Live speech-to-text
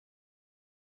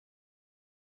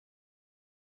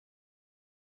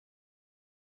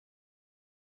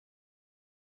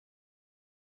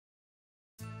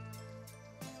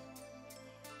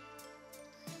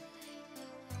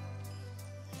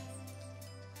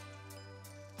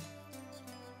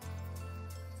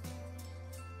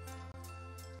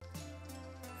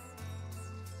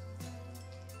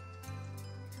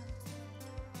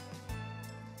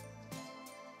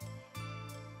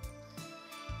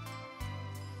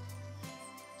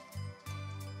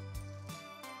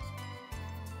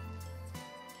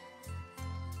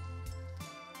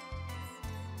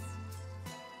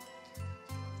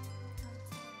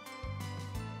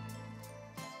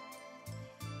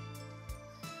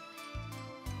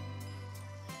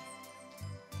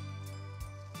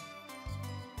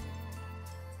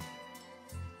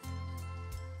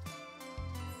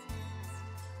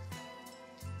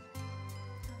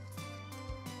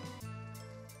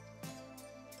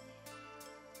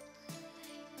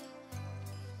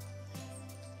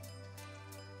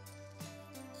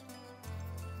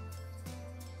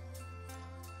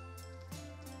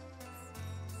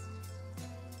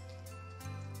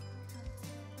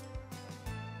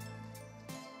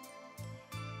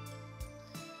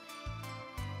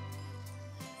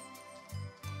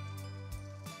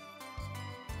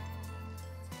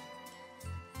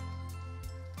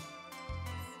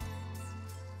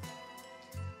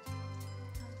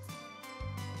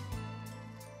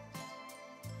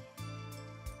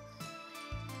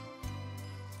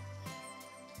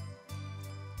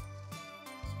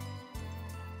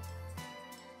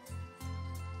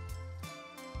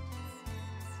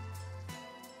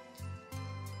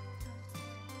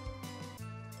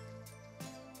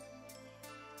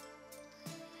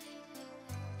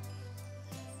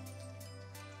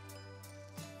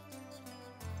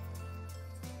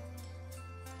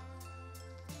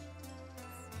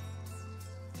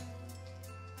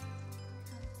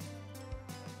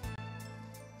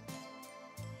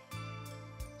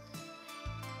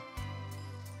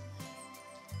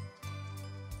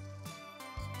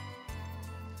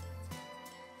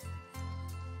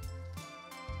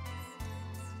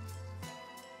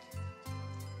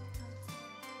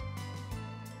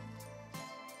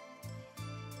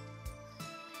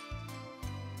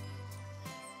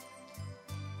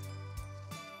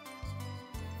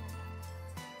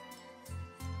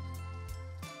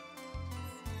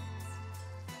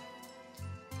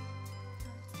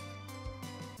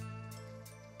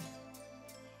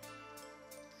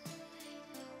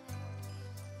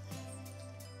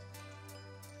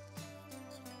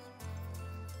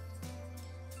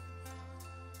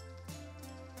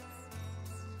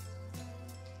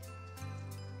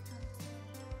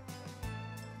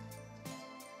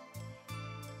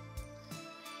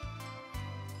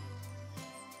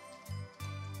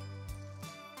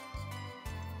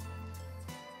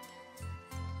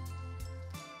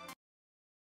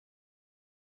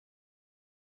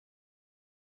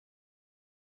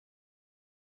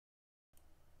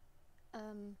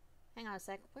Hang on a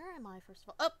sec. Where am I, first of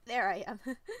all? Oh, there I am.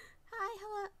 Hi,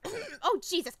 hello. Oh,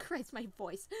 Jesus Christ, my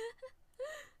voice.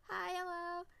 Hi,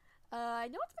 hello. I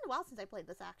know it's been a while since I played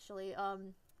this, actually.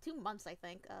 2 months, I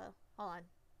think. Hold on.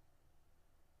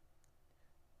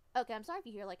 Okay, I'm sorry if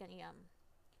you hear, like, any,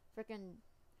 frickin'...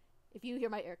 If you hear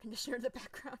my air conditioner in the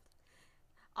background.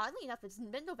 Oddly enough, it's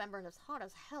mid-November and it's hot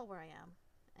as hell where I am.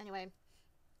 Anyway.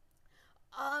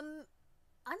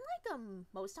 Unlike,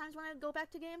 most times when I go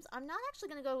back to games, I'm not actually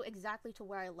gonna go exactly to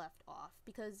where I left off.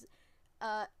 Because,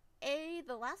 the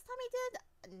last time I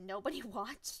did, nobody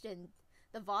watched, and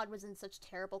the VOD was in such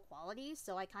terrible quality,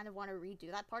 so I kind of want to redo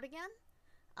that part again.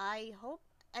 I hope...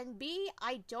 And B,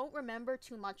 I don't remember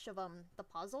too much of, the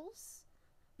puzzles.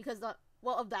 Because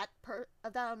of that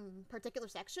particular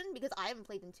section, because I haven't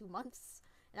played in 2 months,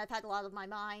 and I've had a lot of my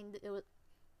mind. It was,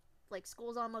 like,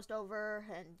 school's almost over,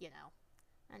 and, you know.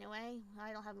 Anyway,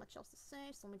 I don't have much else to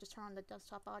say, so let me just turn on the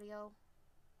desktop audio.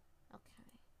 Okay.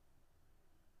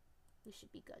 We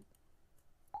should be good.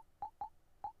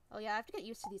 Oh yeah, I have to get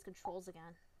used to these controls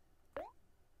again.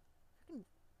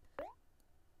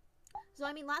 So,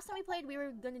 I mean, last time we played, we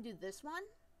were gonna do this one.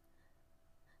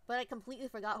 But I completely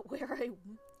forgot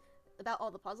about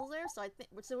all the puzzles there, so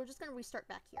so we're just gonna restart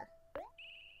back here.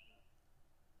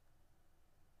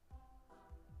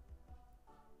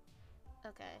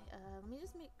 Okay, let me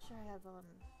just make sure I have,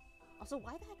 Also,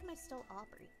 why the heck am I still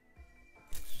Aubrey?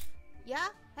 Yeah?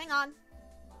 Hang on.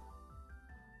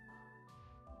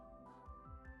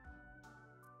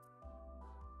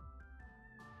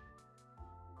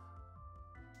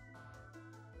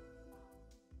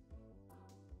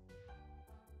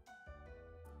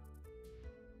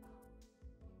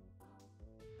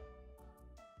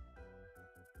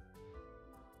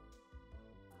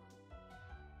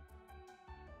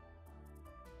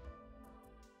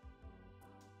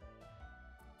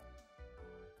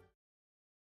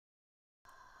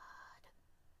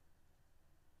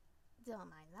 Don't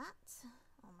mind that.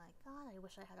 Oh my god, I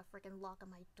wish I had a freaking lock on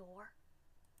my door.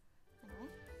 Anyway.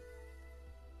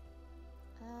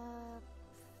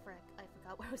 Frick, I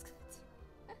forgot what I was gonna do.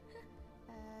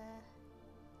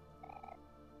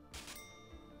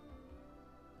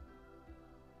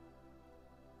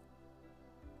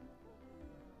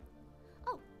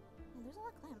 Oh! Man, there's a lot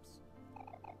of clamps.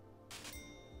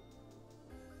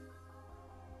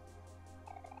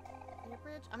 Clear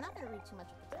bridge? I'm not gonna read too much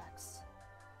of the text.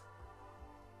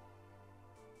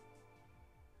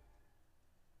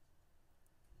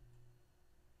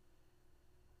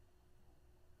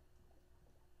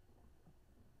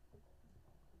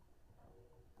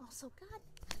 Also, God.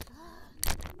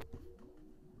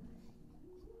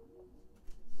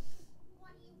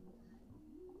 What do you...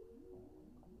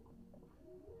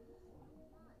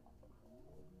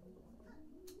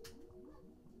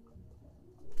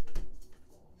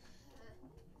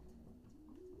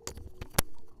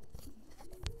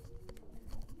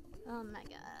 Oh my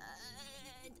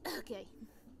god. Okay.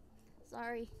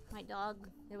 Sorry, my dog.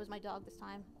 It was my dog this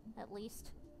time, at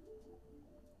least.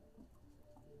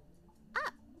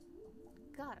 Ah!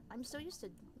 God, I'm so used to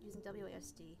using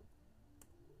WASD.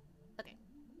 Okay.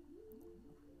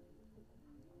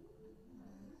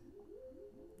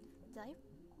 Did I?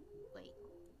 Wait.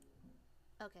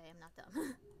 Okay, I'm not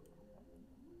dumb.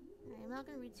 Alright, I'm not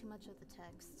gonna read too much of the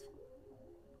text.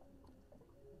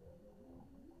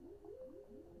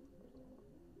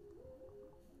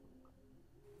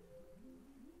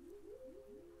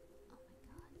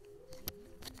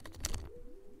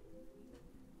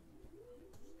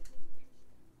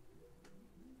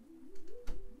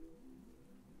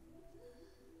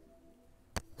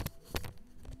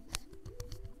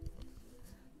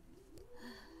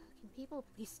 People,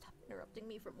 please stop interrupting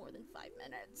me for more than 5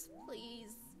 minutes,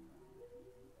 please.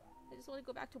 I just want to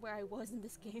go back to where I was in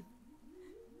this game.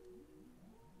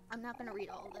 I'm not gonna read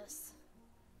all of this.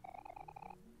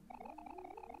 I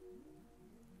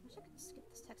wish I could skip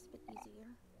this text a bit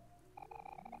easier.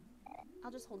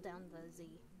 I'll just hold down the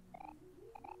Z.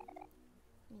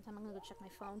 Meantime, I'm gonna go check my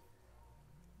phone.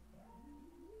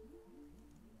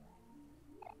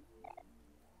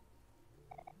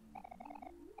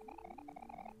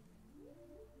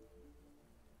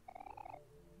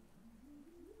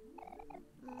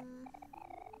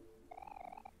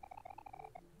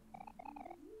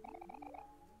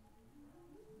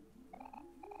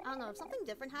 I don't know, if something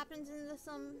different happens in this,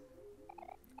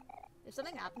 if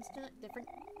something happens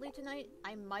differently tonight,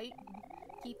 I might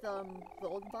keep, the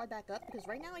old VOD back up, because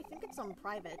right now I think it's,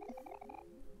 private.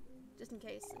 Just in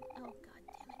case. Oh, god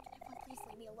damn it, can everyone please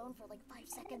leave me alone for, like, 5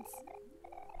 seconds?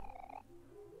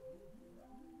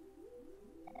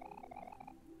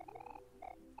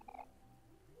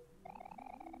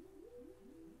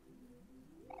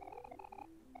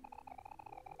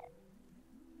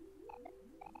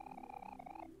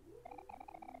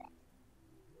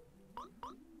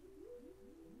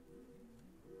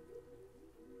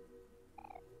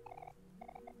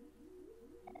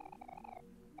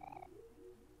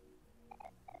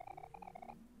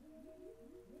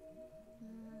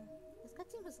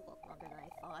 was a lot longer than I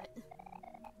thought.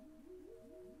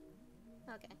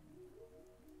 Okay.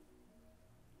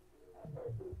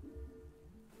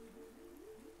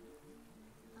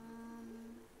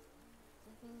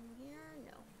 Anything here?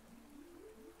 No.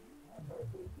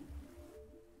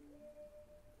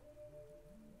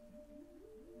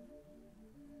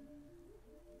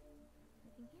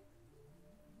 Anything here?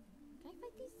 Can I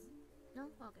fight these? No?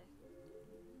 Okay.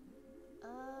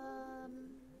 How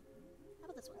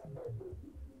about this one?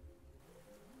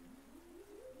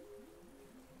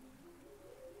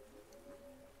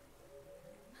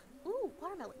 Ooh,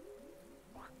 watermelon!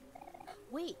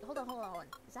 Wait, hold on.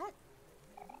 Is that...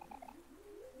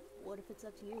 What if it's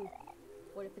up to you?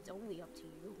 What if it's only up to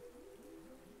you?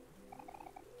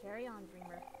 Carry on,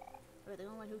 dreamer. You're the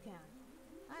only one who can.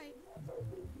 Alright.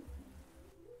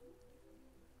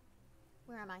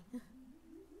 Where am I?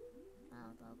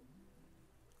 Oh, well.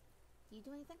 Do you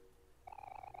do anything?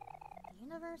 The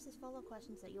universe is full of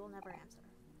questions that you will never answer.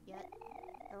 Yet,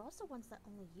 there are also ones that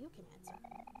only you can answer.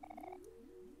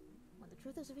 When the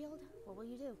truth is revealed, what will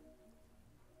you do?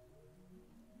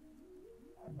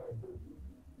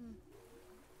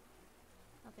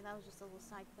 Okay, that was just a little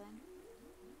side thing.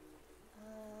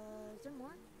 Is there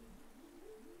more?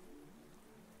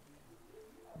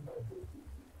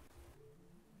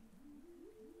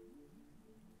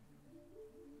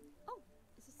 Oh,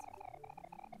 is this...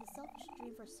 It is selfish to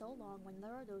dream for so long when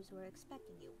there are those who are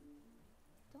expecting you.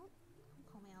 Don't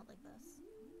call me out like this.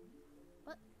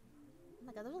 But, oh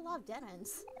my god, there's a lot of dead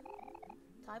ends.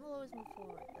 Time will always move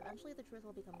forward. Eventually the truth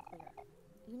will become clear.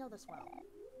 You know this well,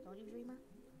 don't you, dreamer?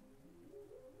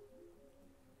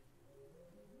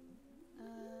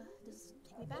 Does this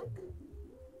take me back?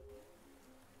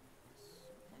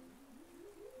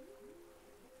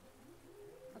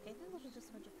 Okay, I think this was just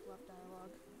a bunch of fluff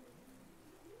dialogue.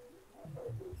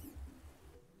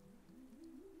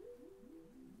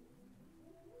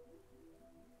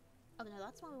 Okay, no,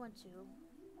 that's one we went to.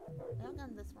 I haven't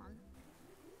done this one.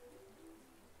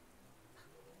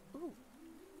 Ooh.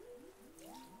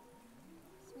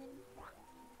 Spin.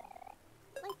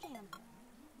 Life jam.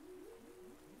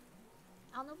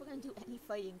 I don't know if we're gonna do any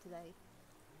fighting today.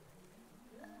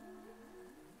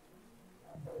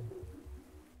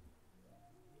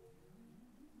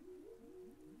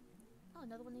 Oh,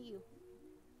 another one of you.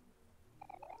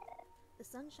 The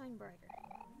sun shined brighter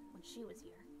when she was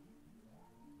here.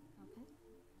 Okay.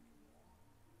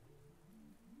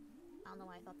 I don't know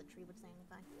why I thought the tree would say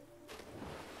anything.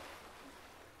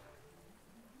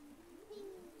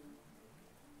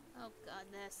 Oh god,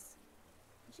 this.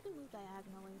 She can move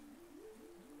diagonally.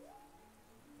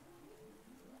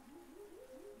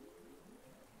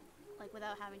 Like,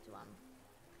 without having to,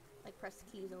 like, press the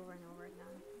keys over and over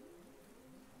again.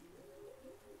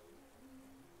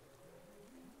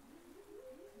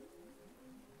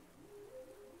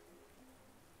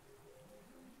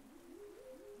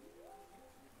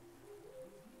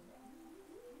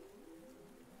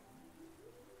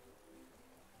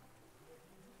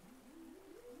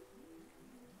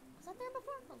 Was that there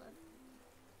before? Hold on.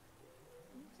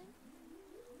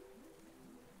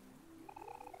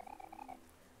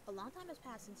 A long time has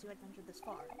passed since you had ventured this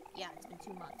far. Yeah, it's been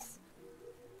 2 months.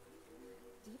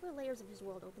 Deeper layers of his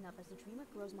world open up as the dreamer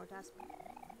grows more desperate.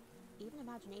 Even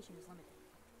imagination is limited.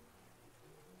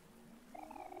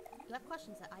 You have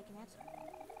questions that I can answer.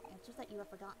 Answers that you have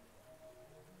forgotten.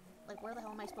 Like, where the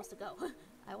hell am I supposed to go?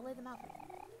 I will lay them out for you.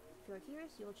 If you are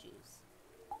curious, you will choose.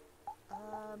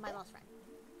 My lost friend.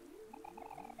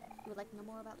 You would like to know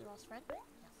more about your lost friend? Yes.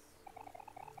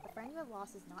 The friend you have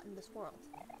lost is not in this world.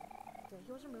 The day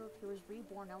he was removed, he was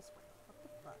reborn elsewhere. What the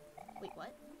fuck? Wait,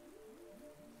 what?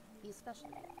 He is special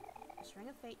to you. A string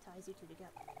of fate ties you two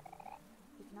together.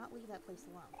 You cannot leave that place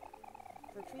alone.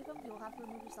 To retrieve him, you will have to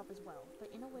remove yourself as well, but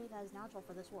in a way that is natural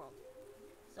for this world.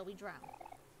 So we drown.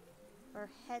 For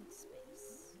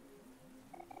headspace.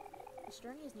 This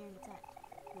journey is nearing its end.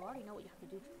 You already know what you have to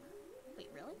do, dreamer. Wait,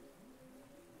 really?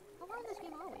 How far in this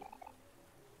game are we?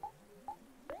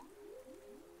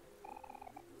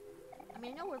 I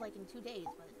mean, I know we're like in 2 days,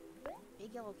 but...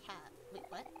 Big yellow cat. Wait,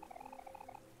 what?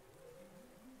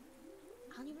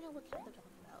 I don't even know what cat they're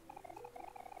talking about.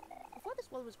 Before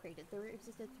this world was created, there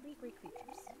existed 3 great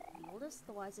creatures. The oldest,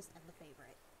 the wisest, and the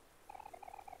favorite.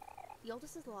 The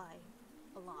oldest is alive,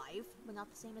 but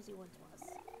not the same as he once was.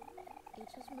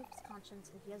 Age has removed his conscience,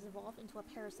 and he has evolved into a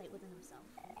parasite within himself.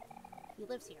 He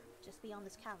lives here, just beyond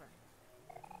this cavern.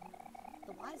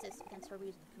 The wisest, against her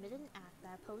reason, committed an act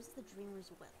that opposed the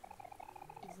dreamer's will.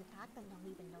 It is an act that not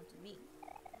even known to me.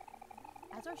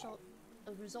 As a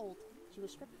result, she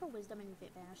was stripped of her wisdom and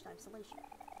vanished to isolation.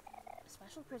 A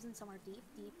special prison somewhere deep,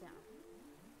 deep down.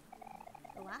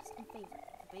 The last and favorite,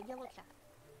 the big yellow cat,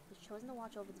 was chosen to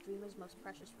watch over the dreamer's most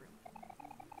precious room.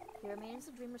 He remains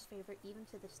the dreamer's favorite even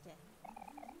to this day,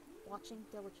 watching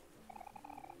diligently,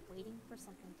 waiting for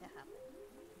something to happen.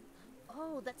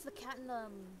 Oh, that's the cat in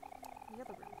the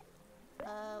other room.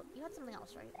 You had something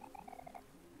else, right?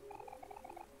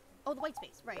 Oh, the white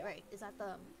space. Right. Is that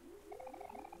the...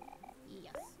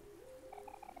 Yes.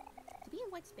 To be in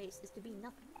white space is to be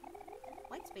nothing.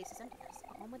 White space is emptiness,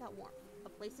 a home without warmth, a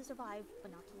place to survive,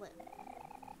 but not to live.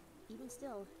 Even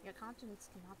still, your conscience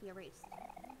cannot be erased.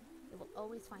 It will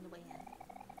always find a way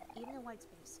in. Even in white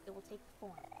space, it will take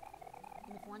form.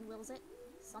 And if one wills it,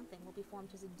 something will be formed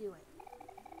to subdue it.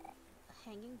 A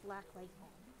hanging black light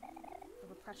bulb. The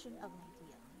repression of an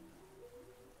idea.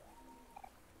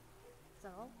 Is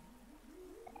that all?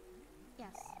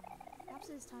 Yes. Perhaps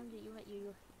it is time that you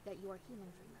are human,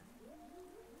 dreamer.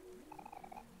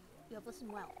 You have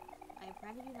listened well. I have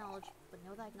granted you knowledge, but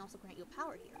know that I can also grant you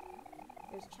power here.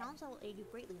 There is a challenge that will aid you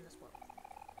greatly in this world.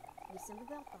 It is simply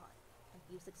without thought. If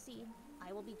you succeed,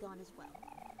 I will be gone as well.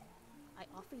 I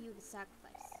offer you the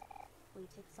sacrifice. Will you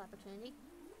take this opportunity?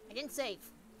 I didn't save!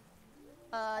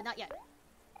 Not yet.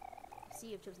 I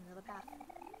see you've chosen another path.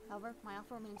 However, my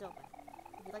offer remains open.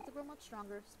 If you'd like to grow much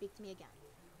stronger, speak to me again.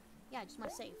 Yeah, I just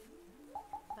want to save.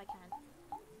 If I can.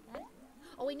 Can I?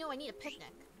 Oh wait, no, I need a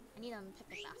picnic. I need a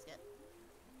picnic basket.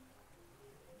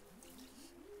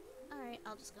 Alright,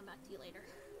 I'll just come back to you later.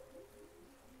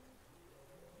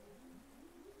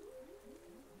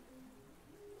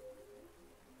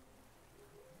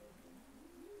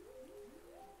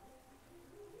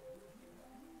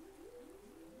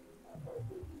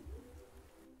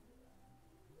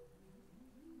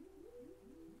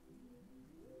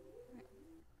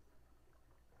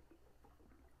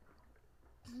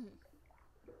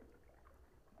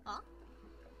 Huh?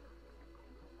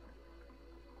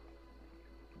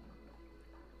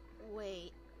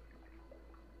 Wait.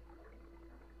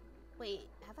 Wait,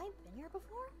 have I been here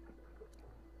before?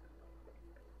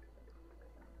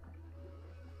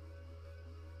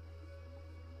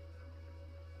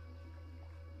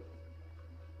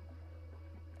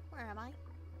 Where am I?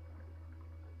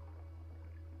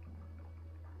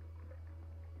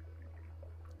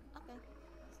 Okay,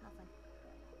 it's nothing.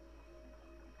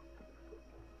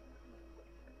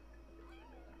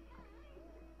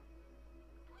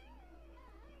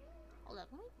 Hold up,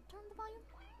 let me turn the volume.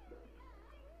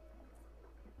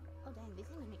 Oh dang, these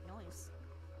things make noise.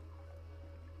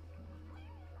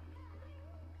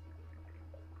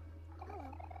 Oh,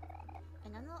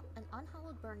 hello. An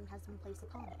unhallowed burden has been placed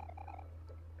upon you.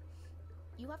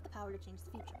 You have the power to change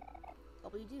the future.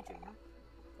 What will you do, dreamer?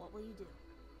 What will you do?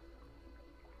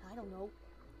 I don't know.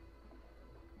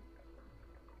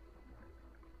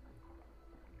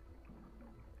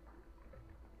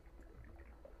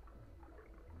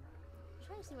 I'm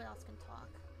trying to see what else can talk.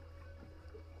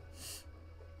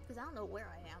 Because I don't know where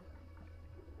I am.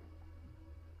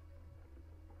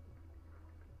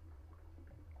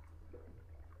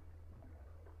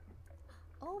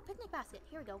 Oh, picnic basket.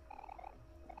 Here we go.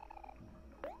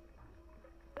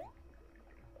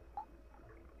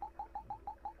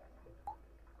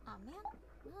 Oh man,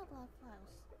 we have a lot of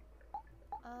files.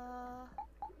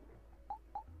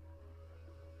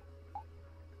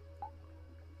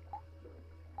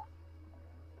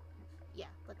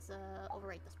 Yeah, let's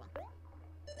overwrite this one.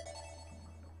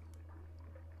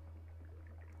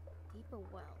 Deeper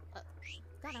well.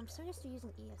 God, I'm so used to using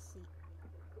ESC.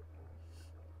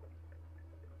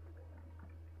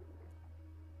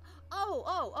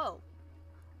 Oh!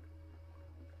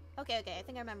 Okay, I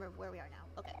think I remember where we are now.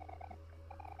 Okay.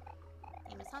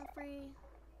 Name is Humphrey.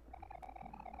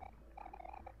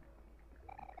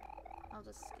 I'll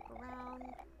just skip around.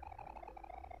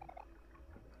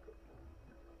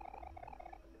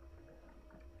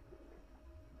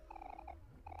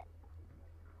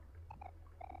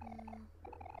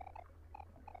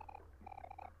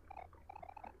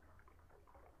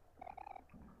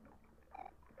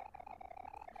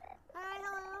 Hi,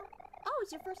 hello. Oh,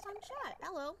 it's your first time chat.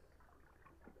 Hello.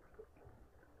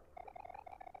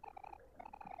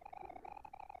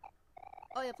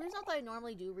 Oh yeah, please note that I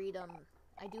normally do read,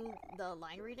 I do the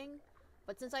line reading,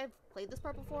 but since I've played this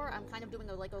part before, I'm kind of doing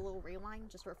a little rewind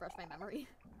just to refresh my memory.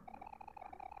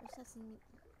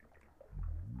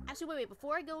 Actually, wait,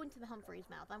 before I go into the Humphrey's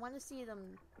mouth, I want to see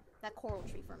that coral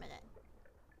tree for a minute.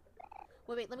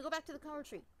 Wait, let me go back to the coral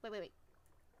tree.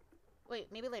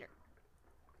 Wait, maybe later.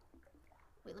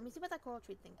 Wait, let me see what that coral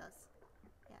tree thing does.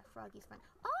 Yeah, Froggy's friend.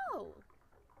 Oh!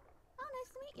 Oh,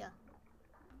 nice to meet ya.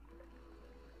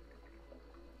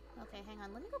 Okay, hang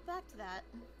on. Let me go back to that.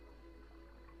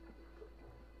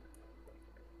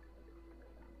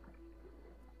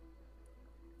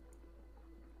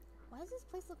 Why does this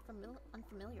place look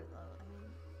unfamiliar though? I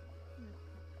mean,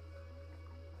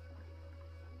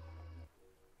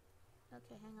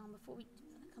 Okay, hang on before we...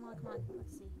 Come on,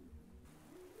 let's see.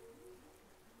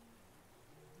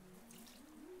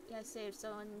 Yeah, save,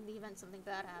 so in the event something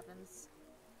bad happens.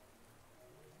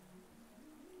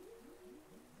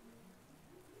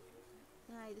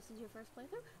 Hi, this is your first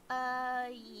playthrough?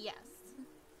 Yes.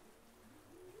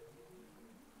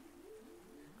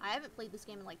 I haven't played this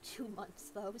game in like 2 months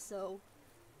though, so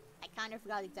I kind of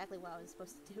forgot exactly what I was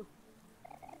supposed to do.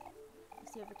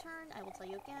 If you have returned, I will tell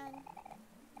you again.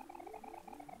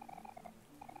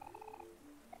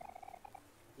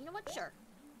 You know what? Sure.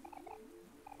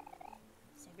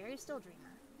 Siberia's still a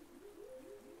dreamer.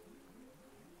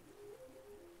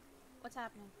 What's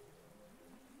happening?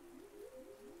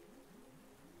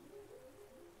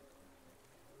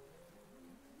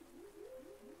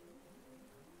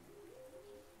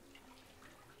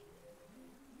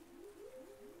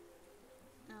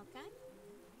 Okay.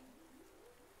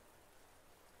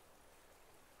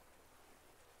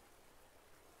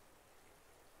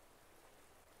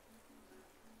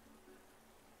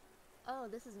 Oh,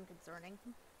 this isn't concerning.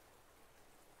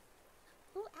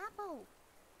 Ooh, Apple!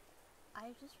 I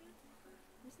just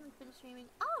recently finished streaming.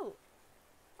 Oh!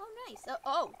 Oh, nice.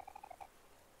 Oh!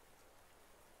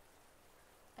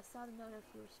 I saw the note if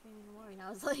you were streaming OMORI, and I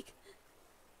was like...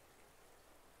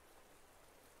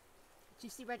 Did you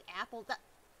see red apple?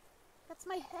 That's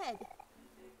my head.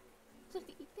 So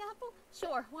to eat the apple?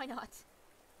 Sure, why not?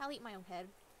 I'll eat my own head.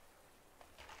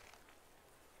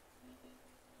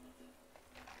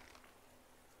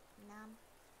 Nom.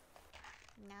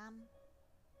 Nom.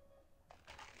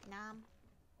 Nom.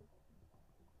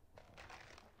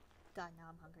 God, now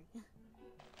I'm hungry.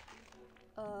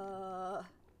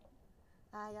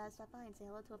 I gotta stop by and say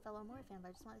hello to a fellow OMORI fan, but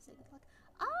I just want to say good luck.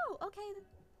 Oh, okay.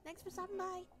 Thanks for stopping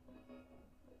by.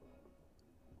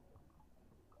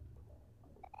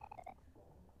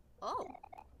 Oh.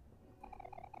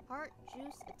 Heart,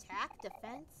 juice, attack,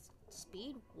 defense,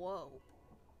 speed. Whoa.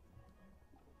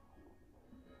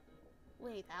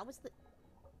 Wait, that was the...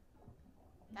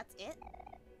 That's it?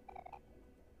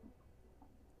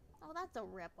 Oh, that's a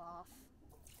ripoff.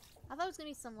 I thought it was gonna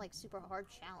be some, like, super hard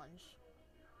challenge.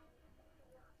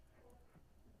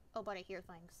 Oh, but I hear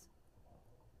things.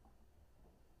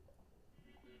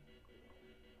 Alright,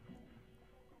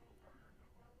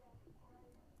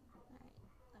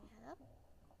 let me head up.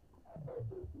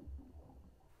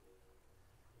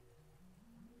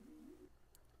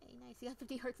 Hey, nice, you got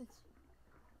 50 hearts and...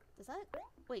 Does that...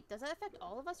 Wait, does that affect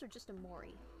all of us or just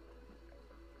OMORI?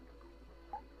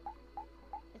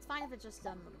 It's fine if it's just,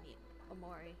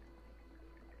 OMORI.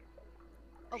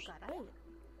 Oh god,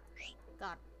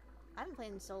 I haven't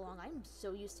played in so long. I'm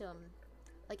so used to,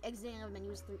 like, exiting out of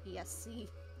menus through ESC.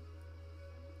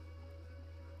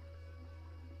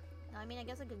 I mean, I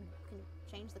guess I could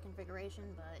change the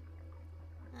configuration, but...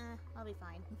 I'll be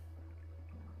fine.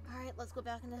 Alright, let's go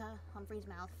back into Humphrey's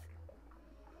mouth.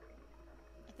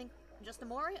 I think just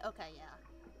OMORI? Okay, yeah.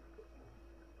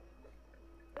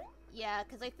 Yeah,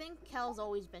 because I think Cal's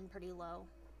always been pretty low.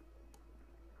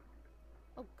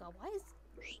 Oh god, why is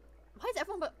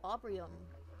everyone but Aubrey,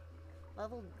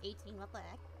 level 18? What the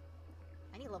heck?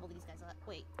 I need to level these guys up.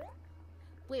 Wait,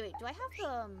 do I have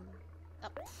the,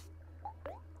 oh.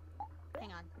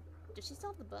 Hang on. Does she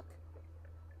still have the book?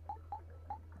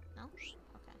 No?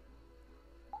 Okay.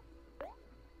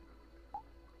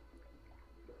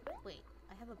 Wait,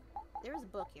 there is a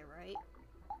book here, right?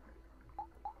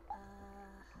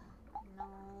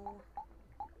 No.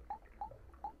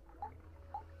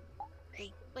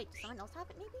 Wait, does someone else have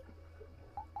it, maybe?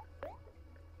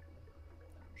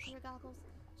 Clear goggles.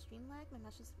 Stream lag? My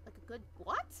mesh is like a good...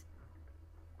 What?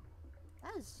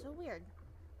 That is so weird.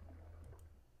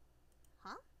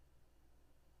 Huh?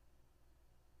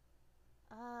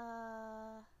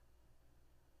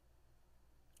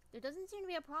 There doesn't seem to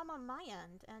be a problem on my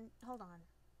end, and... Hold on.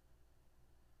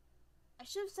 I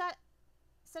should have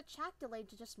set chat delay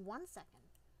to just 1 second.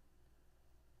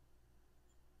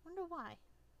 Wonder why.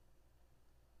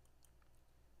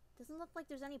 Doesn't look like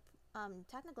there's any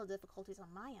technical difficulties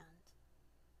on my end.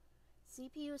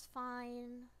 CPU is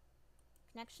fine.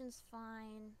 Connection's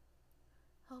fine.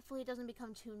 Hopefully it doesn't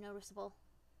become too noticeable.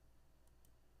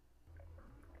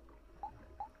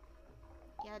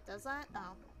 Yeah, it does that?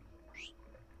 Oh.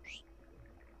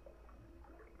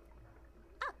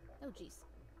 Ah! Oh, jeez.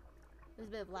 There's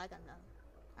a bit of lag on them.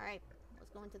 Alright,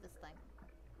 let's go into this thing.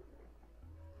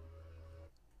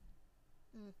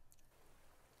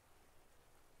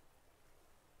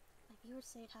 My viewers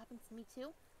say it happens to me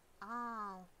too?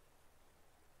 Oh.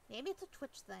 Maybe it's a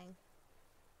Twitch thing.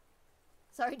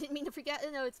 Sorry, didn't mean to forget.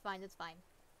 No, it's fine, it's fine.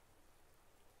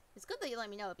 It's good that you let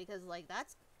me know, because, like,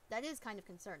 that is kind of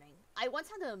concerning. I once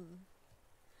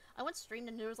streamed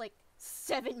and there was, like,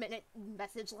 7-minute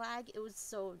message lag. It was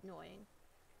so annoying.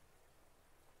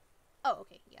 Oh,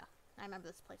 okay, yeah. I remember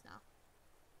this place now.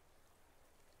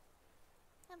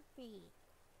 Humphrey.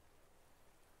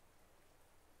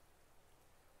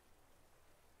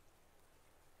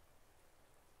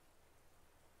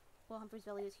 Well, Humphrey's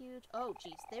belly is huge. Oh,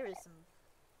 jeez, there is some...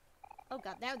 Oh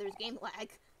god, now there's game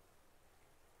lag.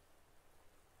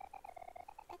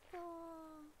 Echo.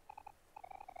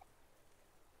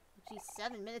 Geez,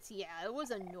 7 minutes? Yeah, it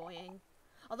was annoying.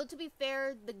 Although, to be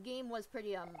fair, the game was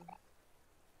pretty,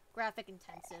 graphic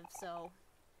intensive, so...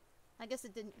 I guess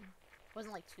it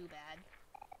wasn't, like, too bad.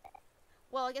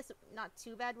 Well, I guess not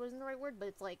too bad wasn't the right word, but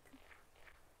it's like...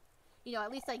 You know,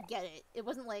 at least I get it. It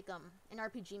wasn't like, an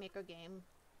RPG Maker game.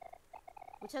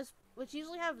 Which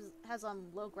usually has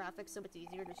low graphics, so it's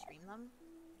easier to stream them.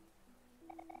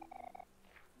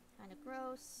 Kinda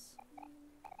gross.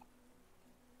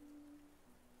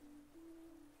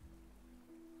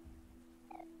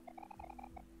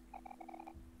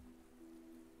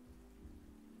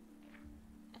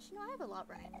 Actually, no, I have a lot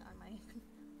running on my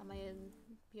on my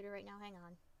computer right now. Hang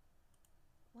on.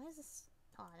 Why is this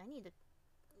on? I need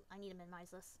to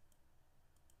minimize this.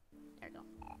 There we go.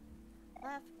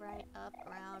 Left, right, up,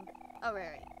 around. Oh,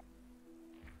 right.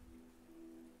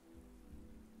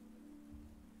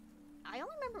 I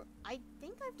only remember. I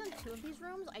think I've done 2 of these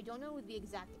rooms. I don't know the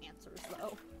exact answers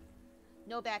though.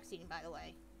 No backseating, by the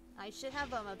way. I should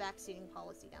have a backseating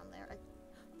policy down there.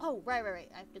 Oh, right.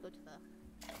 I have to go to the.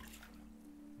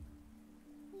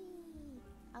 Whee!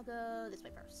 I'll go this way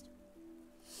first.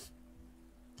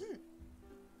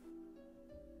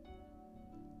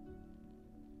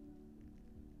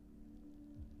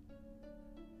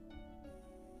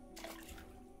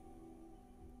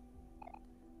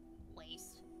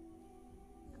 Waste.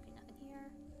 Okay, nothing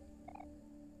here.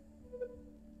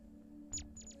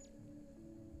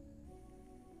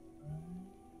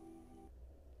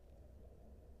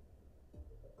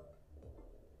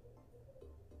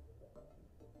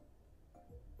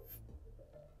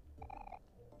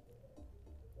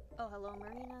 Oh, hello,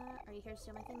 Marina. Are you here to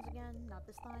steal my things again? Not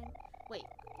this time. Wait.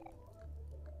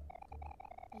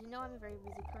 As you know, I'm a very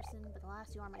busy person, but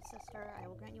alas, you are my sister. I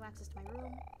will grant you access to my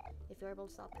room if you're able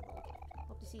to stop my little gift.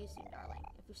 Hope to see you soon, darling.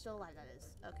 If you're still alive, that is.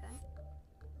 Okay.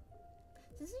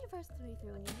 Since this is your first through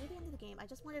and you're near the end of the game, I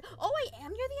just wanted— Oh, I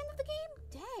am near the end of the game?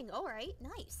 Dang, alright.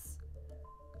 Nice.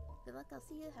 Good luck, I'll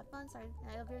see you. Have fun. Sorry,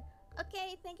 I over.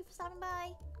 Okay, thank you for stopping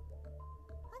by.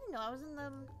 I didn't know I was in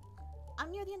the... I'm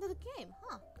near the end of the game,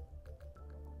 huh?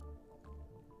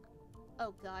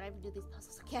 Oh god, I have to do these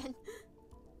puzzles again.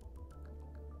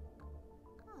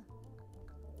 Huh.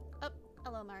 Oh,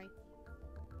 hello, Mari.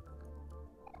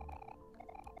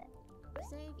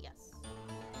 Save, yes.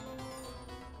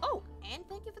 Oh, and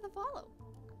thank you for the follow.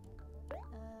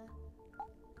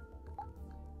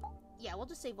 Yeah, we'll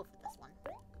just save up for this one.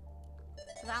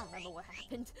 Because I don't remember what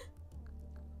happened.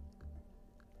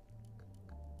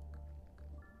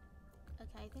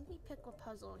 Okay, I think we pick a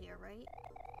puzzle here, right?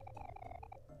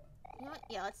 You know what?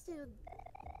 Yeah, let's do...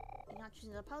 You're not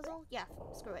choosing a puzzle? Yeah,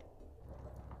 screw it.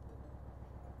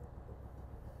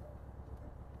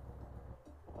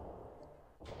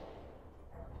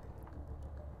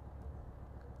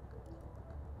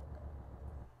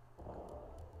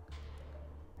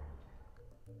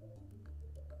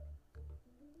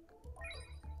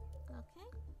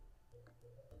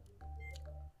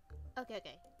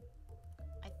 Okay.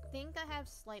 I think I have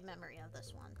slight memory of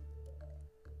this one.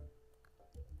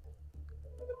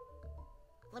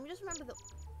 Let me just remember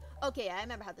the... Okay, I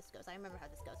remember how this goes.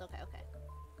 Okay.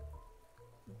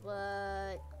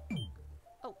 But...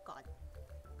 Oh, God.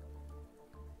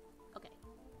 Okay.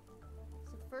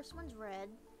 So the first one's red.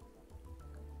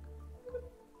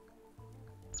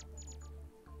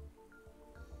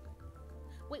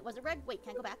 Wait, was it red? Wait,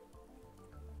 can I go back?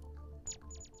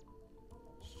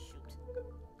 Shoot.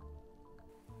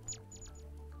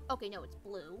 Okay, no, it's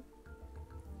blue.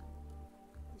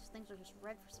 These things are just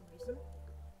red for some reason.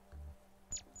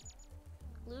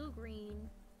 Blue, green.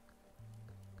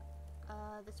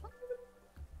 This one?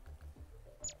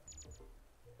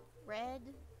 Red.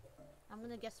 I'm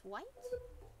gonna guess white?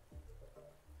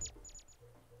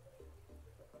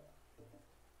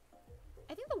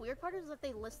 I think the weird part is that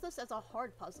they list this as a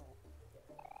hard puzzle.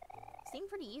 Seemed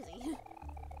pretty easy.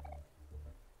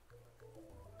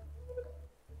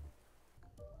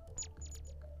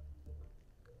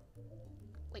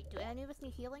 Wait, do any of us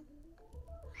need healing?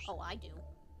 Oh, I do.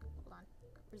 Hold on.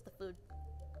 Where's the food?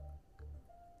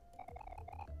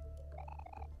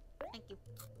 Thank you.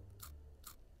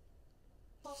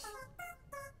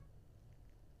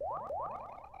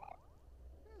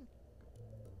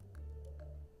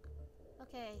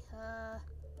 Okay,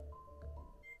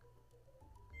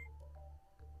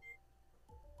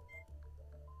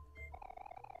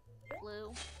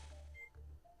 blue,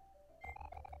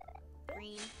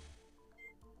 green,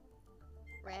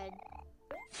 red,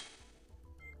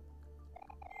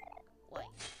 white.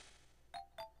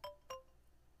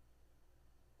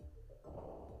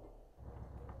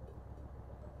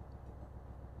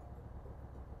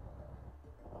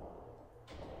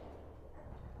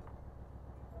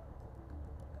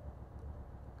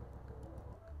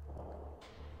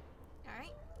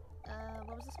 Alright,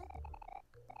 what was this one?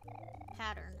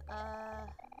 Pattern,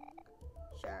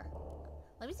 sure.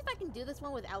 Let me see if I can do this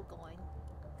one without going.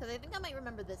 Because I think I might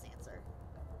remember this answer.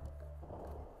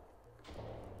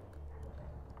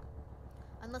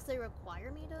 Unless they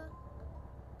require me to...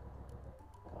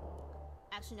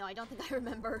 Actually, no, I don't think I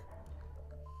remember.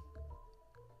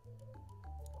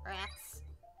 Rats.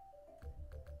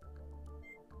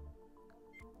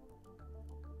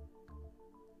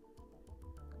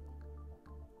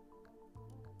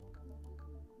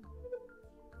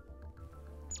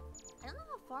 I don't know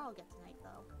how far I'll get tonight,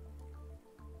 though.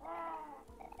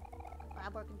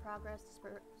 Lab work in progress,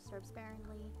 disturb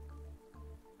sparingly.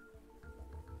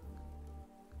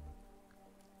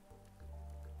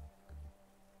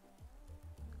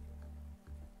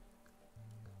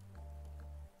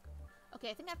 Okay,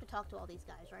 I think I have to talk to all these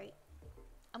guys, right?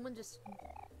 I'm gonna just...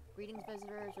 Greetings,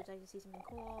 visitors. Would you like to see something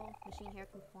cool? Machine here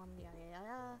can perform yada yada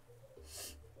yada.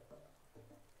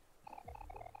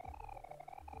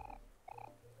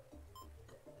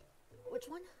 Which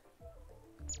one?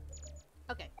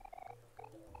 Okay.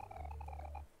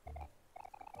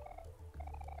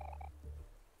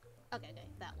 Okay,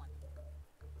 that one.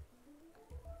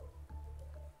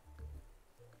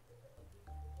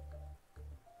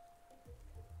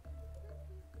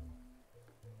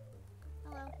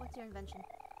 Hello, what's your invention?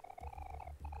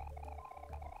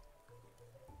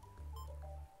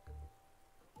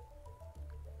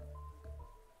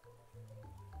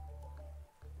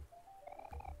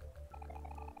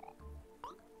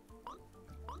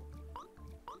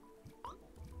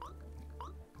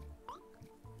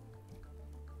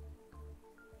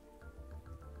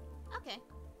 Okay.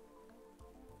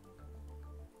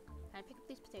 Can I pick up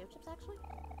these potato chips, actually?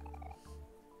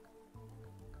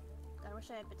 God, I wish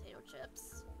I had potato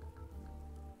chips.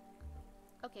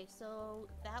 Okay, so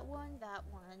that one,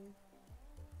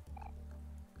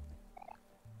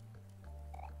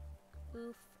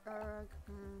 Oof, erg,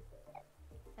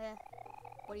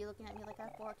 What are you looking at me like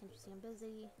that for? Can't you see I'm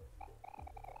busy?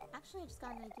 Actually, I just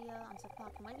got an idea. On 7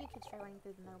 o'clock, can one of you kids try running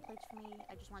through the metal plates for me?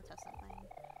 I just want to test something.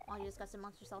 While you discuss it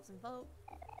amongst yourselves and vote.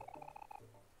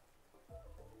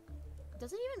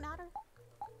 Does it even matter?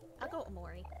 I'll go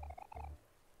OMORI.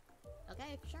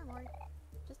 Okay, for sure, OMORI.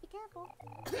 Just be careful.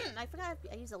 I forgot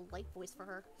I use a light voice for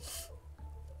her.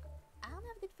 I don't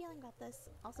have a good feeling about this.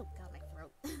 Also, God, my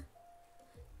throat.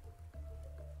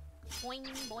 Boing,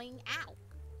 boing, ow!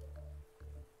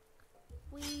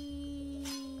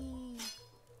 Whee!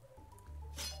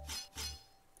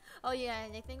 Oh yeah,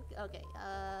 and I think, okay,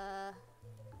 I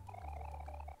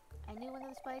knew one of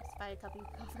the spikes. If I had a cup of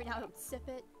coffee now, I would sip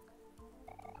it.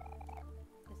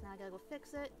 Guess now I gotta go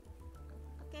fix it.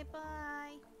 Okay,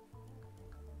 bye!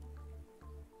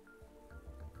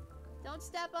 Don't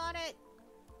step on it!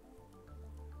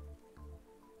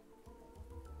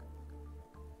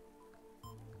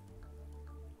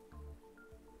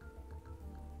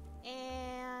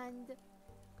 And...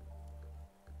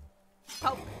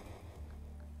 poke!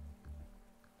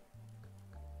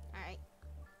 Alright.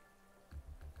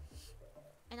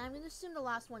 And I'm gonna assume the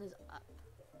last one is up.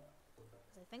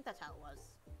 Because I think that's how it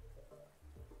was.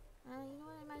 You know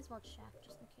what? I might as well check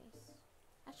just in case.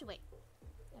 Actually, wait.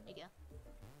 There we go.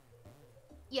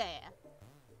 Yeah.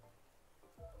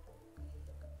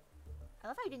 I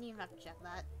love how I didn't even have to check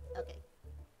that. Okay.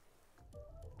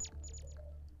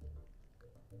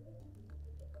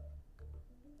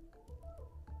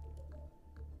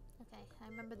 Okay, I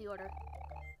remember the order.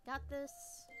 Got this.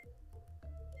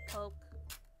 Poke.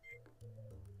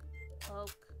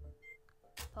 Poke.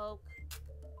 Poke.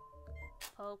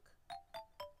 Poke.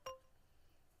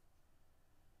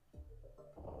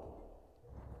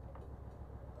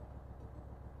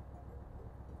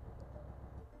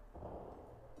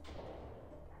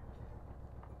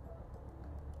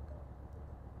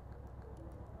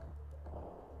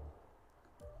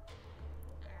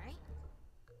 Alright.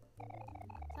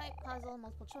 Type puzzle,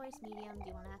 multiple choice, medium. Do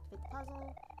you want to activate the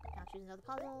puzzle? Now choose another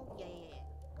puzzle. Yeah.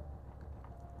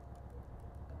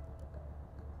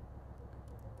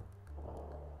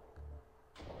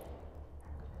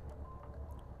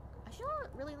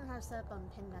 really learn how to set up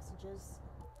pin messages.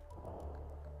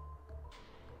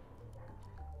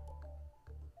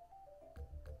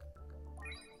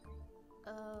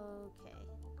 Okay.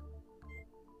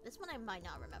 This one I might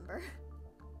not remember.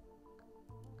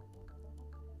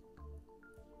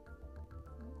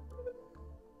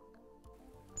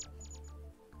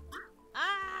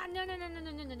 Ah! No, no, no, no,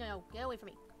 no, no, no, no. Get away from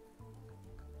me.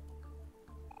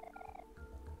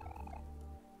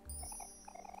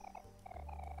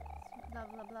 Blah,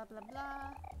 blah, blah, blah,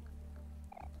 blah.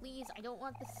 Please, I don't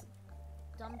want this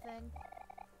dumb thing.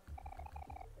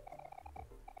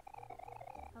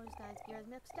 Oh, this guy's gears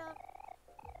mixed up.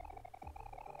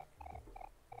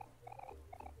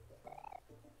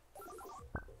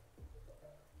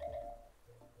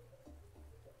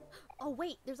 Oh,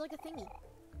 wait, there's like a thingy.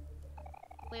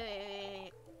 Wait, wait, wait, wait,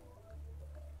 wait.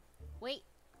 Wait,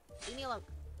 leave me alone.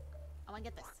 I wanna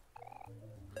get this.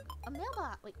 A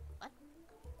mailbox. Wait, what?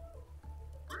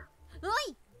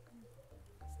 Oi!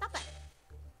 Stop that.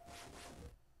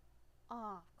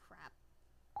 Oh, crap.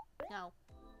 No.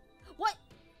 What?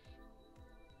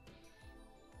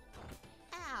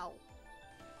 Ow.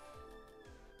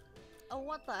 Oh,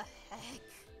 what the heck?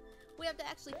 We have to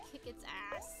actually kick its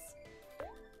ass.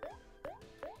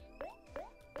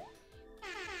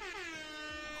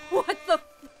 What the f-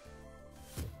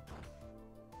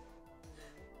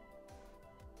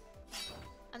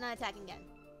 I'm not attacking again.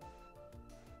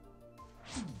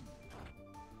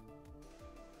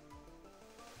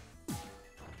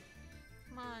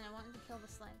 Come on, I wanted to kill the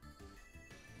slime.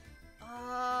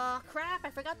 Crap, I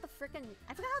forgot how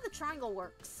the triangle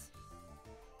works.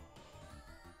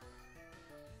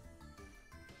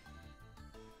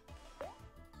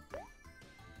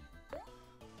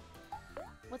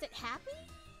 Was it happy?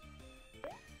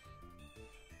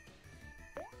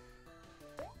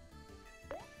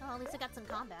 Oh, at least I got some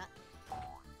combat.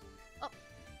 Oh.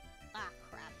 Ah,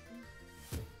 crap.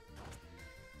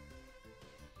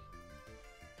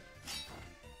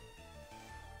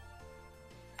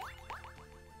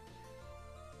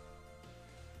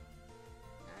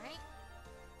 Alright.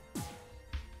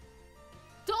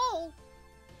 Dole!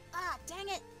 Ah, dang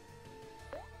it!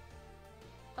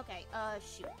 Okay,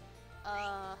 shoot.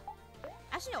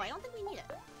 Actually, no, I don't think we need it.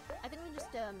 I think we just,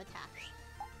 attack.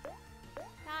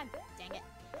 God dang it.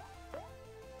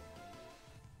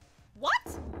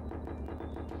 What?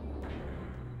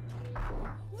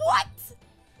 What?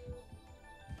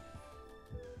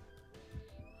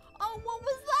 Oh, what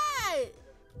was that?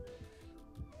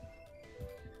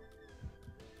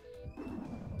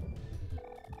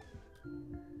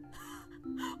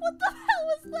 What the hell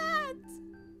was that?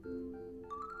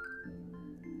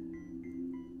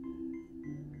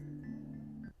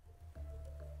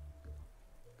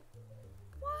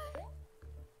 What?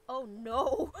 Oh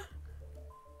no.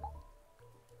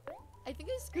 I think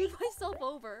I screwed myself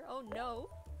over. Oh no.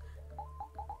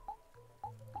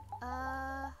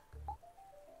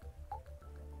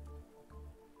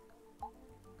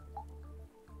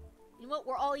 You know what?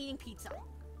 We're all eating pizza.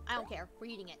 I don't care. We're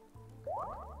eating it.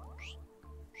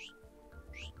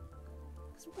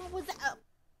 What was that? Oh.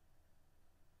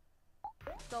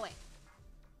 Go away.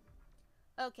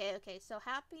 Okay, okay. So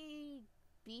happy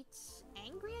beats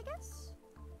angry, I guess?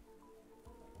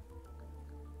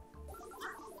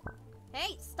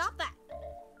 Hey, stop that!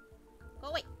 Go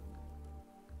away.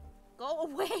 Go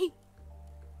away!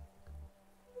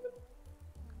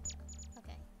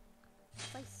 Okay.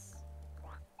 Place.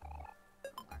 Mark.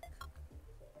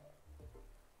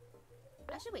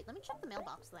 Actually, wait, let me check the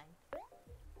mailbox thing.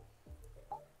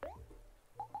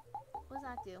 What does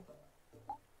that do?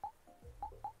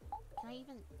 Can I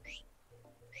even...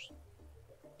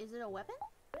 Is it a weapon?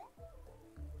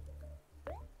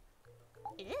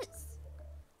 It is!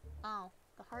 Oh,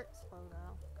 the heart's low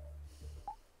though.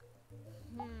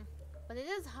 But it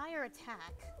is higher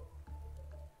attack.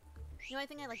 You know, I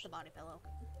think I like the body pillow.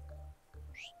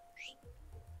 Okay.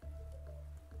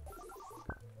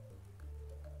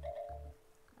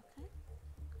 Oop.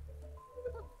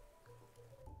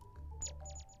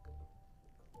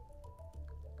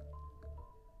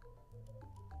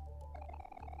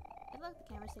 Good luck, the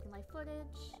camera's taking live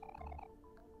footage.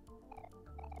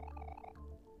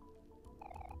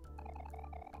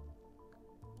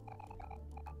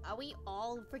 Are we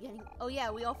all forgetting? Oh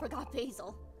yeah, we all forgot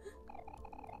Basil.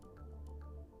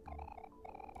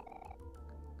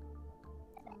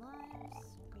 Some lives.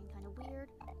 Being kind of weird.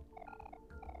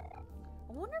 I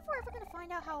wonder if we're ever gonna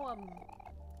find out how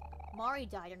Mari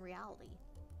died in reality.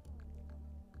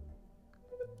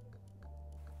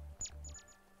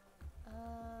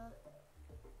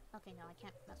 Okay, no, I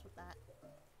can't mess with that.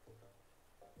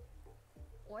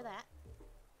 Or that.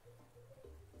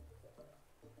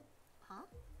 Huh?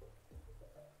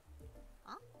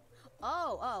 Huh?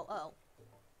 Oh, oh, oh.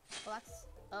 Well, that's...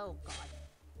 Oh, God.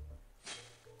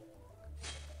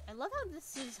 I love how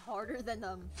this is harder than,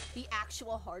 the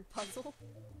actual hard puzzle.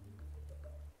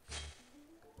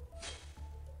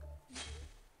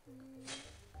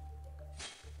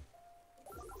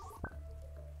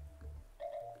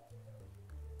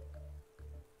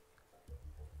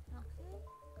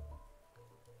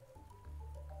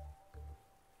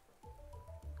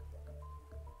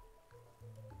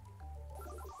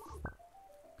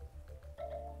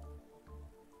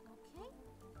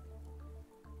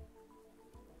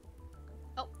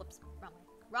 Oh, whoops. Wrong way.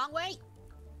 Wrong way!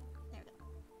 There we go.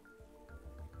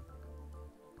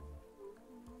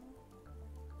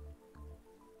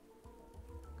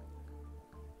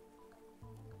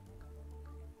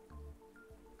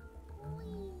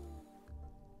 Whee!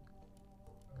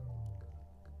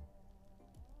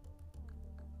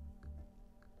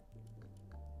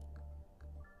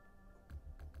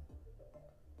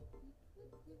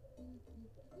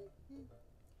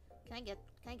 Can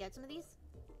I get some of these?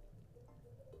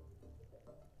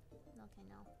 Okay,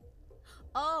 no.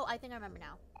 Oh, I think I remember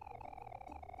now.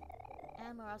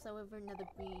 And we're also over another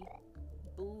bee.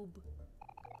 Boob.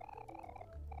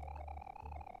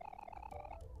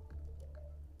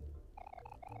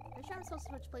 Pretty sure I'm supposed to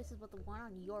switch places with the one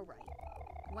on your right.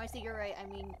 When I say you're right, I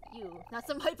mean you. Not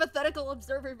some hypothetical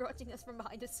observer watching us from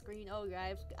behind a screen. Oh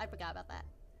yeah, I forgot about that.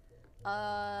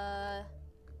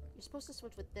 You're supposed to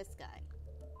switch with this guy.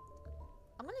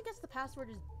 I'm gonna guess the password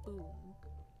is boom.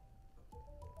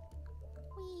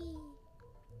 Whee!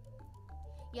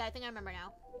 Yeah, I think I remember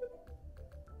now.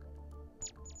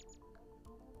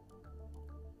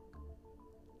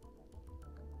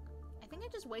 I think I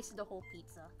just wasted the whole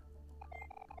pizza.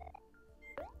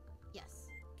 Yes.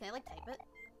 Can I, like, type it?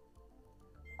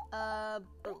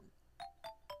 Boom.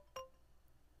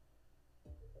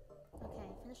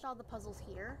 Okay, finished all the puzzles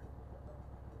here.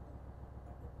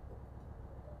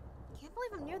 Can't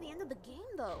believe I'm near the end of the game,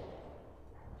 though.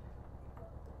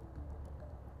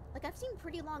 Like, I've seen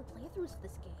pretty long playthroughs of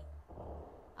this game.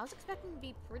 I was expecting it to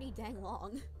be pretty dang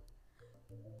long.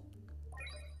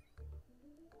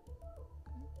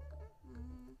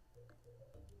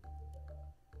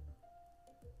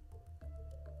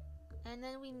 And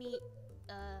then we meet,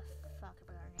 fuck, I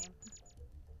forgot her name.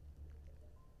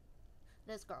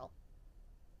 This girl.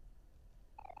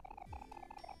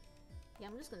 Yeah,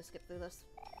 I'm just gonna skip through this.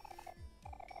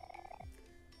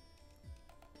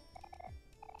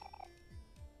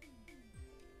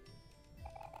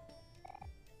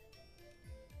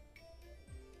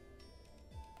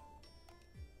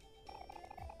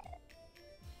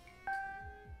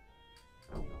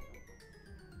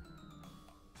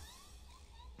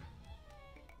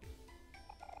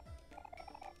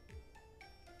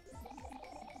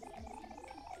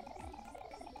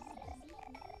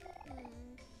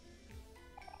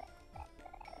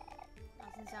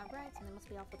 Doesn't sound right, something must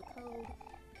be off with the code.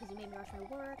 Because you made me rush my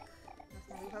work. Must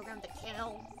now reprogram the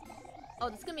kill. Oh,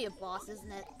 this is gonna be a boss,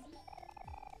 isn't it?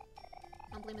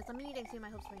 Don't blame this on me, thanks to my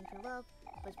hopes for true love.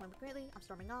 But it's going greatly, I'm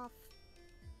storming off.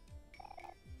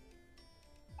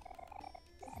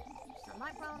 It's not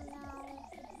my problem now.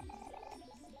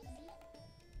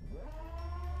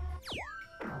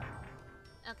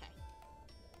 Okay.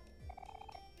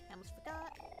 I almost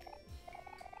forgot.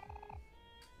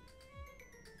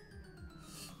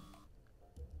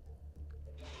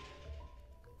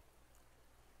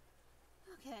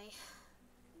 Okay.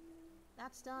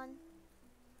 That's done.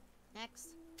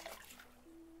 Next.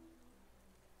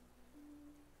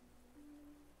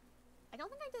 I don't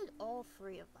think I did all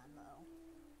 3 of them, though.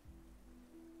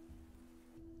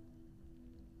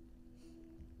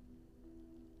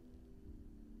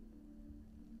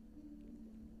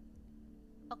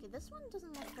 Okay, this one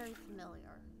doesn't look very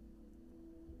familiar.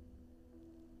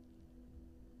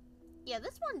 Yeah,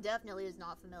 this one definitely is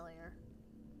not familiar.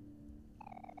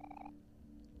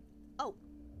 Oh!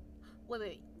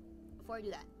 Wait. Before I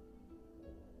do that.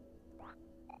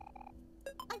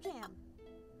 I jam!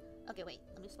 Okay, wait.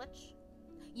 Let me switch.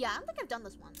 Yeah, I don't think I've done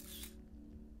this one.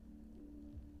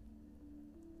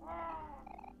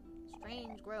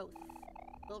 Strange growth.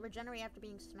 Will regenerate after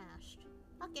being smashed.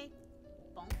 Okay.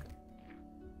 Bonk.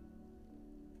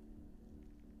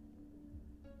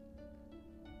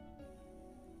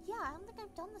 Yeah, I don't think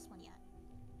I've done this one yet.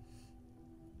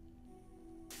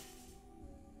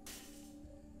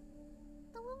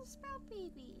 The little sprout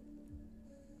baby.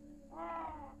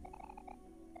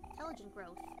 Intelligent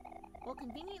growth. Will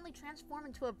conveniently transform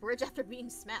into a bridge after being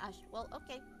smashed. Well,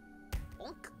 okay.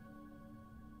 Bonk.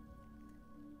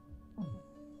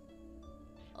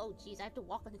 Oh jeez, I have to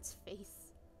walk on its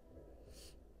face.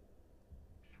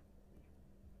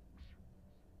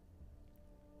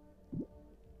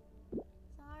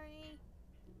 Sorry.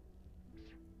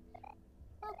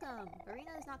 Welcome!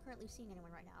 Marina is not currently seeing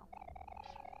anyone right now.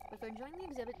 If you're enjoying the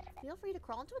exhibit, feel free to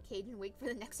crawl into a cage and wait for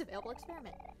the next available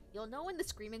experiment. You'll know when the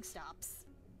screaming stops.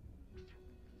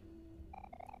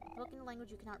 Book in a language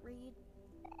you cannot read.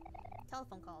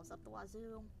 Telephone calls up the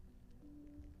wazoo.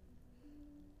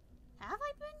 Have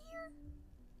I been here?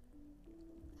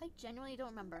 I genuinely don't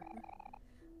remember.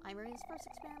 I'm Marina's first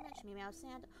experiment. She made me out of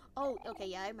sand. Oh, okay,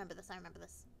 yeah, I remember this.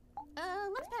 Let's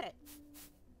pet it.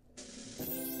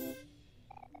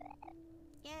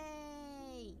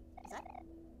 Yay! Is that...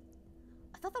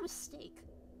 I thought that was steak.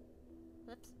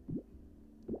 Whoops.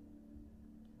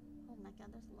 Oh my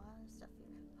god, there's a lot of stuff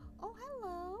here. Oh,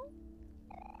 hello!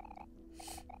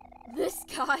 This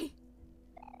guy!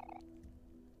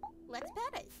 Let's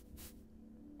pet it!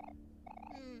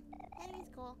 Petting's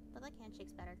cool, but I like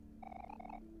handshakes better.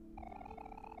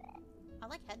 I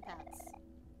like head pats.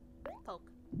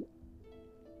 Poke.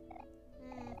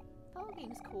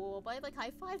 Poking's cool, but I like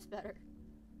high fives better.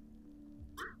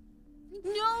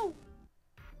 No!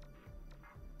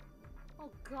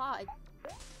 Oh god.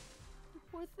 You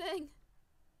poor thing.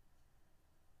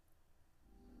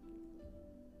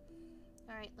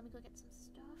 Alright, let me go get some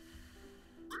stuff.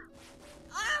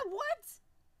 Ah, what?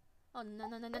 Oh, no,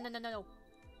 no, no, no, no, no, no.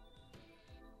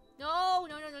 No,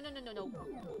 no, no, no, no, no, no, no.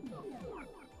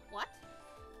 What?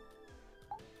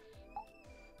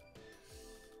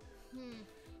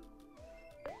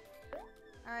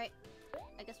 Alright.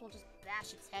 I guess we'll just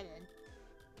bash its head in.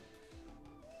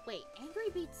 Wait, angry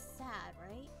beats sad,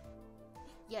 right?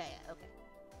 Yeah, okay.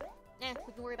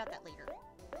 We can worry about that later.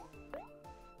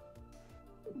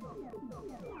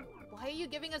 Why are you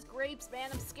giving us grapes, man?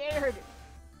 I'm scared!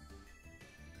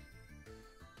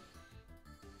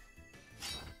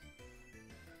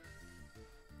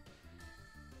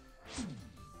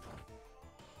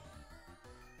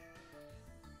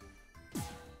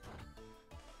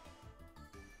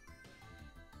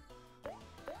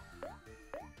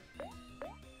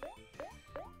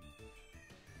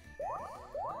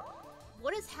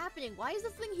 What is happening? Why is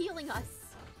this thing healing us?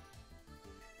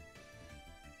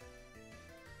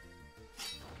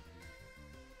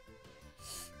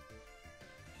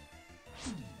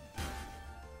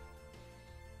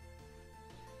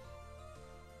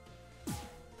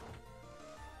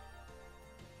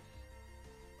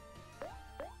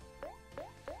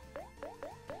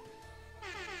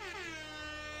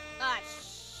 Ah,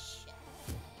 shit.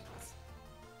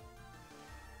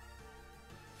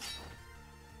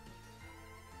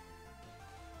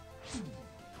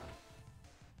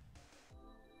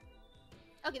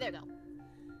 Okay, there we go.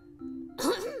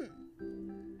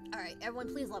 Alright,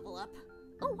 everyone please level up.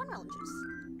 Oh, watermelon juice.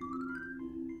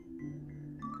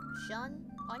 Shun?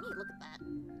 Oh, I need to look at that.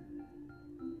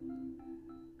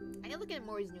 I need to look at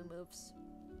Mori's new moves.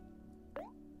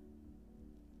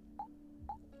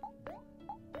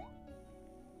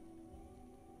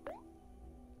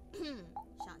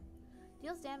 Shun.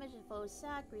 Deals damage and foes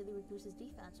sack, greatly reduces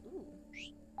defense. Ooh.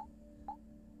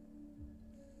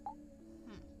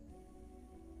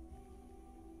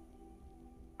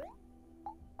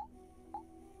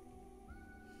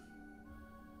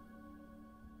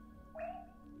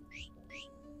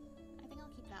 I think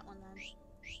I'll keep that one then.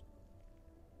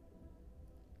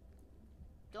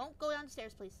 Don't go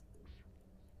downstairs, please.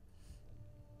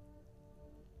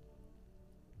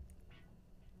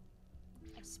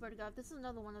 I swear to God, this is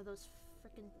another one of those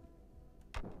frickin'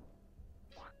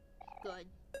 good.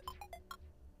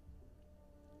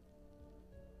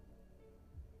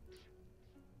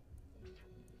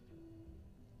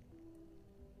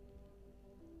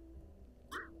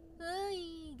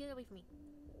 Hey, get away from me.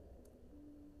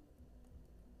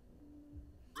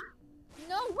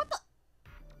 No, what the?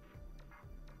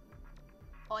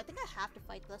 Oh, I think I have to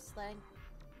fight this thing.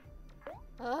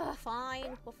 Ugh,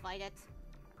 fine. We'll fight it.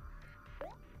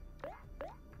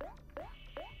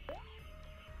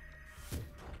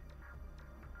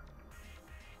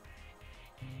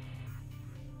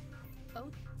 Oh,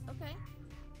 okay.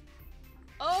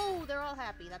 Oh, they're all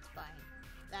happy. That's fine.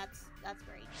 That's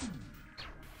great.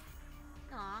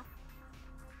 Aw.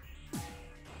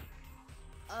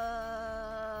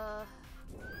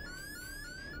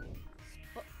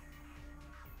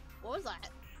 What was that?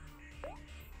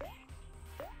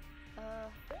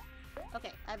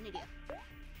 Okay, I have an idea.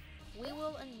 We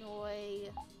will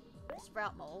annoy the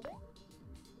Sprout Mole.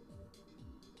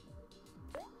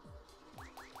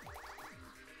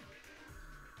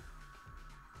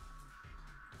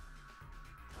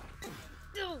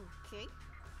 Okay.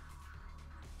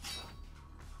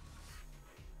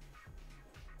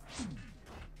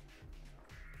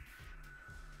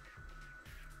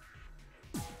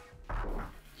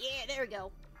 There we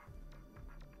go.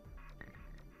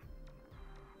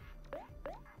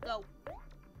 Go.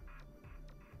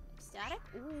 Static?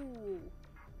 Ooh.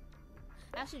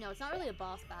 Actually, no, it's not really a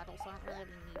boss battle, so I don't really have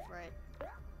any need for it.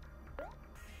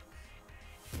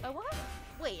 Oh, what?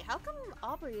 Wait, how come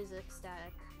Aubrey is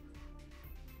ecstatic?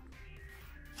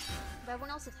 But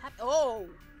everyone else is happy. Oh!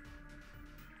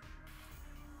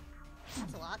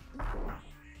 That's a lot.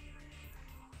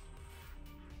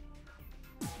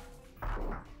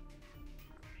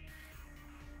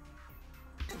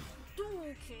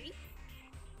 Okay.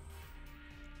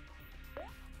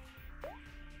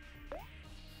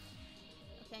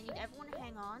 Okay, I need everyone to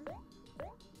hang on.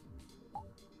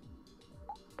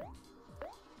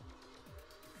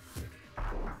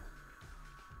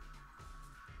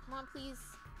 Come on, please.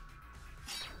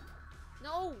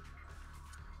 No!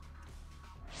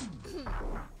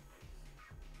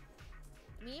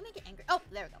 We need to make it angry. Oh,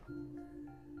 there we go.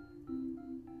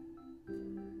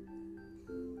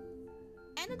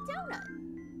 And a donut!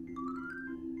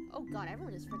 Oh god,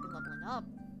 everyone is freaking leveling up.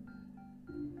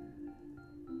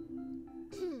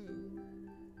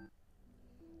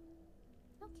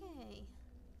 Okay.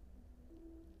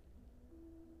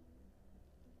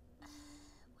 What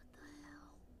the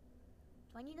hell?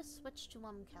 Do I need to switch to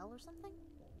Kel or something?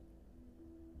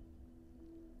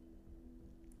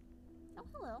 Oh,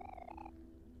 hello.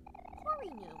 Corey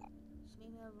knew. So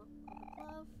maybe a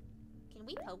glove. Can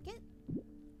we poke it?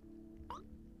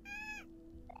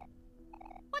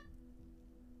 What?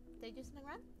 Did I do something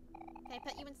wrong? Can I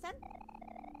pet you instead?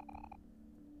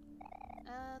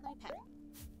 Let me pet.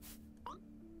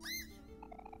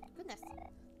 Goodness.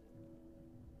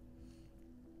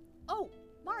 Oh!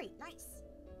 Mari! Nice!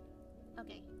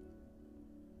 Okay.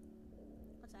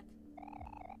 One sec.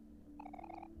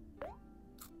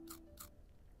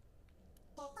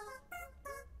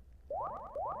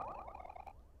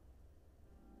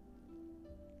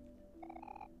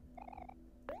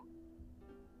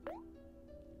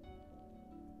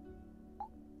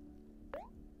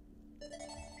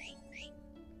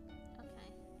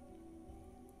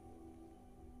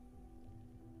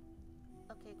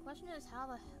 Okay, question is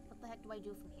what the heck do I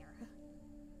do from here?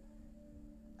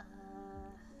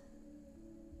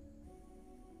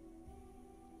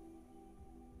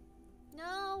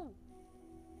 No!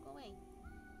 Go away.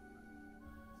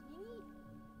 So maybe...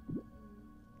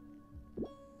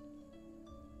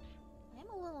 I'm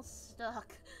a little stuck.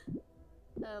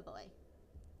 Oh boy.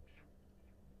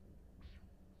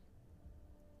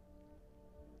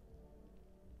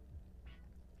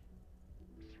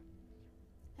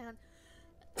 Hang on.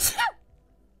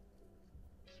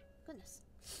 Goodness.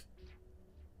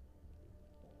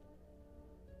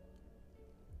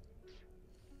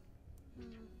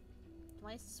 Do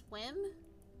I swim?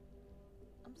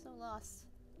 I'm so lost.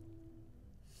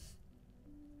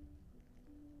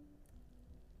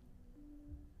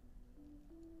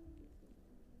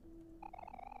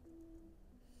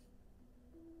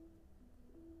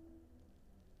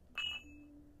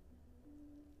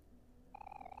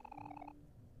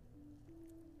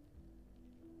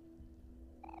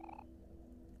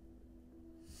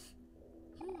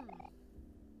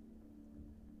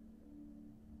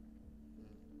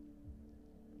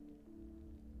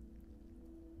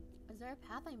 Is there a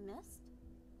path I missed?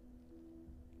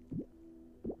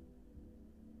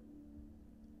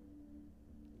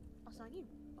 Also, I need...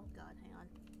 Oh god, hang on.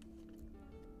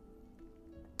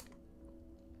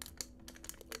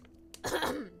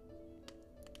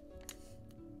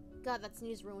 God, that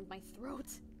sneeze ruined my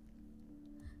throat.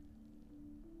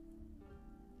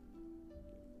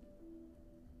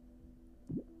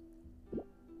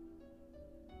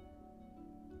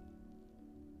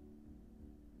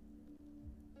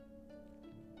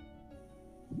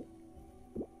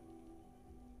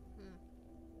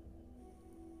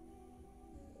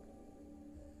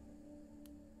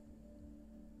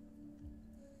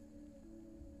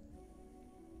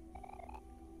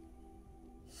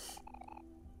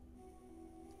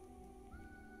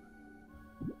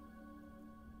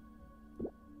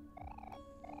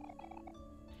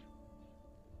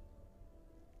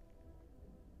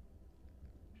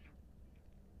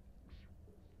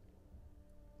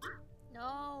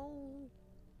 No.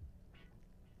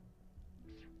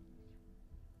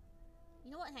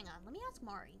 You know what? Hang on. Let me ask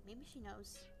Mari. Maybe she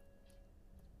knows.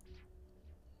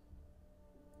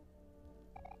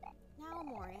 Now,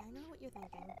 Omori, I know what you're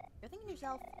thinking. You're thinking to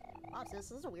yourself, wow, sis,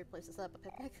 this is a weird place to set up a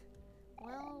picnic.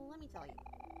 Well, let me tell you.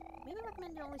 Maybe I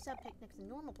recommend to only set up picnics in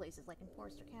normal places like in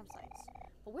forests or campsites.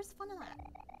 But where's the fun in that?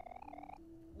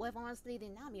 What if I want to stay the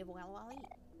Nami of while I'll eat?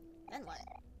 Then what?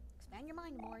 Expand your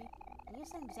mind, Omori. I need to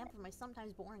set an example for my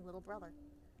sometimes boring little brother.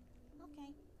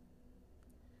 Okay.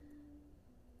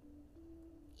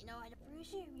 You know, I'd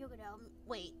appreciate if you could help me.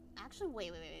 Wait, actually,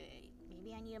 wait.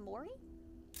 Maybe I need OMORI?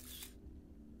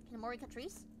 Can OMORI cut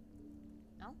trees?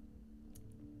 No?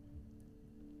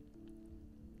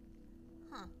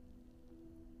 Huh.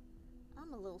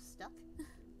 I'm a little stuck.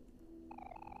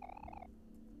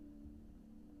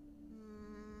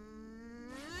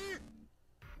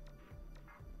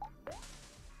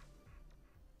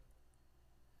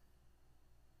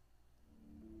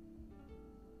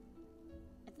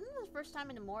 I think this is the first time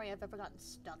in OMORI I've ever gotten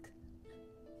stuck.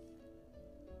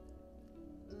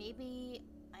 Maybe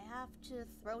I have to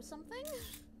throw something?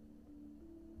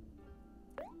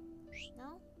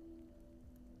 No?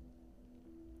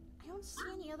 I don't see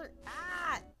any other—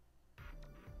 Ah!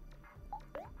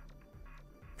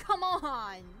 Come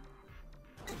on!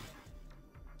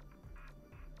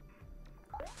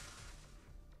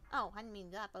 Oh, I didn't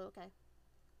mean that, but okay.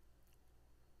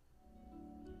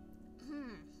 Good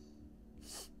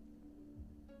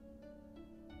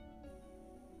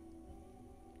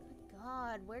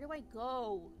God, where do I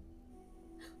go?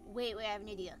 Wait, I have an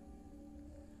idea.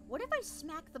 What if I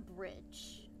smack the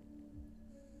bridge?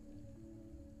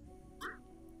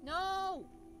 No!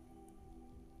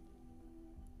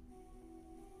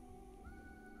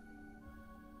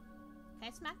 Can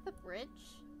I smack the bridge?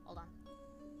 Hold on.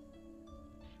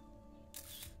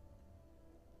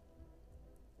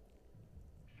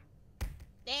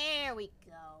 There we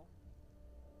go.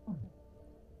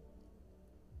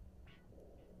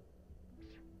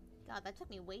 God, that took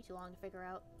me way too long to figure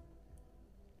out.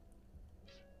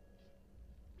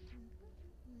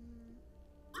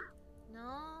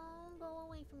 No, go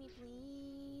away from me,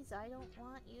 please. I don't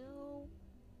want you.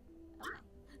 Okay.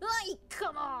 Ay,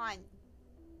 come on! I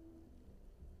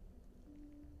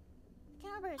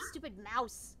can't remember a stupid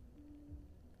mouse.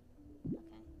 Okay.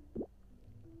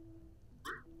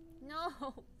 No!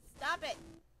 Stop it!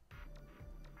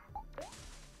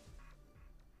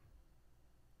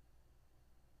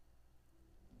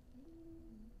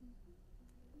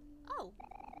 Oh!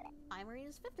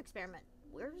 Marina's 5th experiment.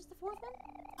 Where's the 4th one?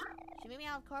 She made me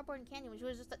out of cardboard and candy when she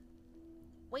was just a—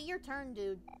 Wait your turn,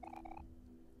 dude.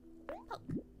 Poke.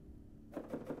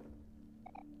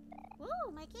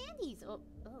 Whoa, my candies! Oh.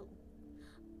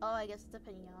 Oh, I guess it's a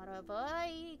pinata.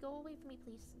 Bye! Go away from me,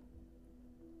 please.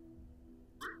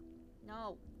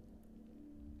 No.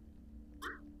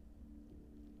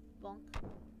 Bonk.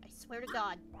 I swear to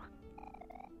God.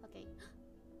 Okay.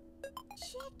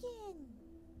 Chicken!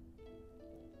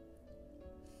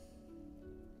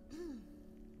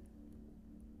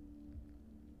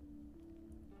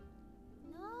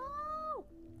 No!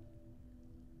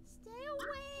 Stay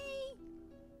away!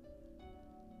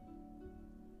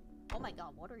 Oh my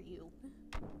God, what are you?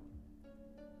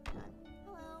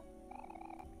 Hello.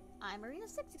 I'm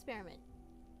Marina's 6th experiment.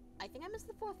 I think I missed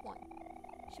the 4th one.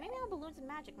 She made me on balloons and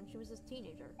magic when she was a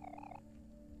teenager.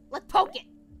 Let's poke it!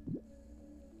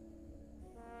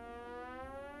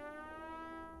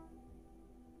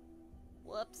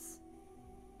 Whoops.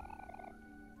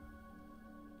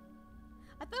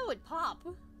 I thought it would pop.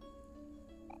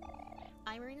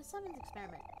 I'm Marina's 7th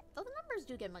experiment. Though the numbers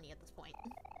do get money at this point.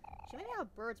 She made me out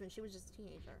of birds when she was just a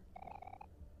teenager.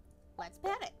 Let's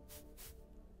pet it.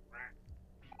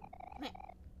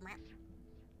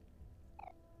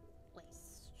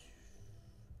 Waste.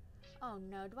 Oh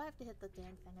no, do I have to hit the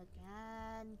damn thing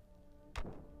again?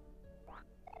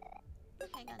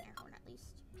 Hang on there, horn, at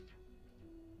least.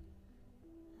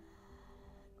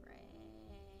 Great.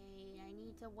 I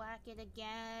need to whack it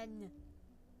again.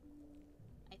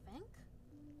 I think.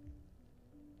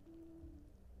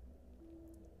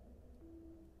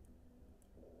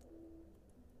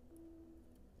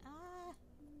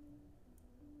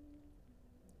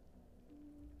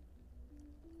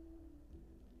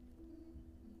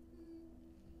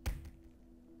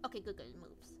 Okay, good, it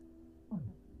moves.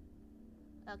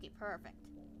 Okay, perfect.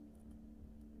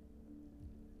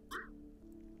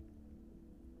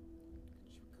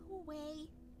 Could you go away?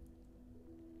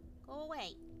 Go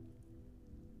away.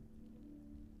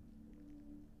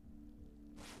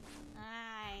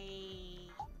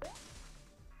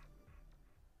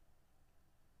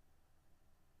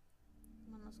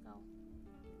 Come on, let's go.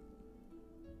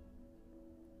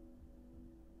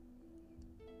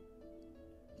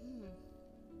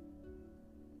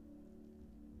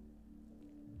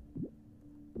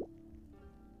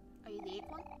 Are you the 8th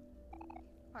one?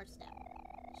 Hard step.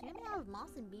 She made me out of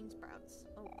moss and bean sprouts.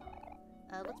 Oh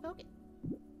God. Let's poke it.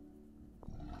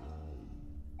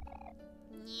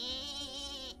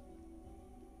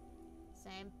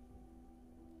 Same.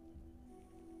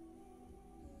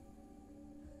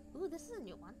 Ooh, this is a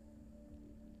new one.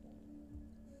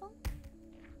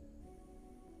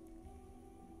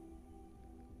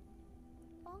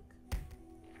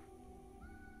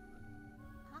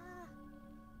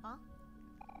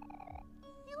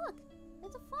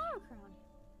 It's a flower crown.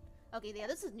 Okay, yeah,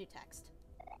 this is new text.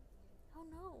 Oh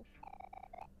no.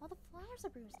 All the flowers are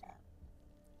bruised up.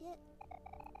 It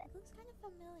looks kind of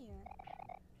familiar.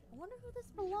 I wonder who this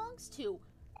belongs to.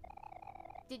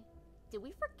 Did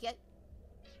we forget?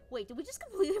 Wait, did we just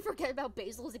completely forget about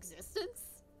Basil's existence?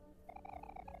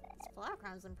 This flower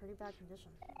crown's in pretty bad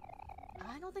condition.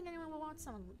 I don't think anyone would want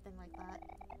something like that.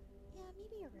 Yeah,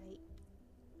 maybe you're right.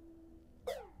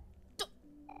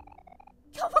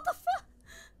 Yo, what the fuck?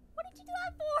 What did you do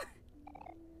that for?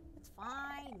 It's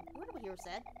fine. What did Hero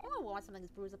said? No one wants something as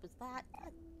bruised up as that.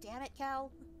 God damn it,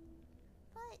 Cal.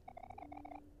 But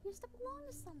you used to belong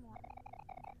to someone.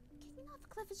 Kicking off the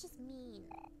cliff is just mean.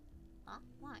 Huh?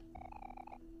 Why?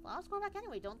 Flowers grow back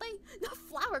anyway, don't they? The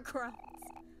flower crowns!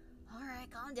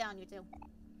 Alright, calm down, you two.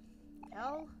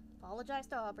 Cal, apologize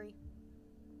to Aubrey.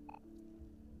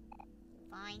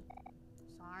 Fine.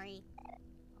 Sorry.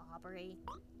 Aubrey.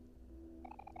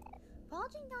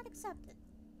 Apology not accepted.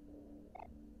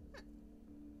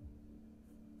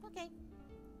 Okay.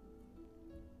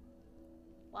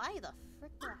 Why the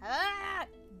frick? Ah!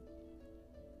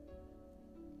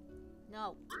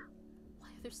 No. Why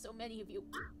are there so many of you?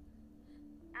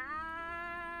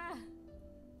 Ah!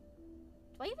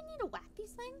 Do I even need to whack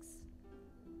these things?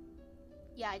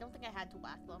 Yeah, I don't think I had to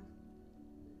whack them.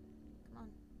 Come on.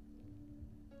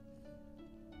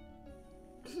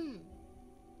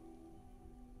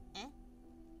 Eh?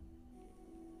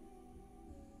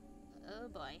 Oh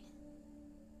boy.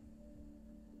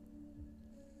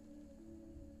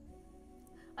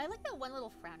 I like that one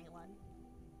little frowny one.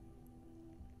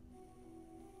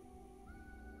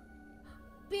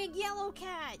 Big yellow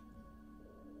cat!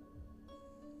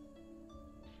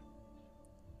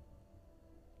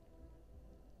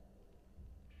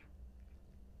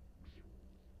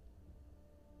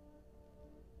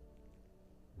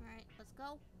 Alright, let's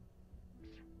go.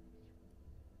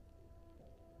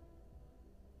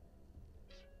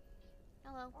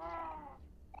 Hello.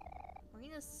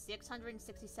 Marina's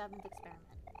 667th experiment.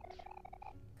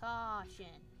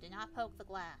 Caution, do not poke the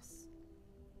glass.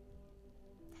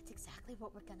 That's exactly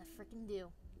what we're gonna frickin'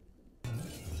 do.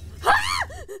 Ah!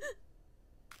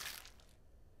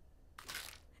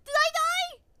 Did I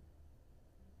die?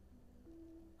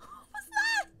 What was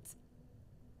that?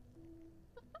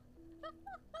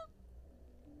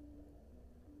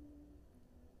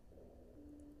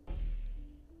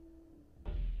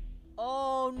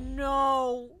 Oh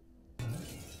no!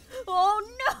 Oh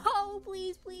no!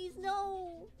 Please, please,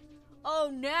 no!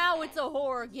 Oh, now it's a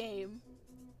horror game.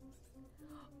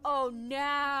 Oh,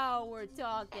 now we're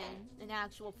talking an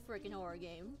actual freaking horror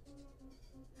game.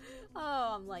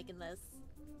 Oh, I'm liking this.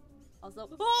 Also,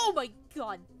 oh my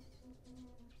god!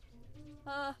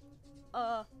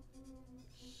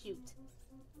 Shoot.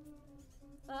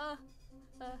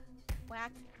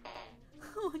 Whack.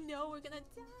 Oh no, we're gonna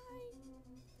die!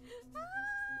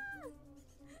 Ah!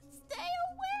 Stay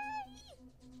away!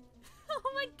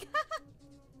 Oh my god!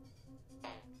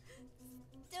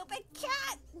 Stupid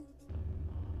cat!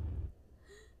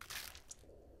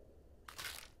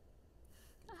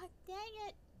 God dang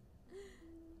it!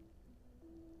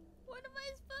 What am I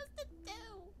supposed to do?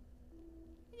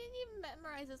 I didn't even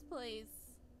memorize this place.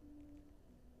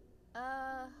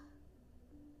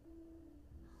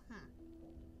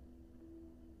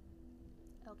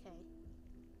 Okay.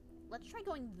 Let's try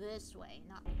going this way,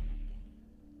 not panicking.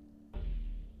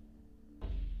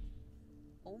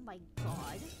 Oh my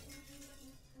god.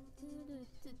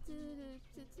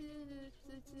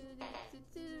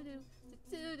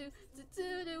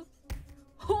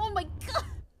 Oh my god!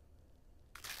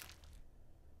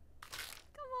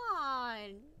 Come on!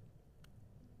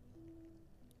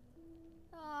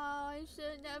 Oh, I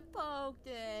shouldn't have poked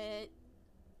it.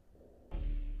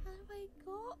 How do I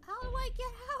go? How do I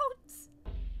get out?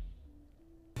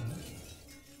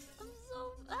 I'm so...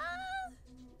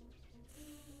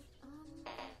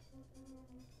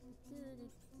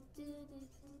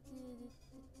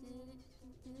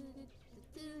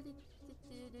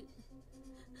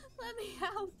 Let me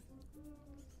out.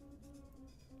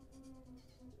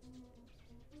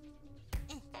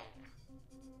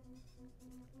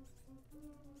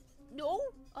 No?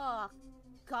 Oh,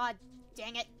 god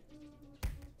dang it.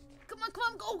 Come on,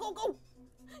 go, go, go!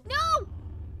 No!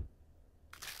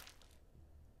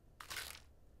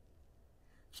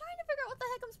 Trying to figure out what the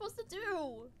heck I'm supposed to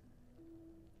do.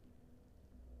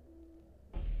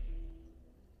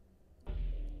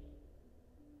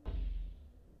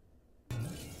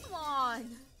 Come on.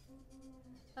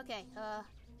 Okay,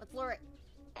 let's lure it.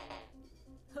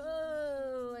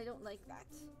 Oh, I don't like that.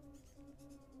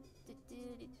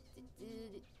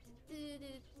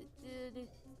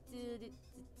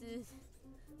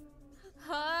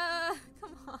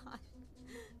 Come on.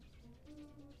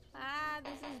 Ah,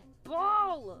 this is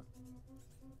bull.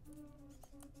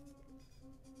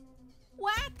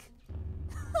 Whack!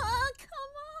 Oh,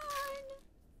 come on!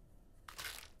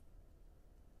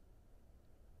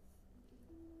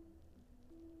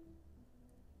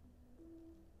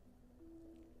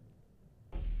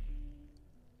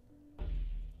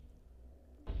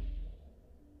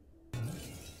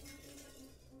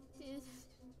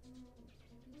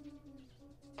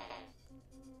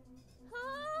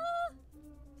 Ah!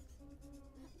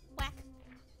 Whack!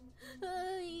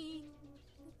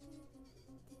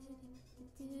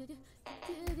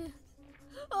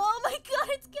 Oh my god,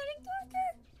 it's getting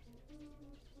darker!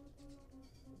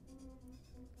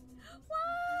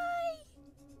 Why?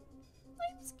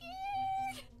 I'm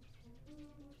scared!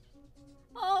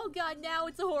 Oh god, now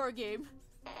it's a horror game.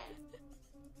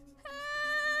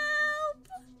 Help!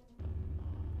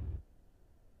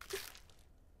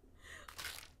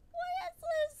 What is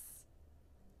this?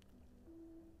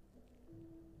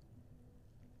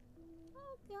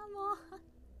 Oh, come on.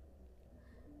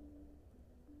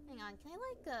 Hang on, can I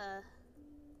can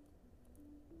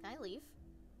I leave?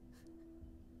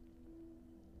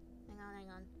 Hang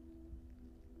on.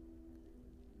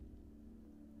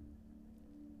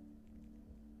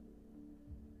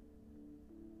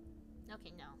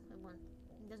 Okay, no, it won't.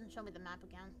 It doesn't show me the map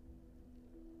again.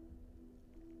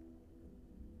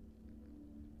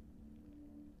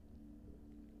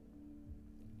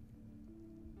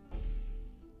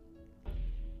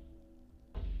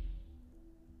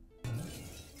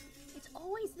 It's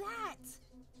always that!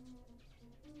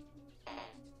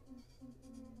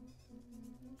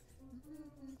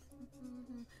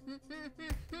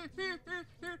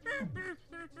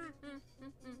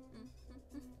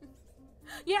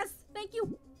 Yes! Thank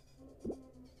you!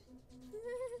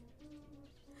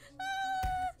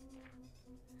 Ah!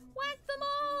 Whack them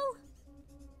all!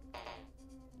 I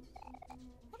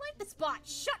like the spot!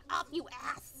 Shut up, you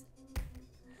ass!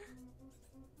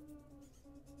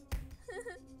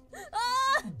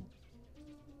 Ah!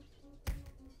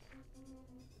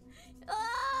 Ah!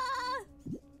 Ah!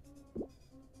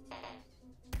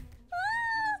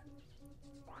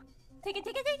 Take it!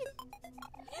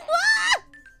 Ah!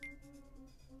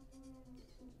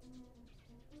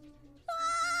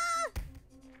 Ah!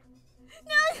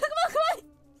 No, come on!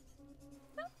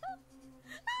 Ah!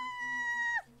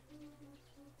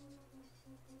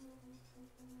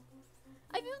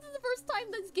 I think this is the first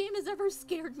time this game has ever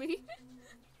scared me.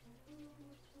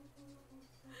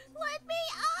 Let me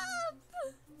up!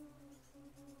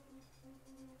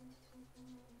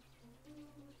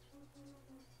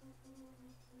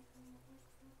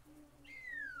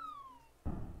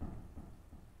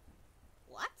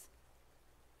 What?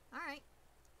 Alright.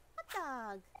 Hot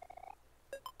dog.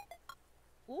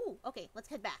 Ooh, okay, let's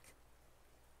head back.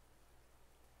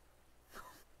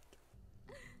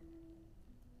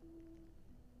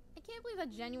 I can't believe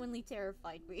that genuinely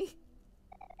terrified me.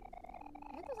 I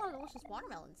heard there's a lot of delicious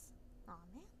watermelons. Aw,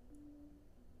 man.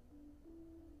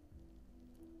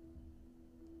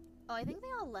 Oh, I think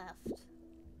they all left.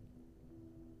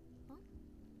 Huh?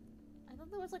 I thought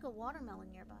there was like a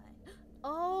watermelon nearby.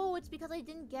 Oh, it's because I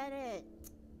didn't get it.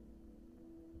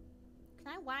 Can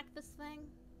I whack this thing?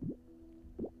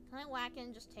 Can I whack it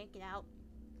and just take it out?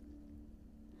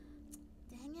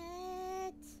 Dang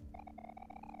it!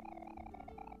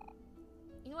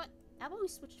 You know what? How about we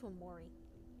switch to OMORI?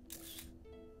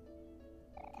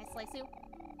 Can I slice you?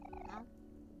 No?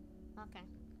 Okay.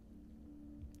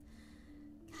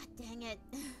 God dang it.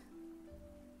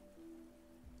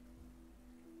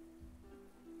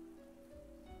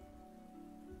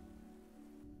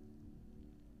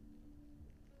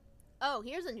 Oh,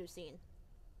 here's a new scene.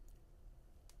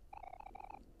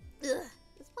 Ugh,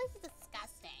 this place is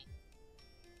disgusting.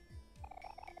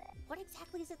 What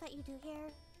exactly is it that you do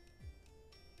here?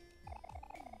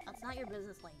 That's not your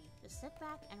business, lady. Just sit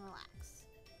back and relax.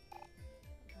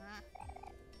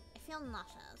 I feel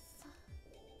nauseous.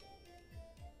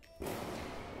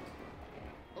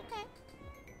 Okay.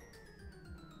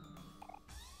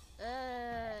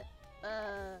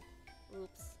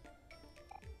 Oops.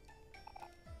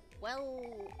 Well,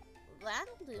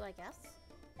 that'll do, I guess.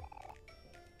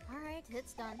 Alright,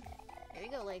 it's done. Here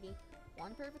you go, lady.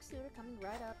 One perfect suitor coming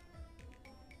right up.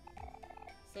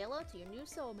 Say hello to your new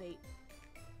soulmate.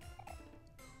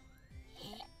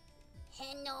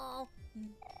 Hello.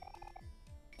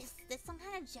 Is this some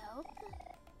kind of joke?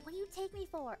 What do you take me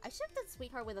for? I should have done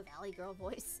Sweetheart with a Valley Girl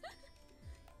voice.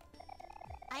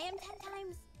 I am 10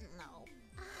 times... no.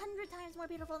 100 times more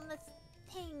beautiful than this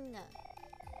anything!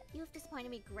 You've disappointed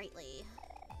me greatly.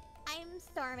 I'm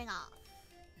storming off.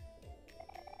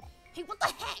 Hey, what the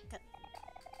heck?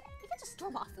 You can just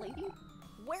storm off, lady.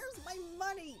 Where's my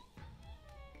money?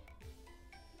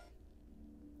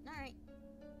 Alright.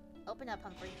 Open up,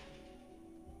 Humphrey.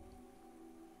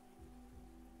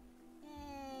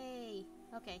 Yay!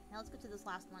 Okay, now let's go to this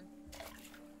last one.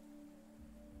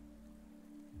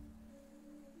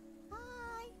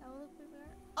 Hi!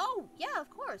 Oh, yeah, of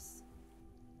course!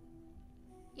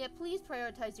 Yeah, please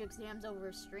prioritize your exams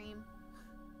over stream.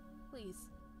 Please.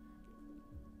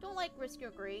 Don't, like, risk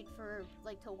your grade for,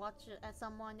 like, to watch it at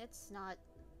someone. It's not...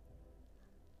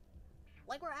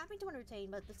 Like, we're happy to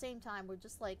entertain, but at the same time, we're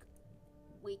just, like...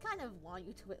 We kind of want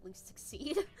you to at least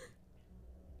succeed.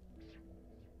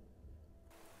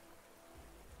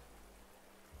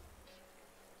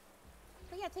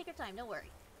 But yeah, take your time, don't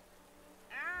worry.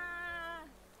 Ah!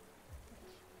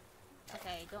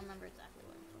 Okay, don't remember exactly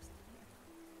what I'm supposed to do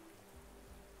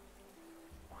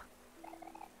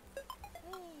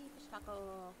here. Hey, fish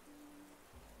taco.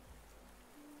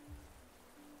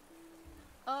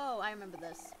 Oh, I remember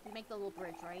this. We make the little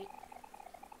bridge, right?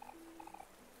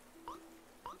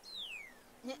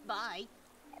 Bye.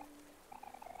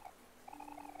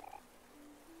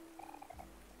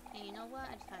 Hey, you know what?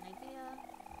 I just had an idea.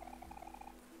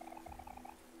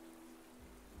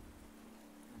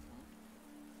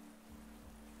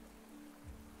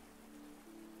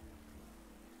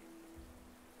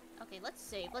 Okay, let's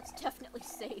save. Let's definitely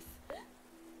save.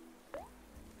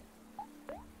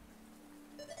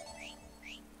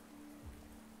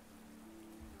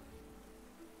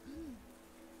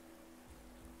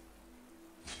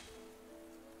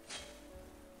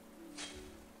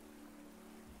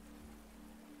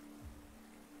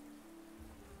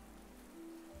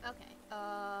 Okay,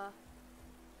 I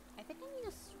think I need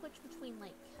to switch between,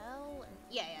 like, Kel and...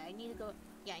 Yeah, I need to go...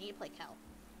 Yeah, I need to play Kel.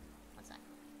 One sec.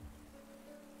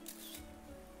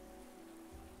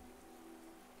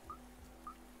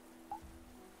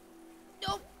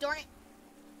 Nope! Darn it!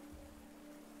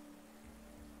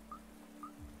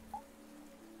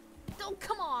 Oh,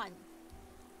 come on!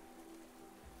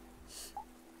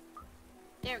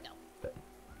 There we go.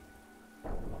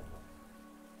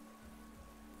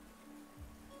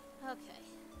 Okay.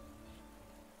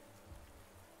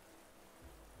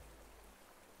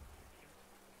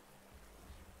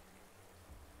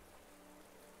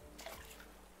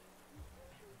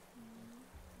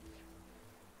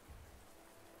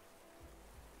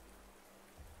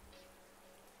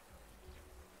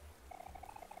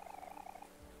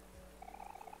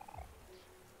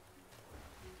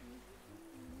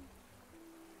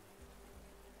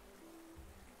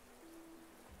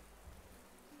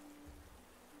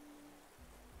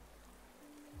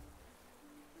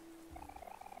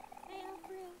 Hey,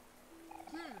 Humphrey.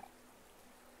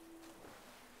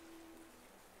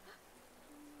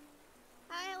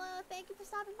 Hi, hello. Thank you for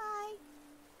stopping by.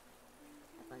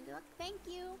 Have fun, good luck. Thank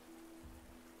you.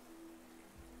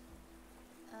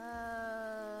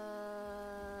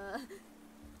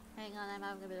 Hang on, I'm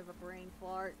having a bit of a brain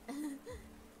fart. There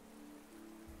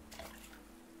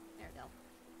we go.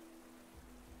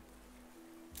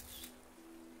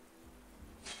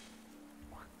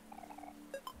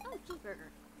 Oh, cheeseburger.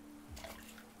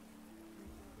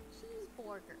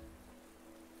 Cheeseburger.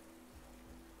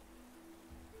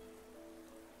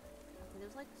 Okay,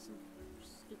 there's like some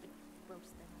stupid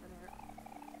gross thing over there.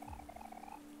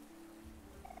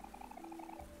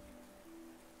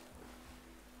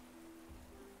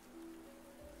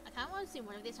 I kind of want to see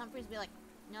one of these Humphreys be like,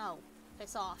 no,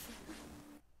 piss off.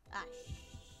 Ah,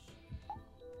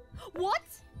 What?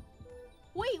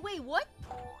 Wait, what?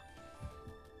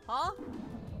 Huh?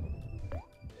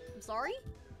 I'm sorry?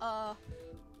 No!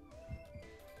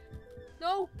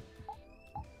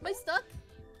 Am I stuck?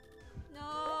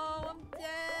 No, I'm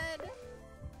dead.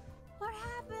 What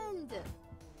happened?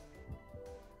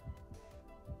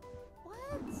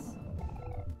 What?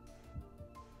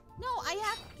 No,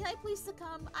 can I please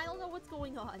succumb? I don't know what's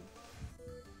going on.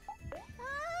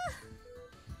 Ah!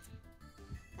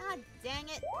 God dang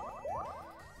it.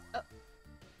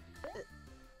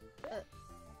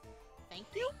 Thank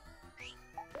you?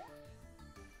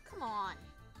 Come on.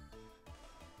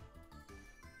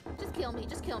 Just kill me,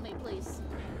 please.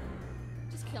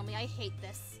 Just kill me, I hate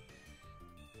this.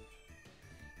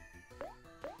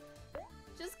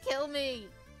 Just kill me!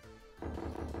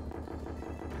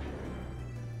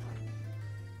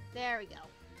 There we go.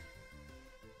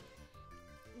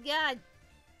 God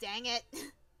dang it.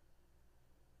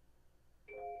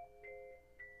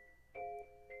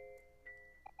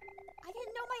 I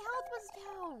didn't know my health was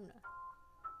down.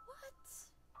 What?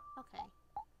 Okay.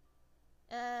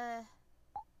 No.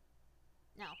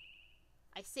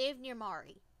 I saved near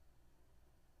Mari.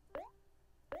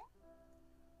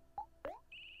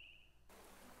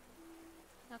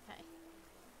 Okay.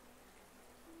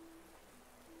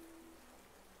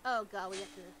 Oh god, we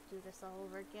have to do this all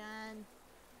over again.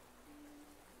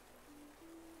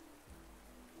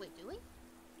 Wait, do we?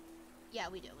 Yeah,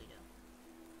 we do, we do.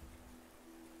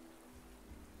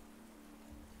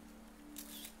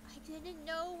 I didn't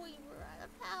know we were out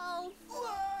of health.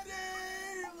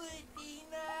 Water would be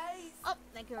nice. Oh,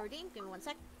 thank you, Redeem. Give me 1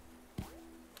 sec.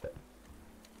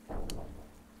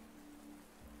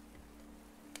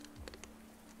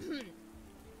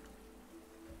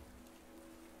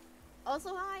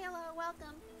 Also, hi, hello,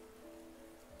 welcome.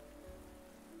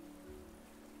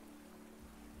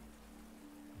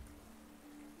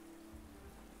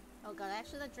 Oh god,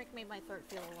 actually that drink made my throat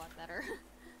feel a lot better.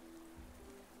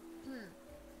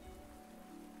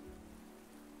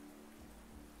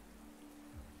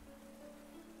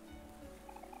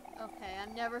 Okay,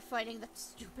 I'm never fighting that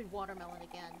stupid watermelon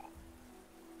again.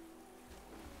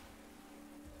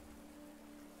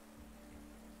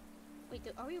 Wait,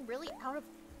 are we really out of...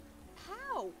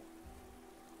 How?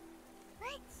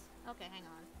 What? Okay, hang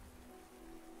on.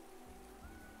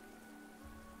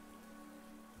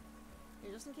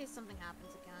 Here, just in case something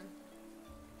happens again.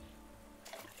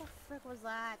 What the frick was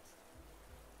that?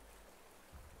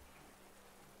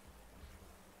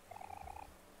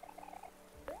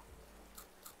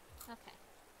 Okay.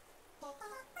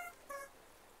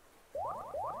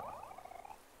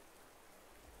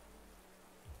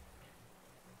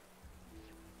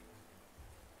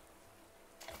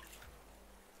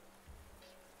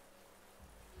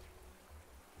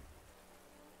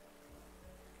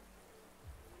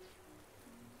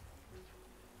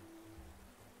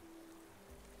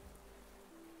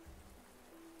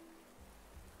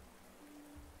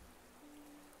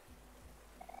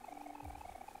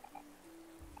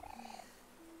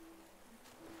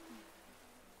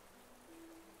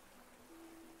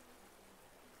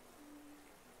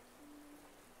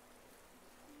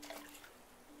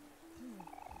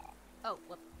 Oh,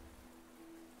 whoop.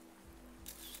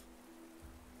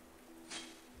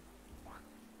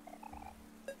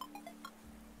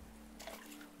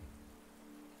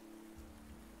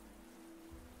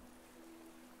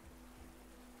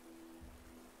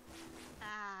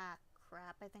 Ah,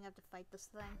 crap. I think I have to fight this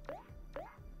thing.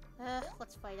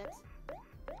 Let's fight it.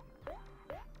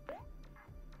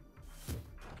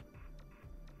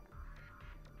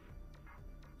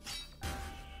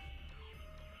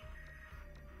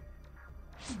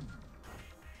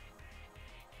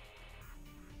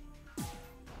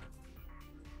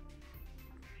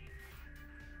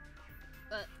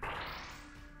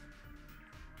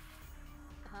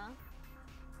 Huh?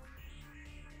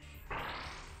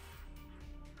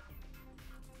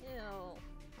 Ew.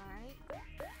 Alright.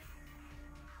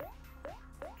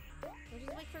 We'll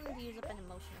just wait for him to use up an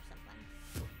emotion or something.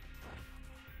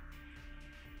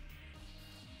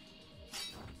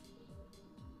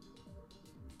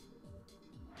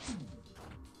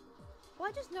 Well,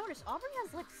 I just noticed Aubrey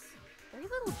has, like, very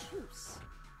little juice.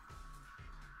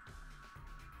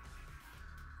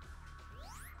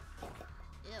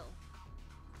 Ew.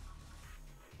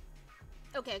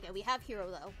 Okay, okay, we have Hero,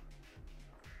 though.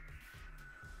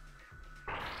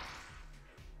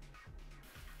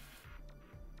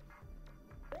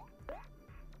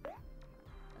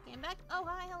 Okay, I'm back. Oh,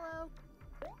 hi, hello.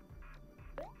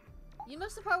 You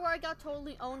missed the part where I got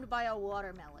totally owned by a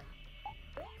watermelon.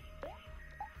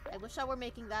 I wish I were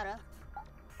making that up.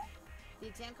 The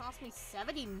exam cost me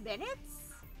 70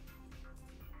 minutes?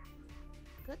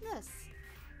 Goodness.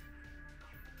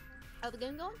 How's the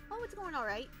game going? Oh, it's going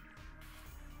alright.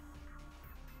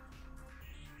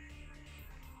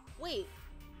 Wait,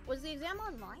 was the exam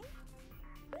online?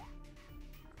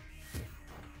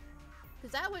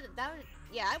 Because that would,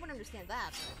 yeah, I would understand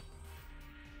that, but...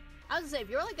 I was gonna say, if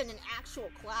you're like in an actual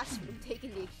classroom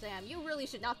taking the exam, you really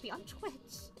should not be on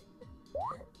Twitch.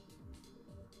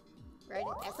 Right?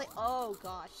 An essay? Oh,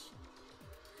 gosh.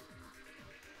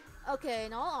 Okay,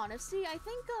 in all honesty, I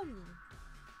think,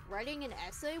 writing an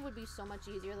essay would be so much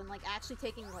easier than, like, actually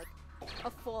taking, like, a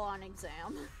full-on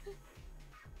exam.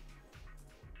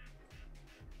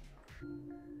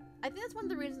 I think that's one of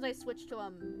the reasons I switched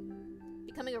to,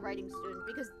 becoming a writing student,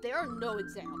 because there are no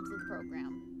exams in the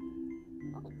program.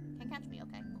 Oh, can't catch me.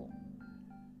 Okay, cool.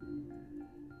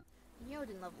 Neo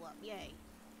didn't level up. Yay.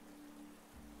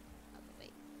 Okay,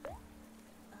 wait.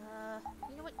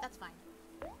 You know what? That's fine.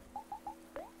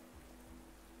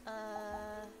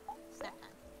 Snack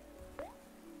time.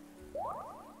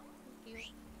 Thank you.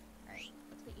 Alright,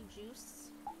 let's get you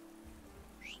juice.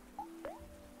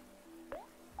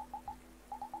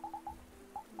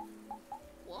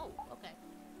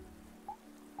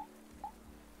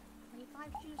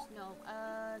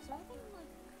 know. Is there anything,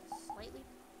 like, slightly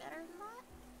better than that?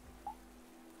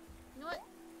 You know what?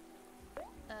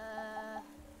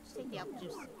 Just take the apple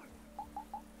juice.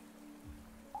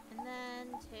 And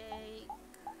then take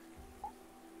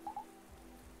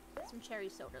some cherry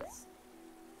sodas.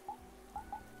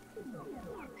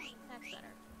 That's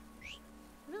better.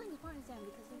 Really important exam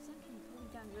because the exam can pull me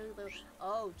down really low.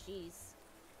 Oh, jeez.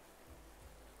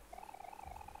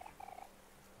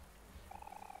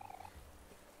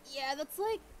 Yeah, that's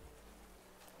like...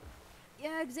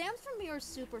 Yeah, exams for me are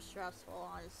super stressful,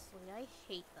 honestly. I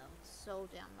hate them so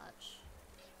damn much.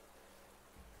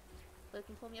 But it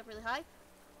can pull me up really high?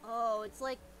 Oh, it's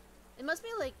like... It must be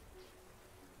like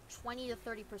 20 to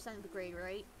 30% of the grade,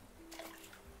 right?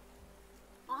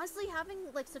 Honestly,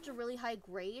 having like such a really high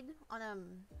grade on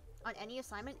any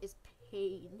assignment is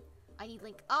pain. I need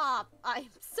link. Ah, I'm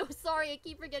so sorry. I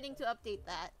keep forgetting to update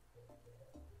that.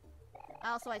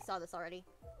 I saw this already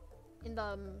in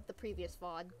the previous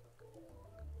VOD.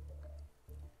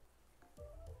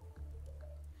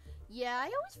 Yeah,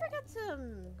 I always forget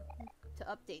to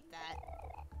update that.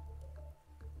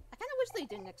 I kind of wish they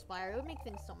didn't expire. It would make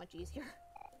things so much easier.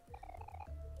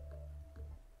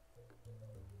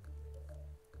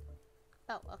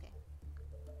 Oh, okay.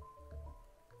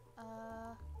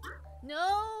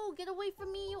 No! Get away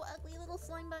from me, you ugly little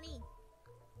slime bunny!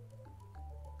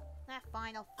 Ah,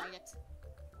 fine, I'll fight it.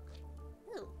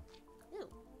 Ooh. Ooh.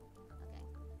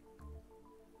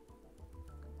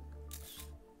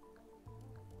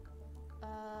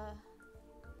 Okay.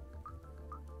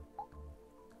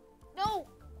 No!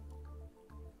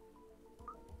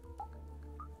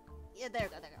 Yeah, there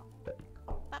we go, there we go.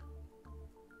 Pop.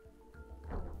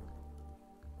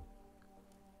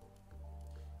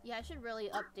 Yeah, I should really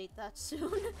update that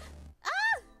soon.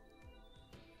 Ah!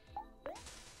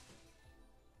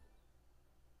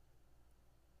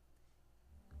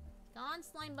 Gone,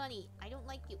 slime bunny. I don't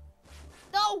like you.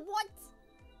 No, what?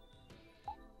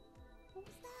 What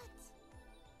was that?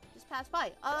 Just passed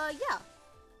by. Yeah.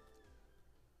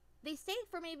 They stay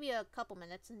for maybe a couple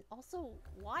minutes, and also,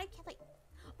 why can't I...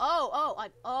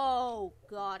 Oh,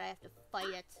 God, I have to fight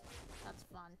it. That's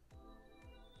fun.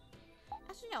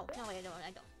 Actually, no,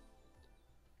 I don't.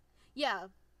 Yeah,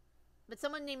 but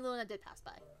someone named Luna did pass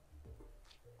by.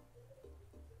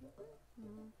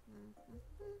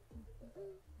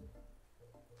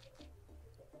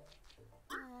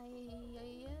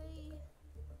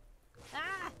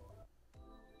 Ah!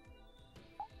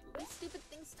 These stupid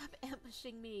things stop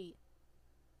ambushing me.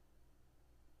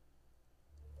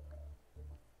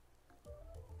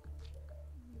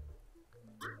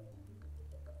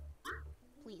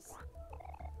 Please.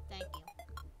 Thank you.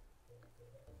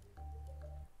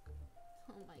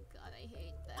 Oh my god, I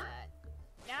hate that.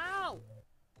 No!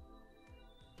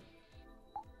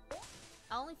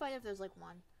 I'll only fight if there's like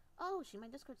one. Oh, she my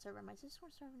Discord server. My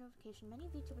Discord server notification. Many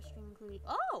VTuber stream including...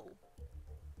 Oh!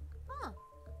 Huh.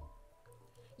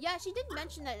 Yeah, she did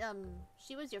mention that,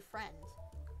 she was your friend.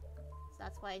 So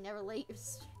that's why I never let you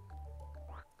stream.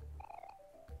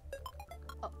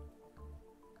 Oh.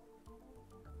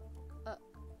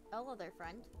 Hello there,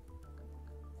 friend.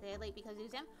 Say I late because of the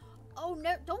exam? Oh,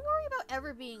 no, don't worry about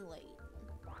ever being late.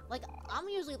 Like, I'm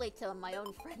usually late to my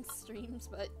own friends' streams,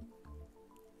 but...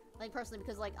 Like, personally,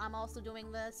 because, like, I'm also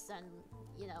doing this, and,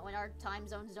 you know, and our time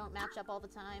zones don't match up all the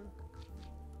time.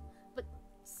 But,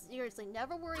 seriously,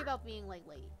 never worry about being, like,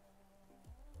 late.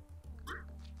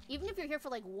 Even if you're here for,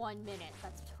 like, 1 minute,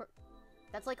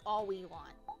 that's, like, all we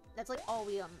want. That's, like, all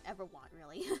we, ever want,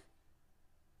 really.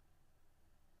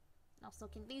 Also,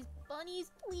 can these bunnies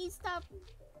please stop?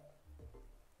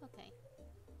 Okay.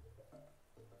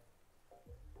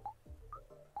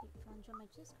 If you want to join my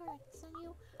Discord, I can send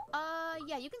you.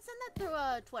 Yeah, you can send that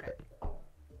through, Twitter.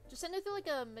 Just send it through, like,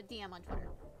 a DM on Twitter.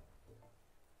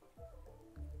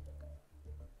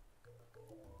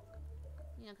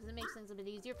 You know, because it makes things a bit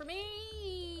easier for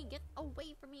me! Get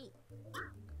away from me!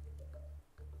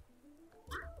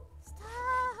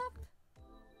 Stop!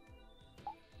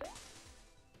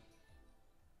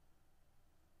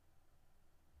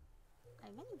 I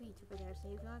have many VTuber there, so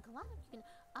if you want to collab, you can...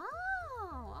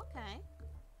 Oh, okay.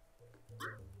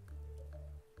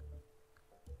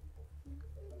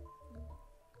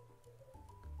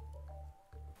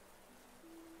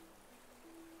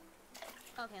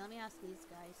 Okay, let me ask these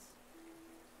guys.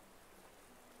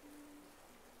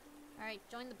 Alright,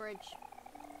 join the bridge.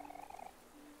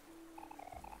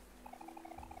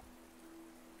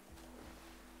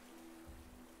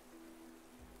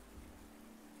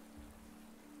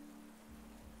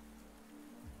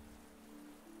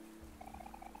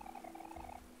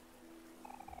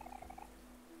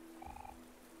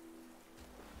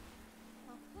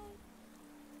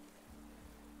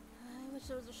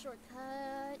 there was a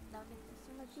shortcut. That would make this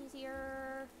so much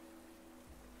easier.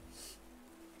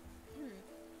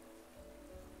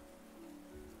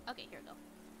 Okay, here we go.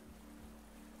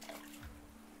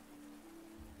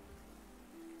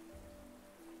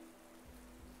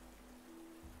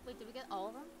 Wait, did we get all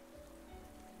of them?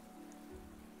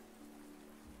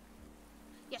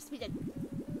 Yes, we did.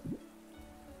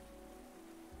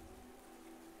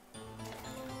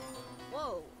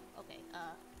 Whoa. Okay,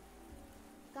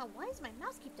 God, why does my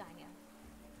mouse keep dying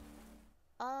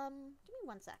out? Give me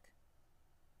 1 sec.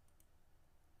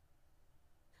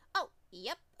 Oh,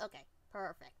 yep, okay,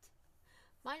 perfect.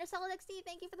 Minus LXD,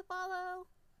 thank you for the follow.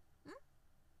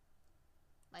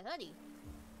 My hoodie.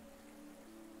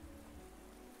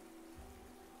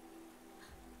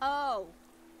 Oh.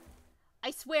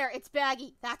 I swear, it's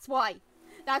baggy. That's why.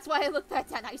 That's why I look that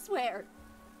down, I swear.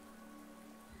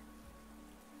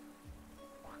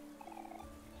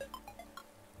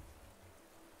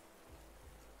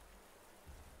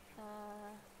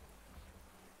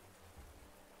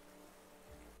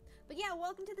 But yeah,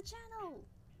 welcome to the channel.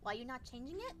 Why are you not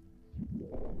changing it?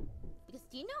 Because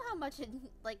do you know how much it,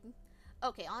 like...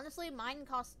 Okay, honestly, my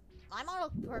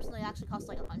model personally actually costs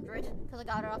like 100, because I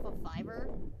got it off of Fiverr.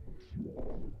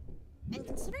 And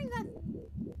considering that,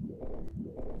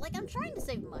 like, I'm trying to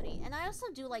save money, and I also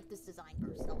do like this design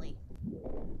personally.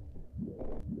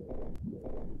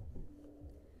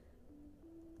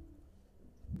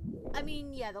 I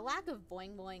mean, yeah, the lack of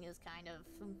boing boing is kind of,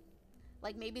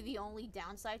 like, maybe the only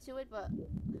downside to it, but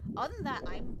other than that,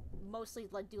 I mostly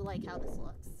do like how this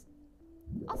looks.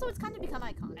 Also, it's kind of become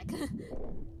iconic.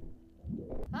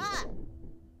 Ah!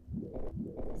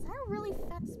 Is that a really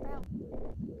fat sprout?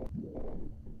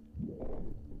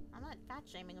 I'm not fat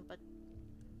shaming him, but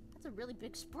that's a really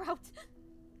big sprout.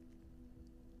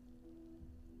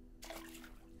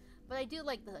 But I do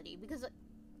like the hoodie because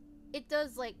it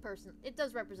does like it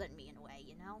does represent me in a way,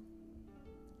 you know?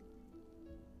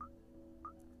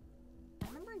 I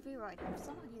remember in Vero I have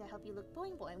somebody to help you look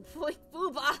boing boing. Boing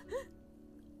booba!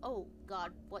 Oh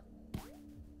god, what?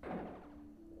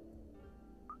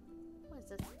 What is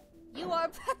this? You are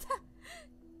better!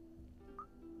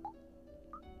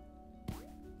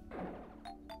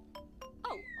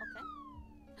 Oh, okay.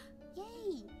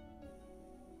 Yay!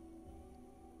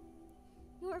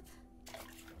 You're...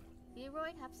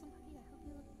 Leroy, have somebody to help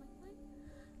you look like mine?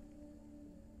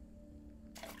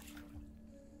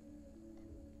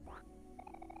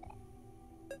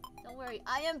 Don't worry,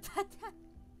 I am better!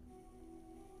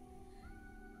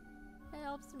 It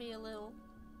helps me a little.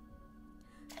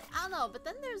 I don't know, but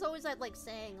then there's always that, like,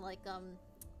 saying, like,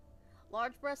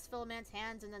 large breasts fill a man's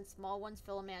hands and then small ones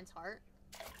fill a man's heart.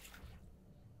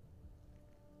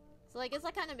 So I guess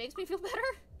that kind of makes me feel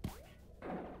better.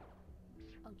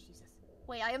 Oh, Jesus.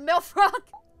 Wait, I am Milfrog!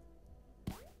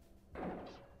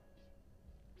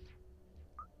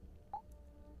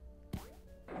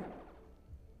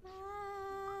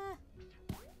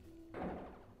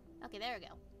 Okay, there we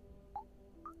go.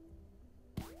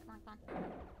 Come on, come on.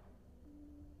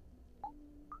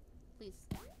 Please.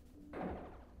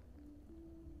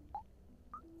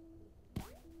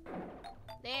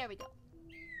 There we go.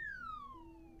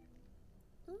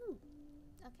 Ooh.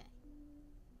 Okay.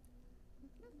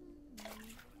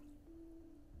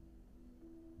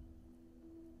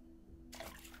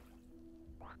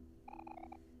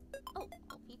 Oh,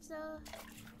 pizza.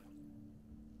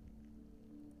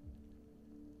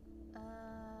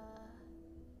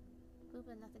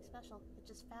 Booba, nothing special. It's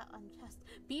just fat on chest.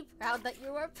 Be proud that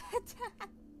you are pet.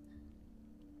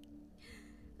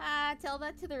 Tell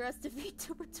that to the rest of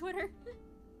VTuber Twitter.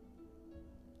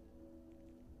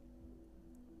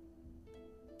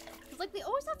 Cause like they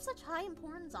always have such high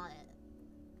importance on it.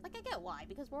 Like I get why,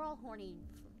 because we're all horny.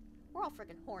 We're all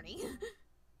freaking horny.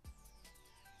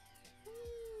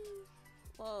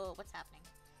 Whoa, what's happening?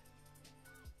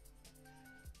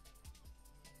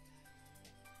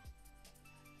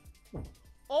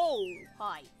 Oh,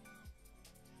 hi.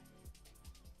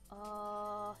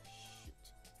 Shoot.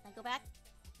 Can I go back?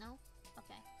 No?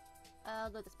 Okay. I'll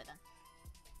go this way then.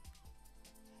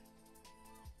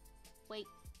 Wait.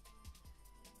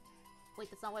 Wait,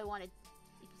 that's not what I wanted.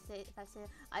 If I say it,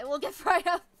 I will get fried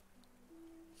up.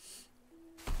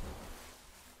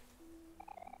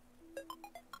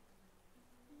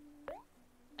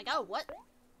 I got what?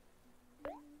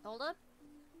 Hold up.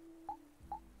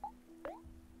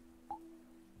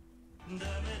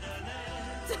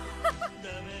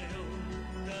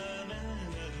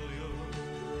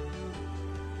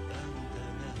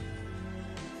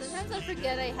 Sometimes I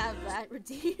forget I have that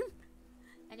redeem.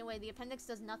 Anyway, the appendix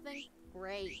does nothing?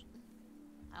 Great.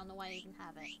 I don't know why I even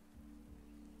have it.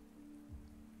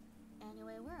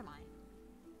 Anyway, where am I?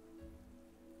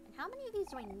 And how many of these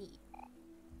do I need?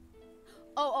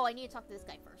 Oh, I need to talk to this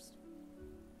guy first.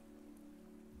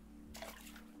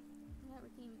 Yeah,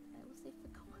 redeem. I will save the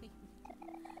coin.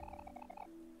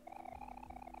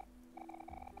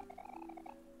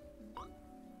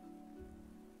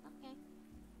 Okay.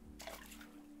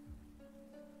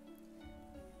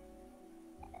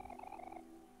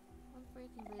 Humphrey,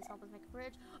 can you please help us make a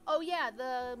bridge? Oh yeah,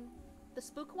 the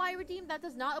spook I redeemed, that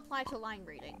does not apply to line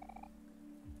reading.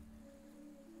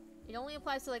 It only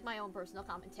applies to like my own personal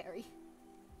commentary.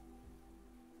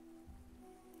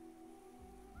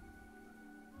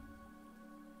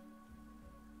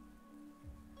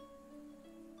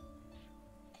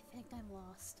 I think I'm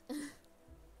lost. Can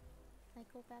I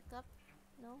go back up?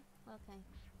 No? Okay.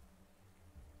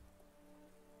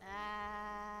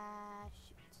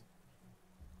 Shoot.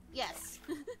 Yes!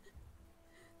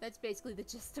 That's basically the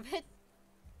gist of it.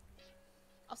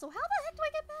 Also, how the heck do I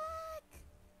get back?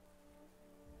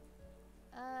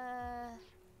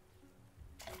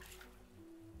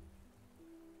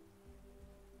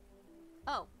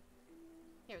 Oh.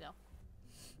 Here we go.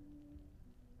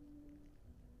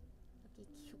 Okay,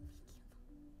 cute.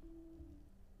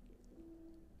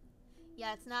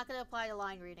 Yeah, it's not gonna apply to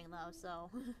line reading though, so.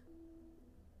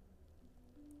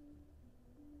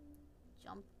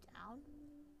 Jump down?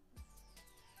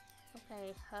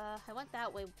 Okay, I went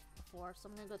that way before, so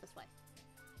I'm gonna go this way.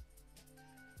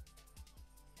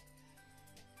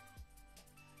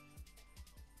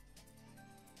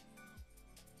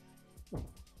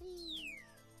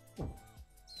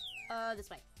 This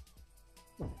way.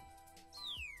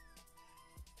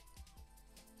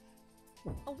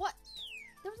 Oh, what?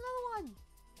 There was another one!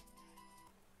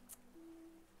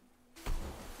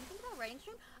 You think about writing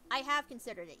stream? I have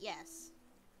considered it, yes.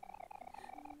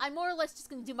 I'm more or less just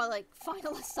gonna do my, like,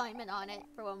 final assignment on it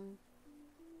for,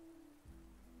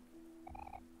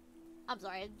 I'm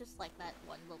sorry, I just like that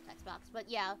one little text box, but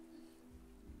yeah.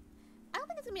 I don't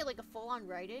think it's gonna be, like, a full-on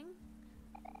writing.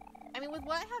 I mean, with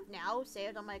what I have now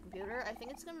saved on my computer, I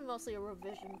think it's gonna be mostly a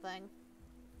revision thing.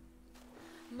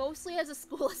 Mostly as a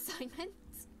school assignment.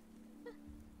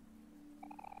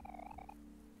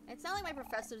 It's not like my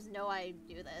professors know I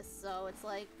do this, so it's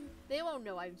like, they won't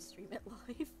know I stream it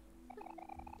live.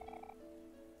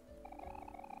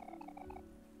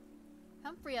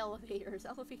 Humphrey elevators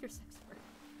expert.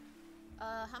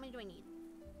 How many do I need?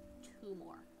 2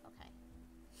 more, okay.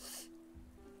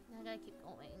 Now I gotta keep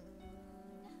going.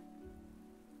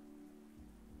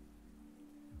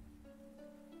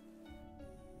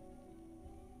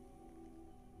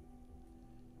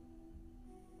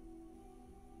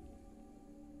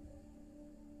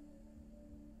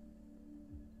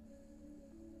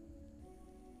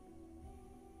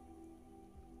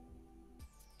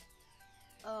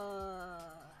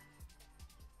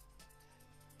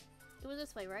 It was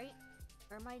this way, right?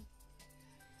 Or am I...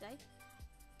 Did I?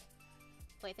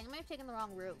 Wait, I think I might have taken the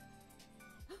wrong route.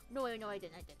 No, wait, no, I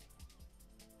didn't.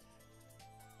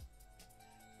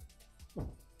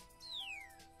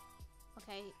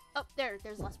 Okay. Oh, there's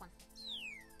the last one.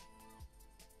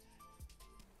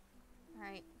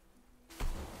 Alright.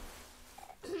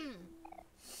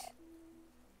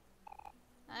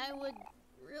 I would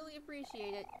really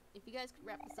appreciate it if you guys could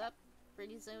wrap this up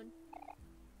pretty soon.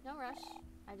 No rush.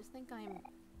 I just think I'm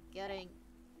getting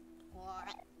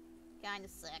kinda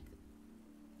sick.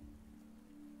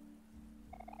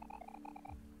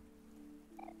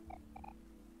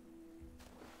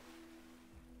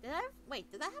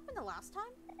 Did that happen the last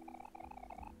time?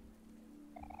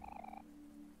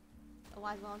 A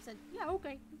wise mom said, yeah,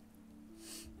 okay.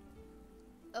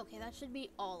 Okay, that should be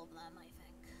all of them, I think.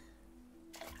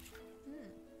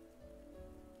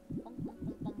 Bum, bum,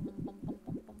 bum, bum, bum, bum, bum,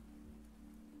 bum, bum.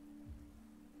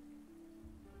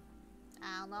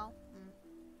 I don't know.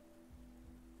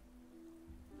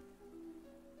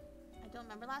 I don't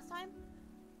remember last time.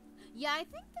 Yeah, I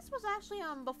think this was actually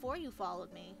before you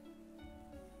followed me.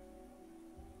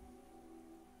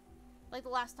 Like the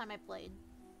last time I played.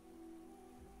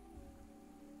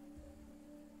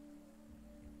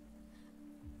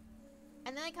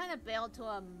 And then I kind of bailed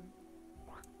to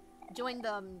join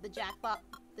the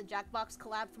Jackbox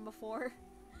collab from before.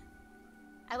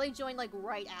 I like joined like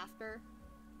right after.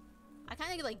 I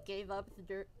kind of like gave up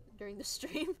during the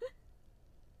stream.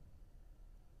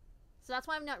 So that's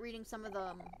why I'm not reading some of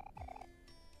the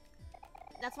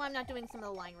that's why I'm not doing some of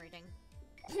the line reading.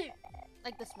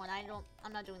 Like this one.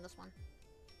 I'm not doing this one.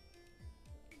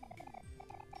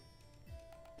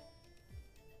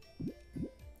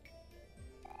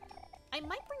 I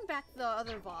might bring back the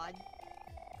other VOD.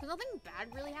 Because nothing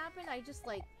bad really happened. I just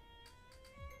kind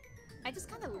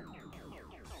of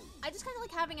I just kind of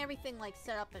like having everything like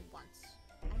set up at once.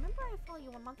 I remember I followed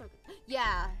you 1 month ago.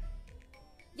 Yeah.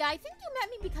 Yeah, I think you met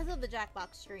me because of the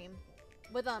Jackbox stream.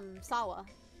 With, Sawa.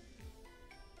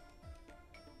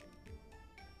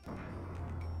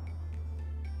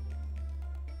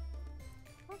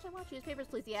 Watch newspapers,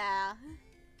 please. Yeah.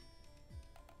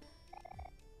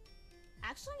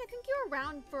 Actually, I think you're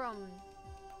around from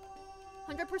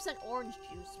 100% orange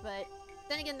juice, but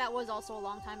then again, that was also a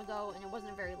long time ago, and it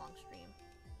wasn't a very long stream.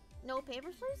 No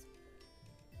papers, please?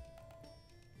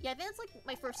 Yeah, I think that's like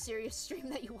my first serious stream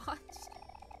that you watched.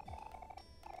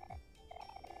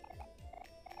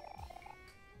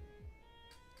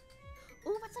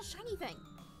 Ooh, what's that shiny thing?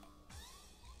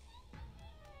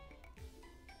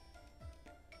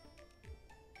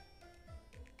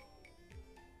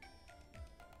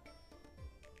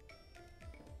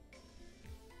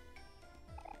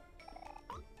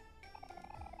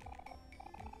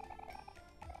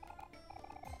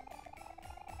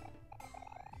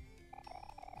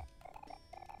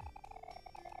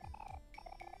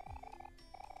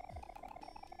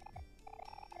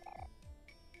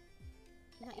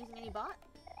 You're not using any bot?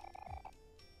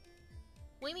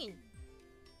 What do you mean?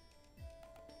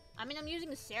 I mean, I'm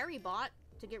using the Sari bot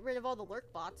to get rid of all the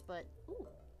lurk bots, but... Ooh.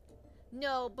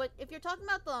 No, but if you're talking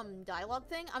about the dialogue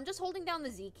thing, I'm just holding down the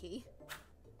Z key.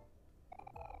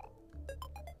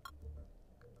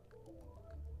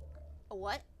 A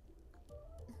what?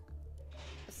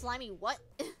 A slimy what?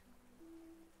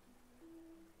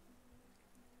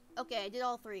 Okay, I did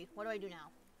all 3. What do I do now?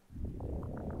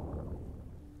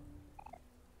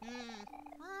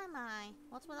 My.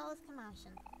 What's with all this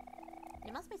commotion?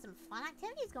 There must be some fun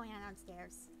activities going on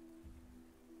downstairs.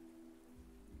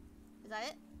 Is that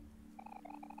it?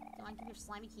 Do you want to give your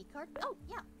slimy key card? Oh,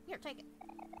 yeah. Here, take it.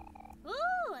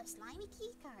 Ooh, a slimy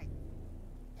key card.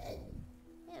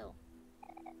 Ew.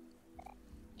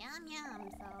 Yum, yum.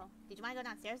 So, did you want to go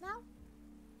downstairs now?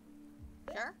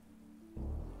 Sure.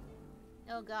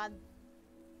 Oh, God.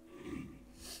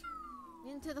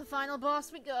 Into the final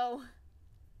boss we go.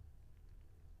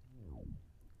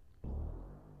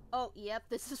 Oh, yep,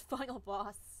 this is final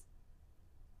boss.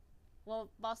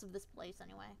 Well, boss of this place,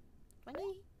 anyway. You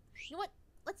know what?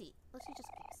 Let's eat. Let's eat just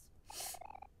in case.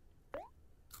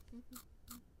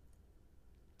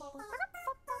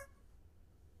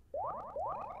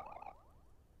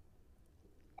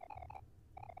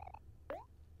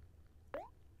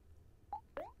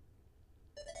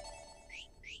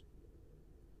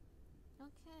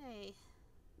 Okay.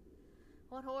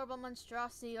 What horrible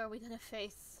monstrosity are we gonna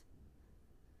face?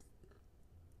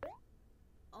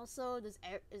 Also, is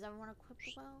everyone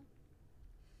equipped well?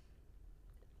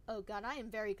 Oh god, I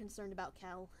am very concerned about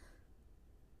Kel.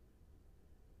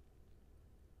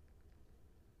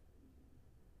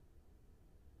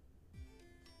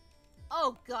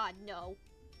 Oh god, no.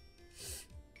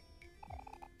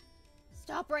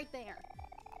 Stop right there.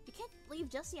 You can't leave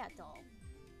just yet, doll.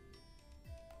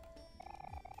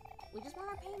 We just want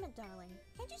our payment, darling.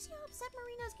 Can't you see how upset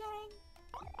Marina's getting?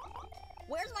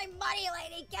 Where's my money,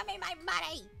 lady? Give me my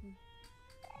money!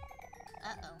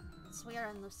 Uh-oh. We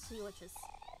are in the sea witches.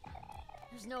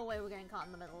 There's no way we're getting caught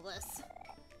in the middle of this.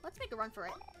 Let's make a run for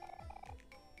it.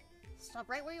 Stop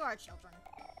right where you are, children.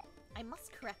 I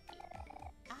must correct you.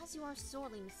 As you are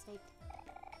sorely mistaken.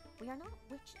 We are not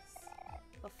witches,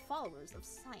 but followers of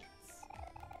science.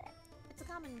 It's a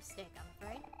common mistake, I'm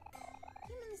afraid.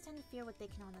 Humans tend to fear what they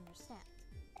cannot understand.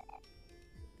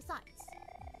 Besides,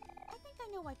 I think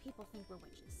I know why people think we're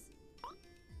witches.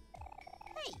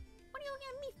 Hey, what are you looking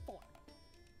at me for?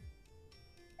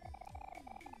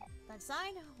 That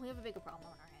aside, we have a bigger problem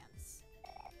on our hands.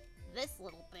 This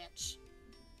little bitch.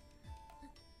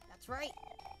 That's right.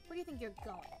 Where do you think you're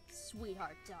going,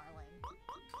 sweetheart darling?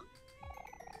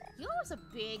 You owe us a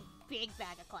big, big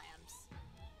bag of clams.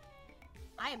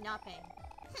 I am not paying.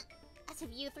 As if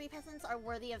you 3 peasants are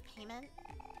worthy of payment.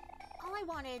 All I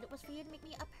wanted was for you to make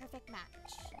me a perfect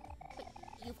match. But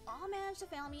you've all managed to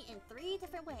fail me in 3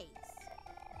 different ways.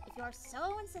 If you are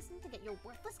so insistent to get your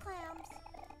worthless clams,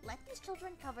 let these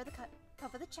children cover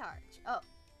the charge. Oh.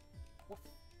 Well,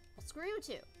 screw you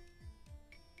too.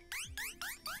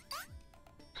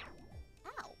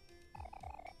 Ow.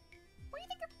 Where do you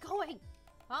think you're going?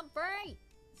 Humphrey!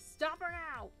 Stop her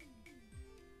now!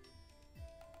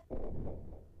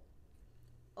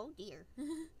 Oh dear.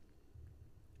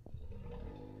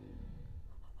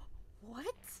 What?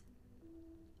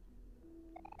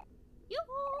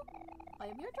 Yoo-hoo! I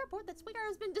am here to report that Sweetheart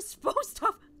has been disposed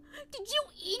of! Did you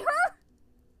eat her?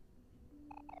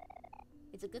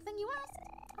 It's a good thing you asked.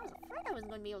 I was afraid I wasn't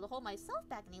going to be able to hold myself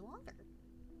back any longer.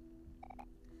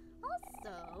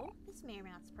 Also, this may or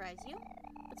may not surprise you,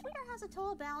 but Sweetheart has a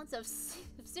total balance of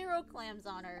 0 clams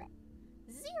on her.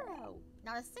 0!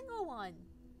 Not a single one.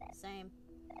 Same.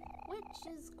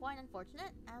 Which is quite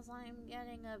unfortunate, as I'm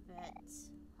getting a bit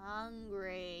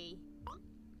hungry.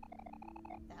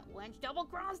 That wench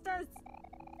double-crossed us!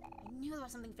 I knew there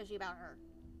was something fishy about her.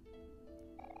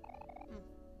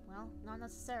 Well, not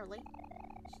necessarily.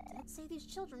 She did say these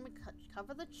children would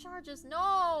cover the charges.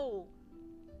 No!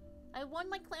 I won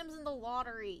my clams in the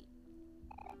lottery.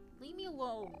 Leave me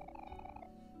alone.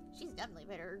 She's definitely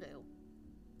better to do.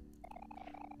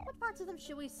 What parts of them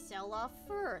should we sell off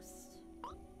first?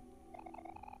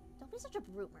 Don't be such a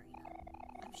brute, Marina.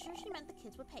 I'm sure she meant the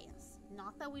kids would pay us,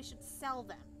 not that we should sell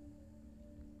them.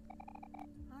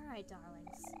 Alright,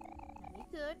 darlings. Now be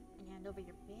good and hand over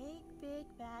your big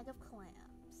bag of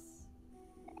clams.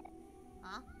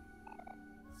 Huh?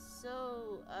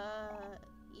 So,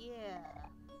 yeah.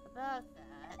 About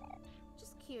that.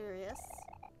 Just curious.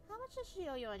 How much does she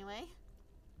owe you anyway?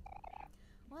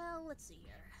 Well, let's see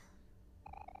here.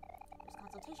 There's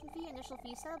consultation fee, initial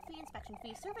fee, setup fee, inspection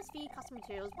fee, service fee, custom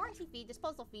materials, warranty fee,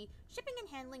 disposal fee, shipping and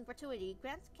handling, gratuity,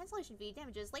 grant cancellation fee,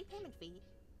 damages, late payment fee.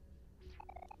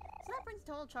 So that brings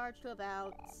total charge to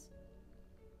about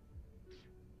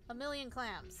 1,000,000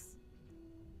 clams.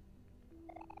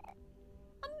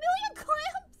 1,000,000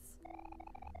 clams?!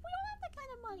 We don't have that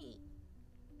kind of money.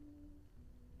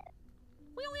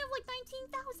 We only have like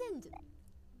 19,000!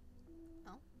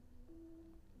 Oh.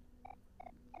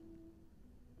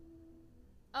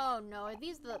 Oh no, are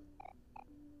these the...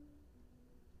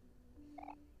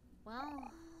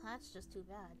 Well, that's just too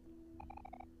bad.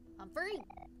 Humphrey!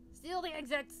 Steal the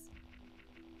exits!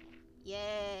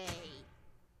 Yay!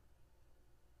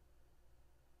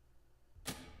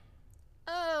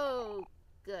 Oh,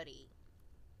 goody.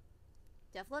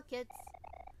 Tough luck, kids.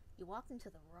 You walked into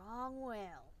the wrong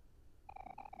well.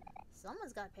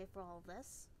 Someone's got to pay for all of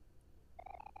this.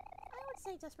 I would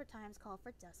say desperate times call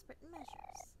for desperate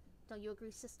measures. Don't you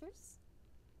agree, sisters?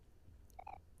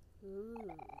 Ooh,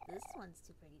 this one's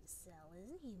too pretty to sell,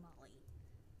 isn't he, Molly?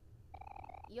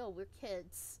 Yo, we're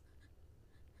kids.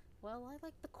 Well, I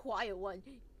like the quiet one.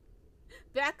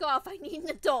 Back off, I need an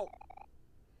adult.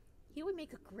 He would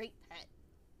make a great pet.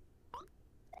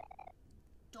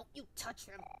 Don't you touch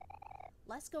him.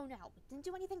 Let's go now. We didn't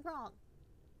do anything wrong.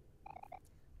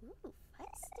 Ooh,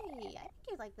 feisty. I think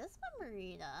you like this one,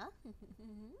 Marina.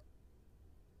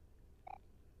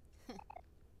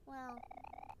 Well,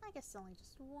 I guess only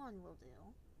just one will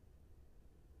do.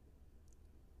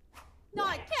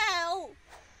 Not Cal!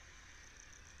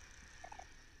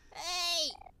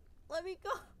 Hey! Let me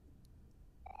go!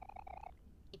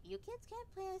 If you kids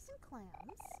can't pay us in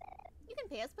clams, you can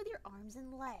pay us with your arms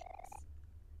and legs.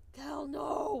 Cal,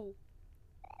 no!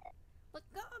 Let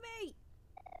go of me!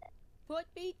 Put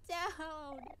me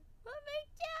down! Put me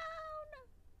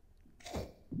down!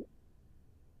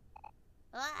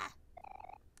 Ah!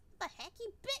 What the heck? He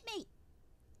bit me!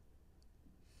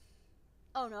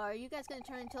 Oh no, are you guys gonna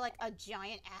turn into like a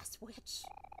giant ass witch?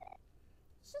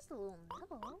 It's just a little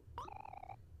nibble.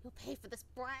 You'll pay for this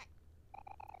brat.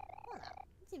 Well now,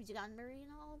 it seems you got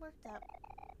Marina all worked up.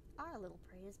 Our little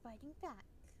prey is biting back.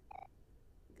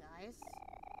 Guys,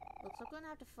 looks like we're gonna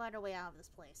have to fight our way out of this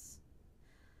place.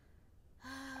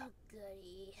 Oh,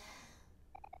 goody.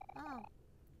 Oh,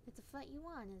 it's a fight you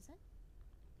won, is it?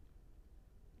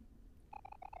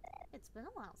 It's been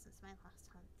a while since my last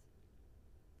hunt.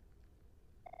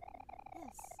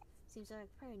 Yes, seems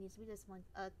like prey needs to be this one.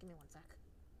 Give me one sec.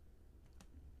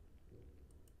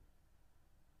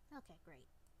 Okay, great.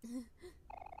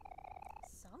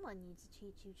 Someone needs to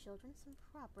teach you children some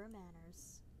proper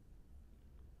manners.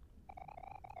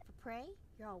 For prey,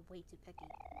 you're all way too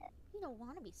picky. You don't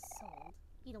want to be sold.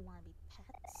 You don't want to be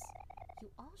pets.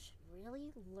 You all should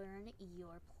really learn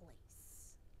your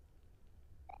place.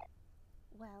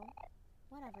 Well,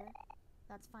 whatever.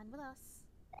 That's fine with us.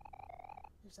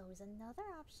 There's always another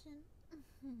option. If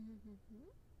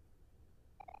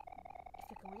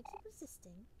you're going to keep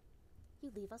resisting,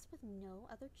 you leave us with no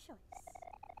other choice.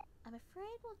 I'm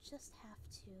afraid we'll just have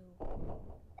to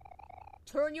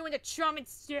turn you into chum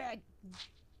instead.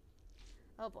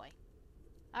 Oh boy.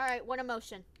 Alright, what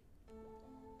emotion?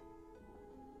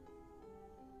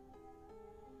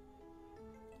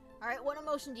 Alright, what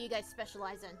emotion do you guys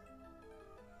specialize in?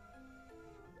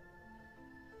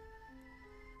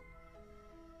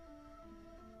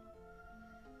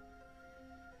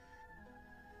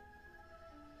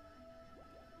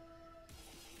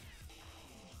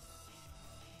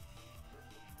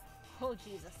 Oh,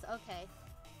 Jesus. Okay.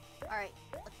 Alright,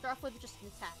 let's start off with just an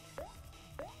attack.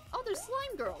 Oh, there's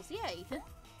slime girls! Yay!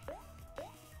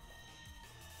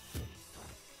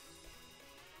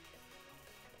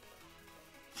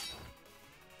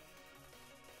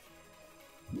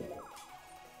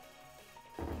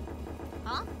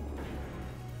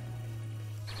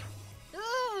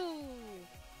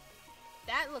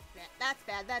 That looks bad. That's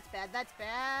bad. That's bad. That's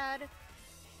bad.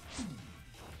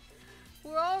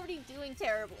 We're already doing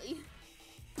terribly.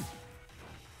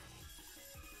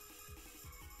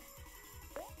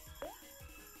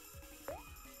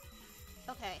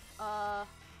 Okay, I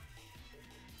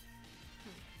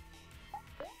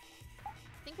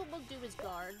think what we'll do is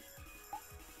guard.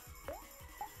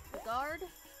 Guard.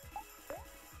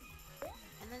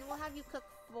 And then we'll have you cook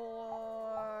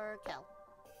for Kel.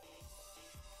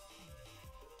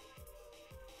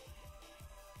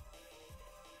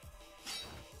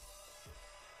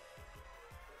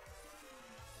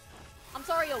 I'm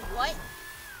sorry, a what?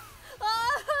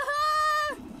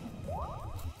 Ah!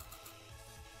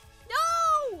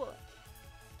 No!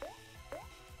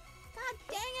 God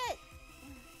dang it!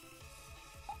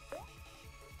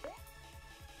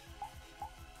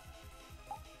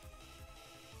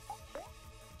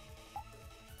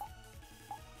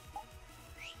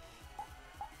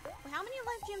 Wait, how many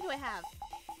life gem do I have?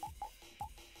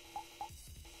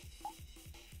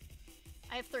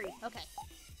 I have 3. Okay.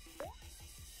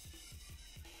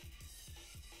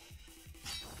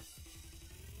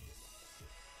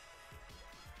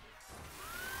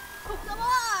 Oh, come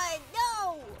on!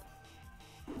 No!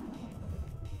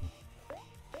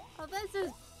 Oh, this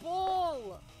is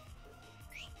bull!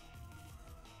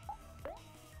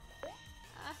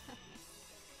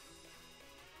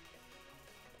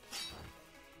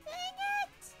 Dang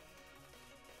it!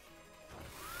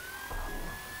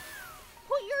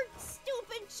 Put your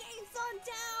stupid chainsaw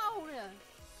down!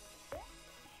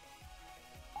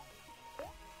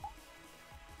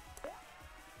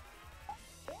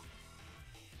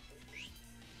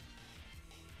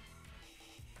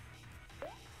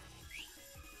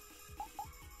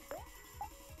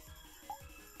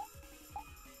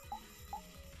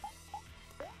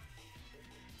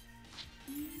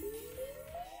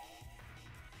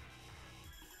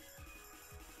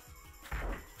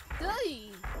 Hey!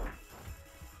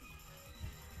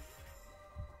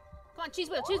 Come on, cheese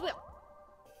wheel, cheese wheel!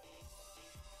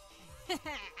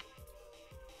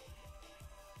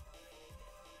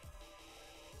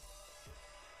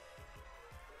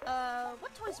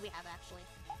 What toys do we have, actually?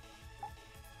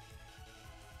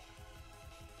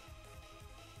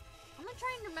 I'm not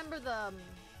trying to remember the,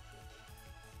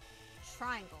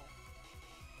 triangle.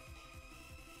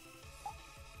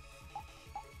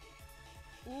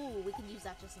 Ooh, we can use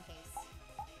that just in case.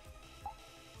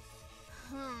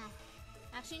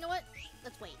 Actually, you know what?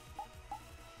 Let's wait.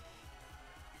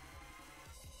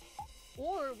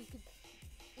 Or we could...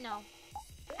 No.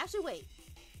 Actually, wait.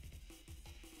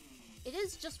 It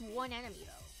is just one enemy,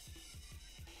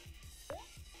 though.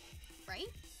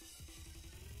 Right?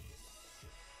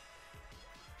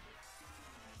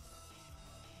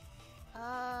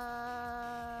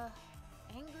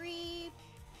 Angry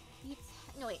beats...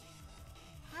 No, wait.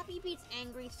 Happy beats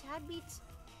angry, sad beats...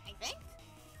 I think?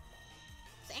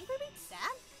 Does angry beat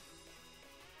sad?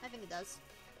 I think it does.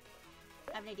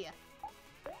 I have an idea.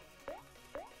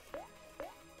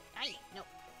 Aye, nope.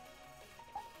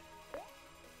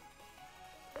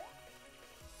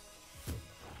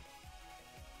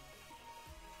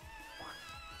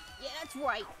 Yeah, that's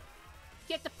right.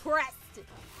 Get depressed.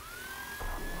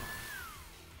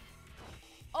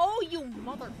 Oh, you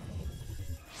mother...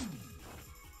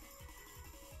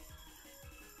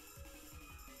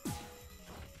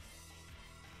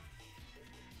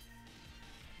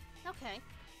 Okay.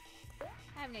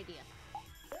 I have an idea.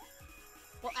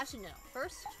 Well, actually, no.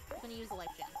 First, I'm gonna use the life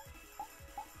gem.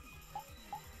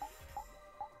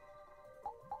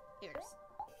 Here it is.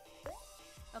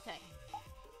 Okay.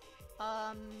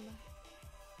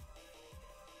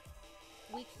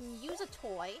 We can use a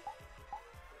toy.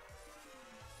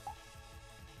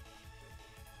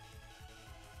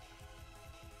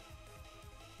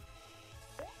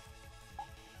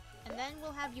 And then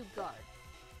we'll have you guard.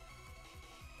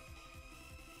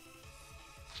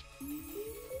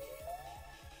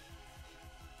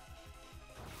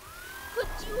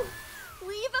 Could you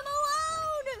leave him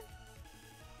alone?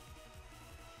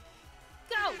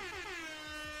 Go!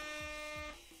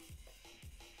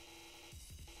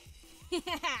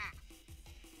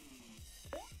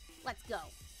 Let's go.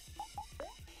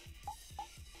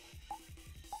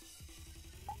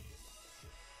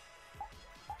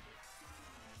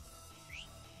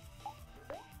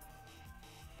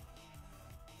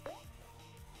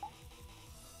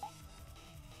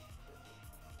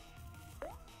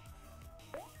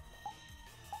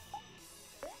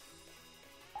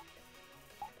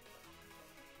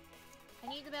 I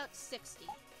need about 60.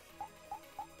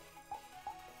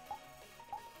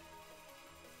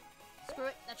 Screw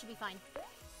it, that should be fine.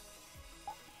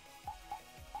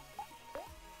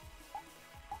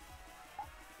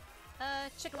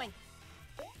 Chicken wing.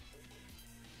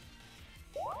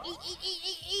 Eat, eat, eat,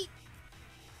 eat, eat!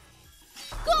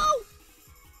 Go!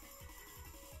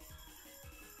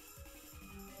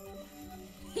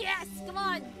 Yes! Come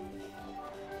on!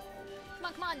 Come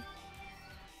on, come on!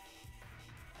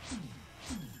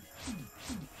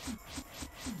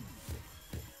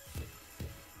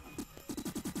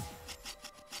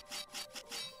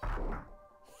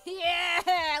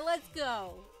 Yeah! Let's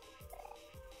go!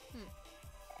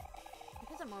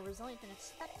 Because I'm more resilient than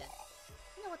expected.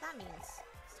 You know what that means.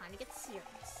 It's time to get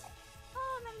serious.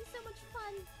 Oh, I'm having so much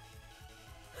fun.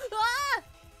 Ah!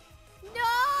 No!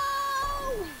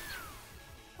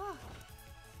 Oh.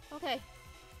 Okay.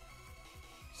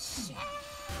 Shit!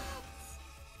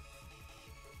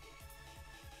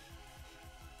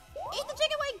 Eat the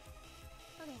chicken wing!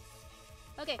 Okay.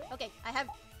 Okay, okay. I have...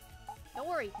 Don't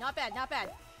worry. Not bad, not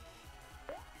bad.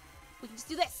 We can just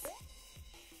do this.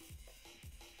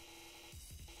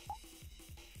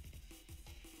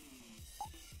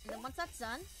 And then once that's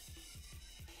done...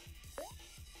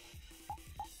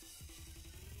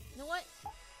 You know what?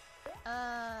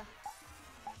 I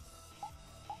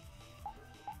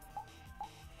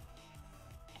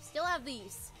still have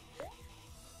these.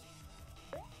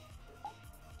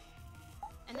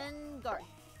 And then guard.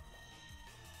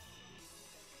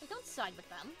 We don't side with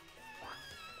them.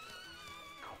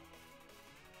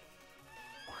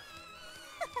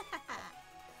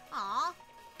 Aww.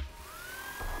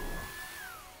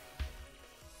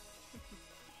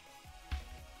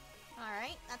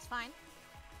 Alright, that's fine.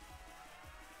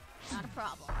 Not a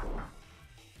problem.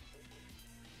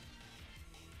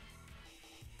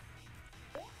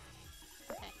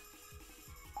 Okay.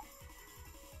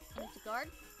 I need to guard.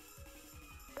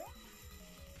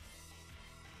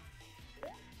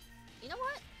 You know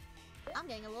what? I'm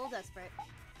getting a little desperate.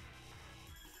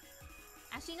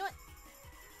 Actually, you know what?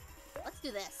 Let's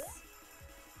do this.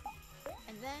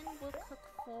 And then we'll cook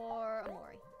for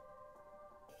Omori.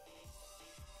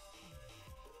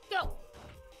 Go!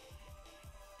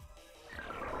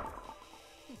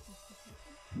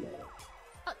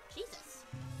 Oh, Jesus.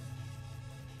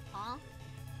 Huh?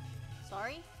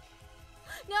 Sorry?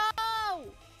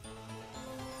 No!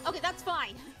 Okay, that's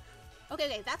fine. Okay,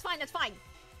 okay, that's fine, that's fine.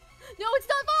 No, it's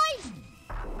not fine!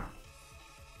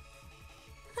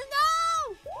 No!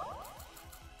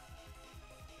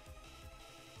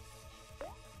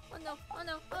 Oh no, oh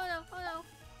no, oh no, oh no.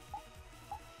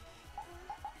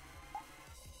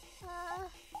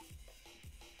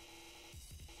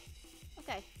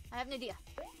 Okay, I have an idea.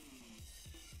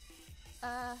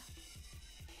 No,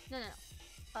 no, no.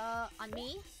 On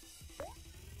me?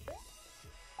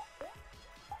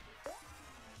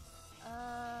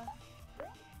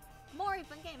 Mori,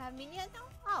 fun game. Haven't been yet? No?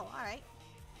 Oh, alright.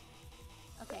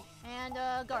 Okay, and,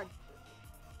 guard.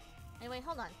 Anyway,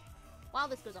 hold on. While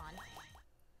this goes on.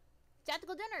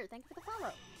 Tactical dinner, thank you for the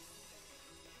follow.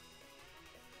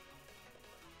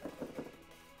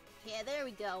 Yeah, there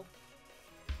we go.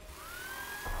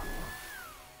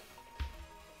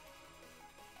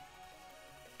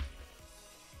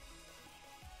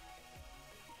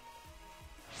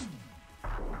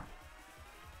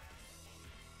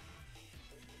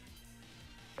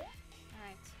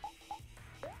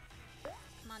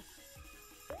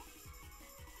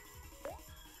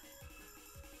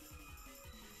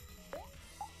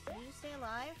 Stay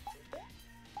alive. I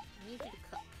need you to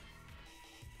cook.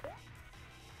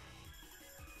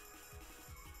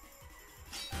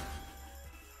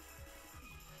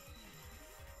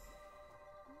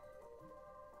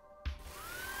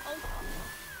 Oh!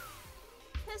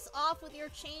 Piss off with your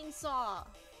chainsaw!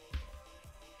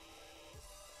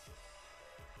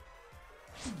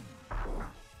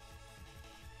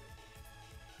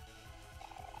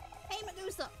 Hey,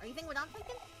 Medusa! Are you thinking what I'm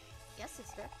thinking? Yes,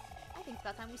 sister. I think it's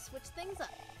about time we switch things up.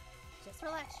 Just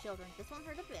relax, children. This won't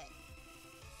hurt a bit.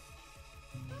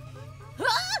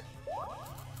 Ah!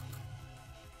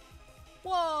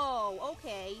 Whoa,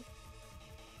 okay.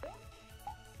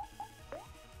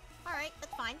 Alright,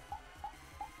 that's fine.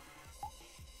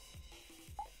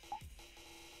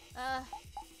 I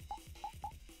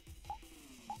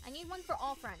need one for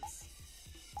all friends.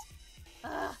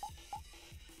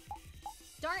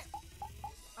 Darn it!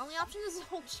 Only option is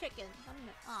whole chicken.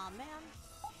 Aw, man.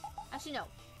 Actually, no.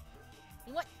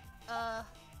 You know what?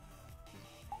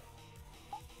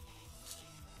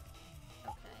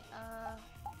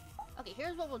 Okay, okay,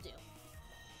 here's what we'll do.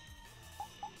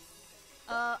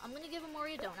 I'm gonna give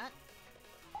Omori a donut.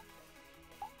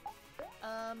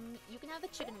 You can have the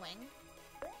chicken wing.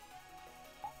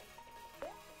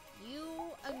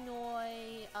 You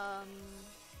annoy,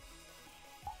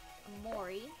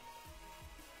 Omori.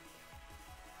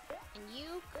 and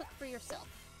you cook for yourself.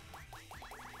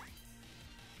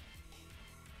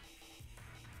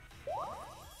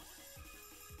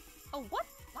 Oh, what?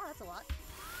 Wow, that's a lot.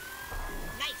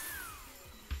 Nice!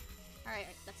 Alright,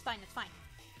 that's fine, that's fine.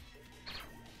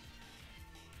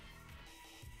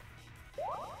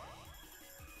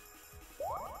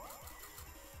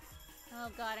 Oh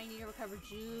god, I need to recover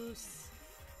juice.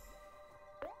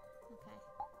 Okay.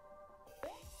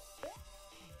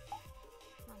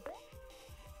 Come on.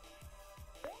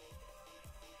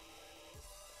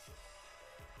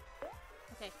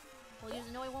 Okay, we'll use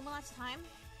Annoy one last time.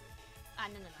 Ah,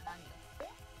 no, not you.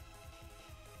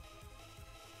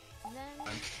 And then...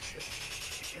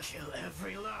 Kill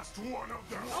every last one of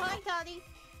them! Oh, hi, Toddy!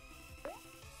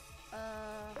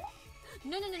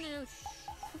 No.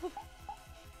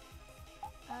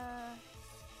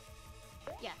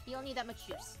 Yeah, you don't need that much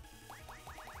juice.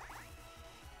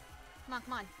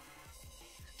 Come on.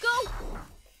 Go!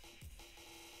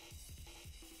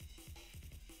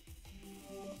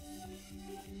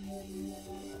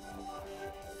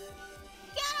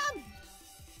 Get him!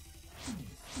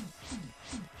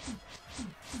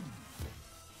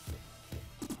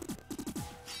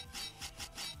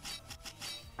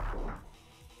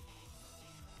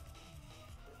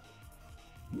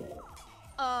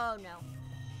 Oh no.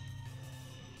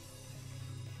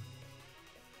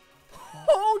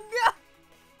 Oh no!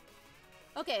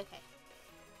 Okay.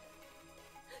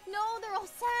 No, they're all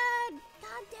sad!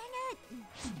 God dang it!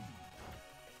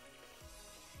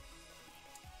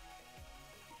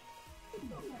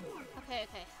 Okay.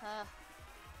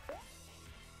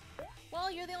 Well,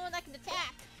 you're the only one that can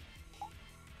attack.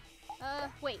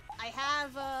 Wait. I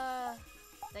have,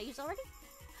 did I use already?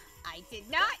 I did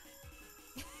not!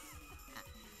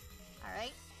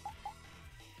 Alright.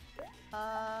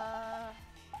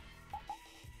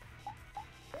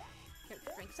 Here,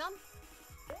 drink some.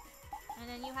 And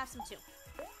then you have some too.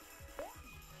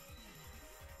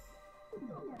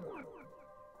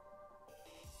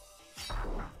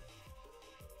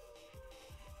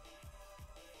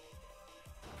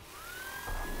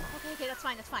 Okay, that's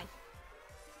fine. It's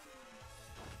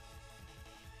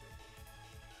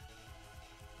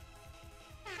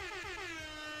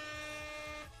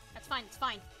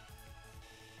fine.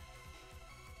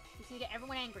 Just need to get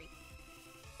everyone angry.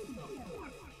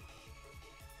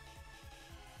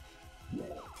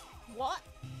 What?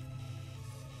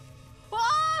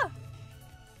 Ah!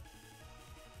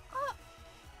 Ah!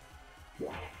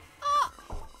 Ah!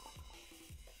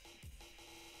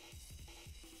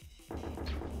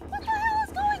 What the hell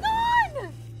is going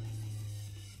on?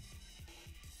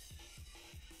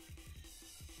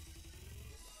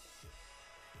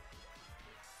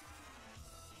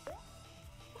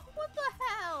 What the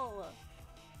hell?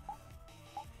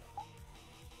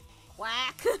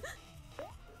 Quack.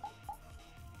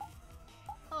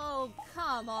 Oh,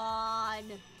 come on.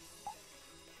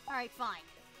 Alright, fine.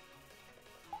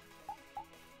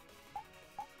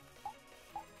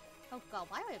 Oh god,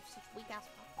 why do I have such weak-ass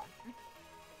popcorn?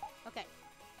 Okay.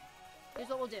 Here's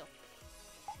what we'll do.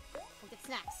 We'll get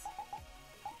snacks.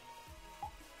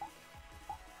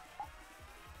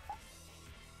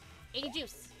 $80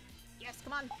 juice. Yes,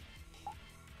 come on.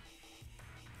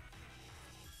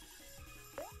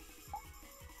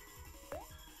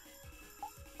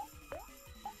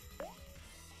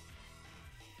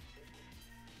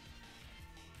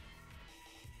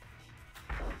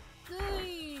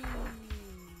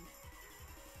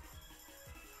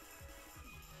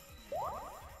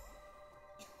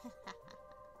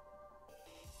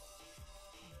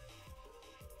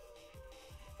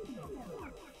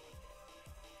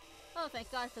 Oh,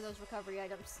 thank God for those recovery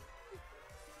items.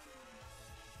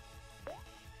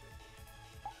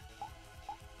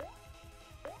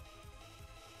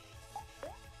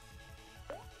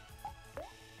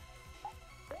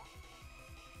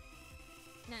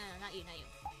 No, not you.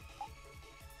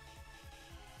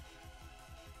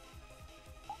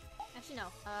 Actually,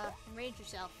 no. Enrage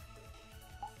yourself.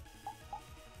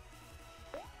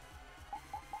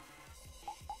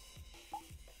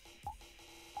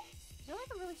 Is there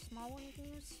like a really small one you can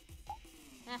use?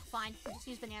 Fine. I'll just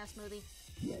use banana smoothie.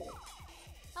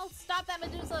 Oh, stop that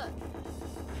Medusa!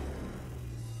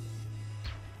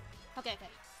 Okay.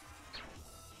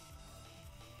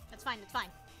 That's fine.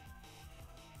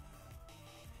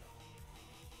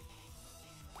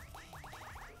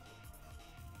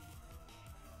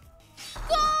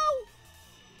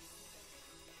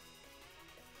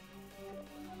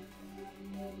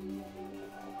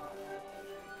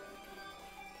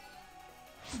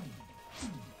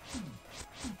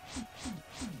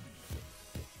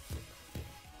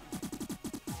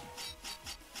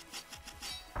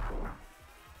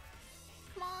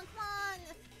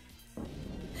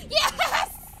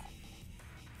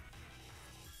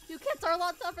 are a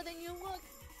lot tougher than you look.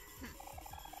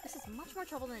 This is much more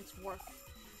trouble than it's worth.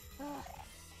 Ugh,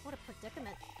 what a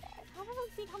predicament. How will we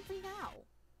feed Humphrey now?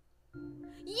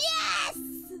 Yes!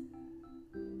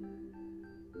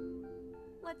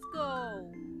 Let's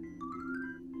go.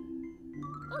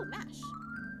 Oh, mash.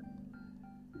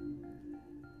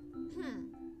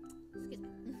 Excuse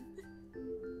me.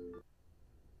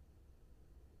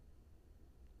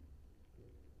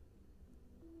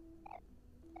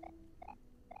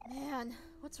 Man,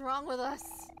 what's wrong with us?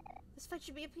 This fight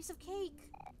should be a piece of cake.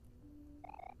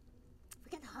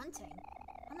 Forget hunting.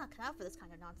 I'm not cut out for this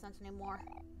kind of nonsense anymore.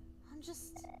 I'm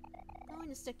just going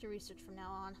to stick to research from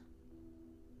now on.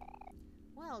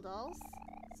 Well, dolls,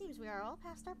 seems we are all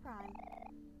past our prime.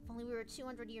 If only we were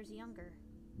 200 years younger.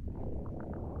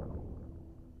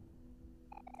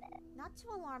 Not to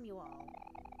alarm you all,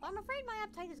 but I'm afraid my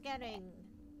appetite is getting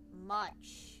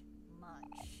much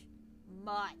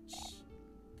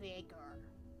bigger.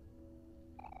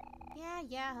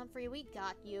 Yeah, Humphrey, we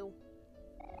got you.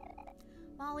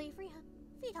 Molly,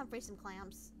 feed Humphrey some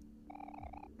clams.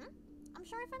 I'm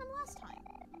sure I fed him last time.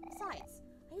 Besides,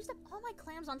 I used up all my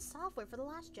clams on software for the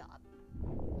last job.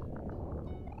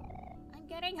 I'm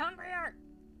getting hungrier!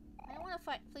 I don't want to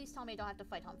fight. Please tell me I don't have to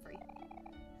fight Humphrey.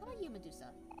 How about you,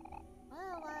 Medusa?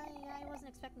 Well, I wasn't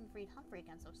expecting to feed Humphrey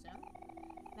again so soon.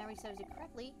 Mary serves it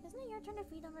correctly. Isn't it your turn to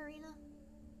feed him, Marina?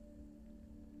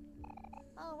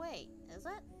 Oh, wait. Is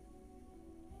it?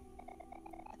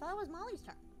 I thought it was Molly's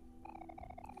turn.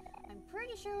 I'm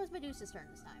pretty sure it was Medusa's turn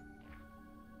this time.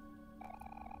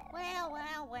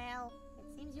 Well.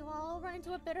 It seems you all run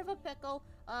into a bit of a pickle.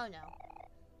 Oh, no.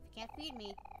 If you can't feed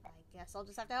me, I guess I'll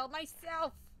just have to help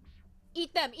myself.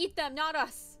 Eat them, not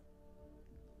us.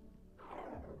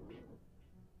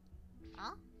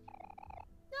 Huh?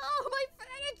 No, my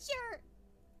furniture!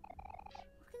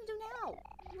 What can I do now?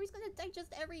 Henry's gonna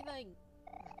digest everything.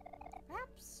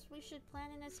 Perhaps we should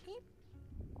plan an escape?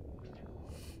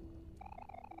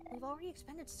 We've already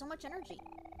expended so much energy.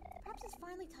 Perhaps it's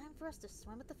finally time for us to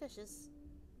swim with the fishes.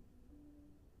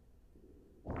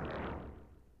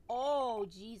 Oh,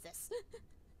 Jesus.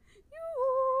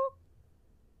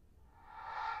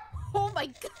 Oh my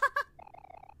god!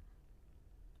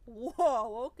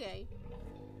 Whoa, okay.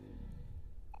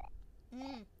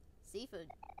 Seafood.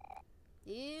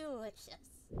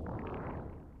 Delicious.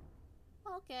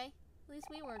 Okay, at least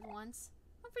we were once.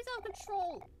 Humphrey's out of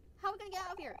control. How are we gonna get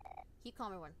out of here? Keep calm,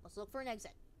 everyone. Let's look for an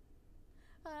exit.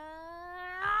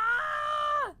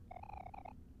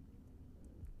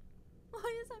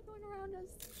 Why is that going around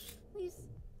us? Please.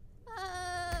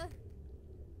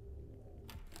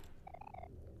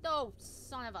 Oh,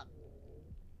 son of a...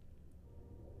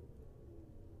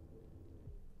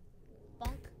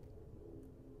 Bunk.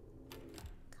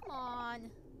 Come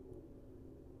on.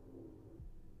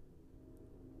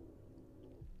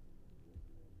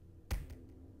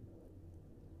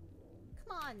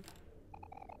 Come on.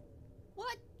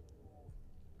 What?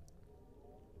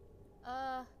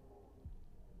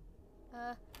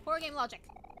 Horror game logic.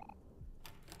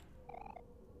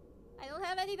 I don't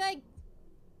have anything.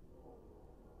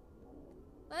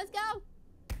 Let's go.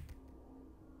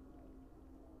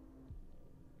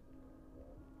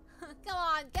 Come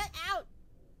on, get out.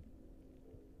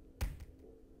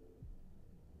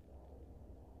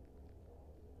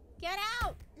 Get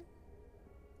out.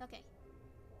 Okay.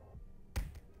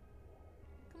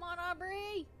 Come on,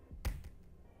 Aubrey.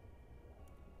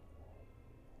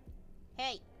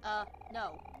 Hey,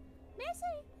 no. May I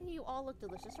say you all look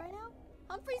delicious right now?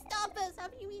 Humphrey, stop this!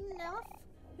 Haven't you eaten enough?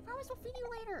 We promise we'll feed you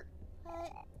later.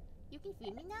 But you can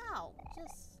feed me now.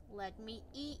 Just let me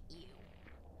eat you.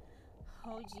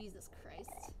 Oh, Jesus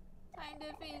Christ. Time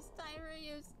to feast. Time for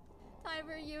you. Time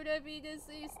for you to be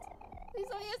deceased. Please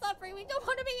don't eat us, Humphrey. We don't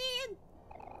want to be eaten!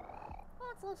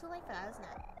 Well, it's a little too late for that, isn't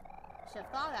it? Should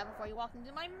have thought of that before you walked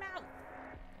into my mouth.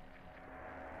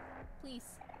 Please,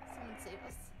 someone save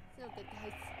us. So good,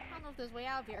 guys. I don't know if there's a way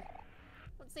out of here.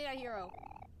 Let's say our hero.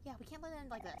 Yeah, we can't let it end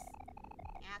like this.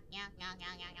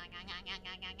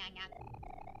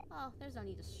 Oh, there's no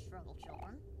need to struggle,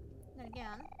 children. Then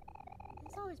again,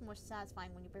 it's always more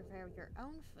satisfying when you prepare your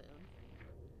own food.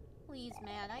 Please,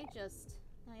 man, now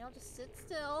y'all just sit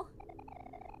still.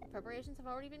 The preparations have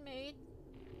already been made.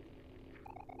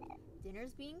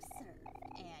 Dinner's being served,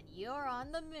 and you're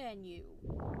on the menu.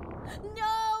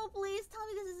 No! Please tell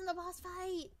me this isn't a boss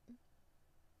fight!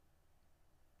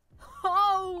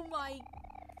 Oh my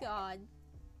god.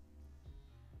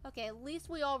 Okay, at least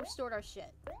we all restored our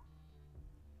shit.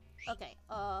 Okay,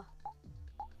 alright.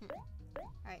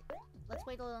 Let's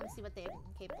wait a little and see what they're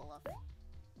capable of.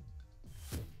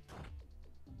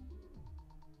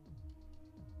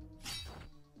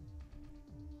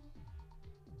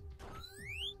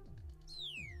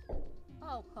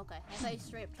 Oh, okay. I thought he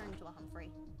straight up turned into a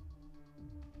Humphrey.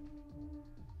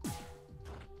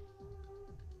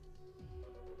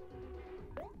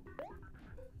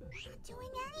 I'm not doing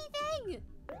anything!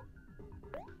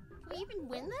 Can we even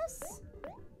win this?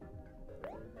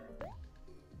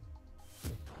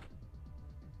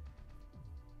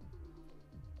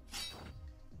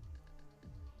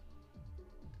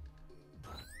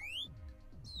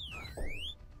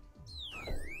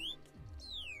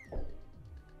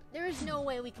 There is no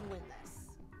way we can win this.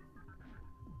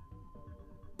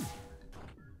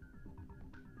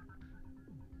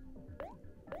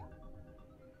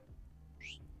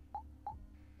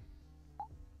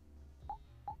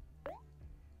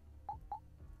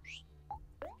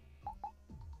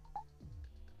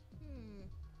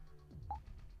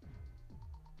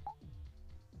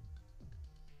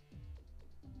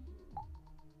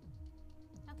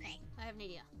 Okay, I have an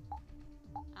idea.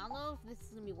 I don't know if this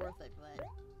is gonna be worth it, but...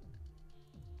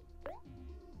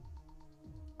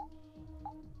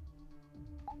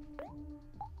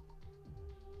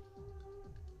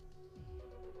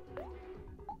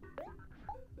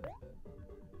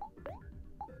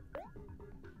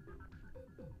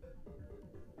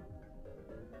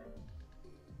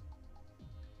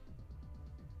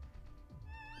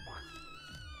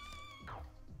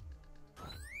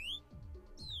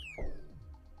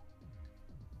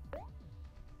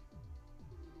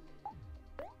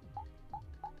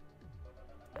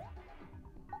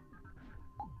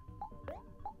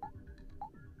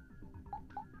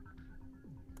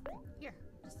 Here,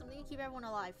 just something to keep everyone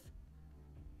alive.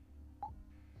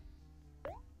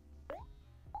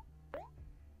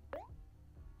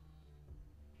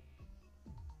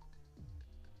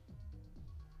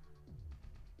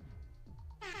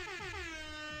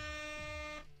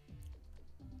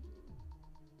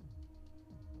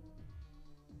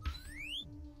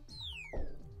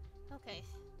 Okay,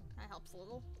 that helps a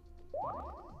little.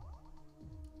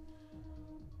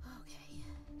 Okay.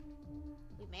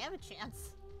 We may have a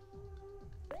chance.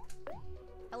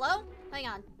 Hello? Hang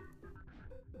on.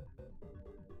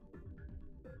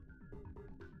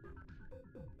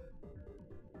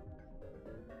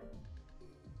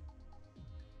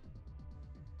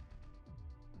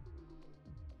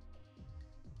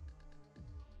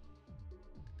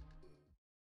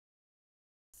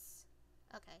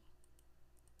 Okay.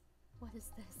 What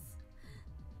is this?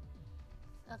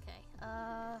 Okay,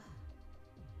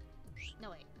 no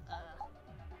wait,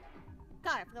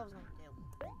 God, I forgot what I was going to do.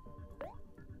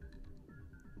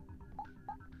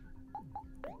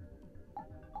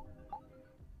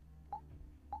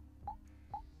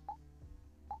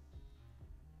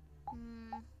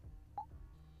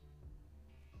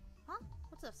 Huh?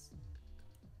 What's this?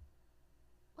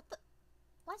 What the?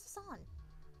 Why is this on?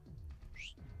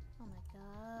 Oh my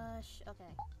gosh.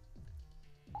 Okay.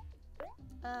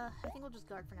 I think we'll just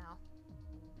guard for now.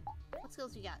 What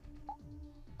skills you got?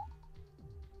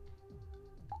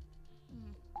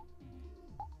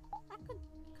 That could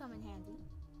come in handy.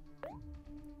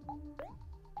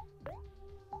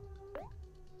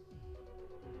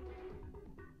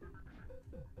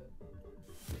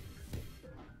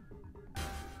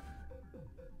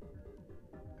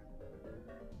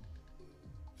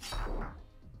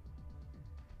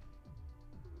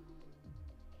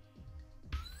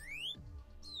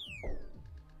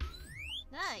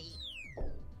 Nice.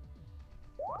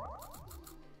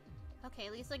 Okay,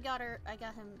 at least I got her. I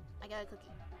got him. I got a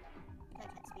cookie. I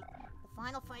can't speak. The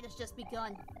final fight has just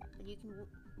begun. But you can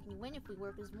you win if we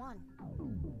work as one?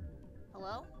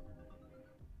 Hello?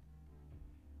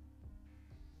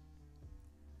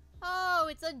 Oh,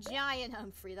 it's a giant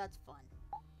Humphrey. That's fun.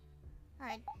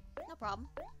 Alright, no problem.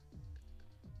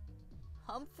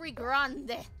 Humphrey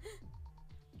Grande.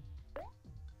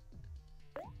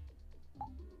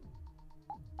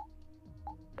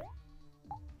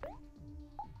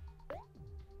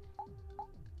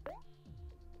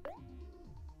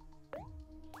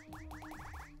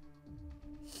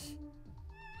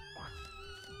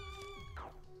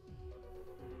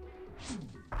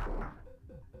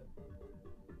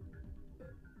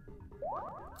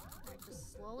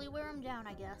 Just slowly wear him down,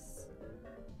 I guess.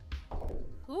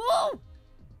 Ooh!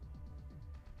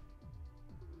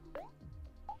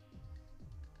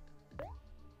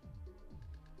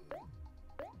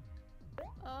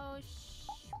 Oh,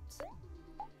 shoot.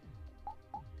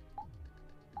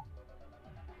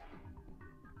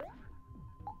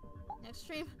 Next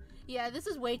stream? Yeah, this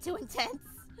is way too intense.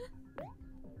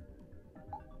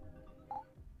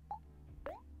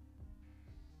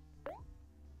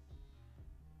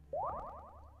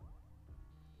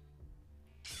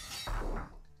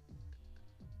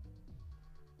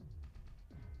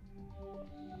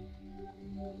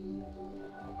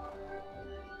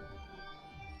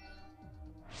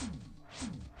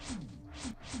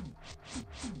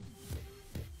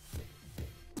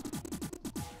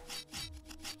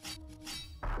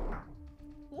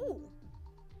 Ooh.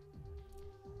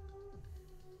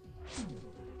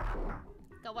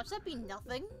 God, watch that be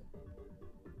nothing.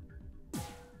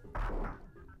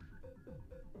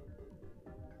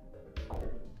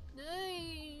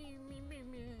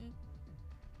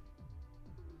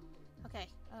 Okay,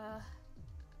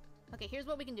 okay, here's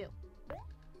what we can do.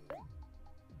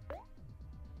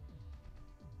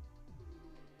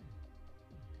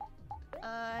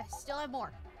 Still have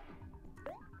more.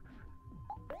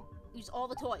 Use all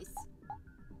the toys.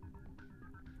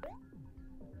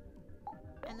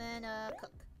 And then,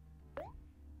 cook.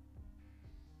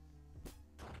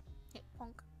 Hit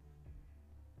punk.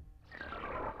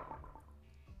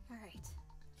 Alright.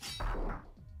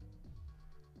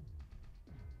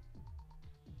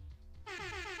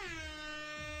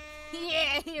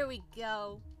 Yeah, here we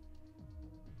go.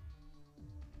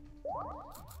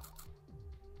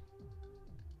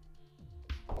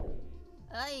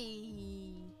 Ay.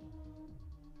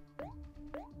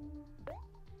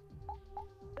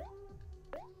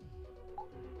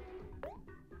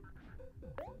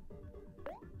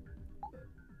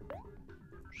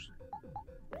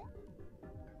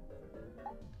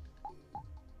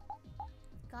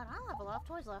 God, I don't have a lot of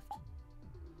toys left.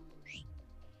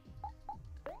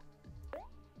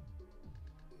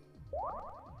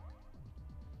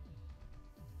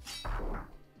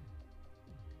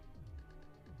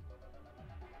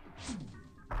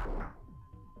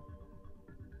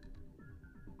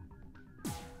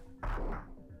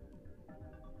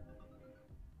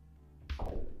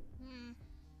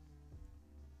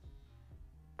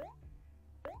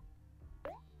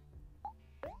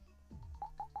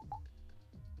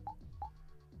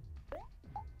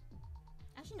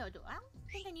 Actually, no, I don't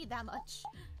think I need that much.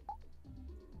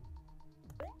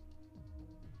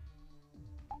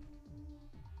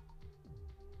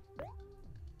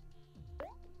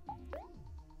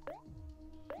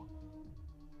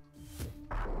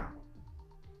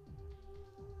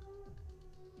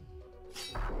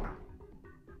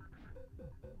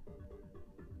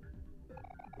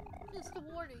 Just a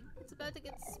warning, it's about to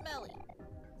get smelly.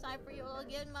 Time for you all to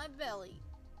get in my belly.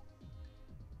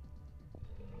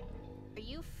 Are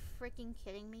you freaking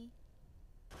kidding me?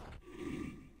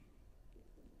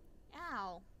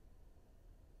 Ow.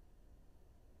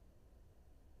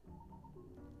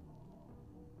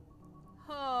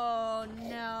 Oh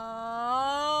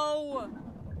no!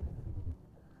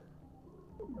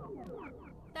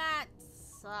 That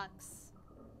sucks.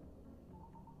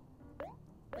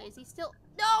 Wait, is he still—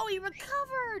 No, he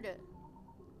recovered!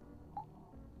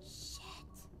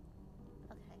 Shit.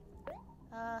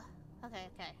 Okay.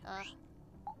 Okay.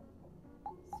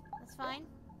 That's fine.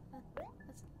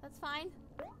 That's fine.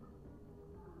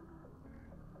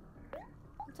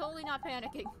 I'm totally not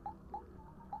panicking.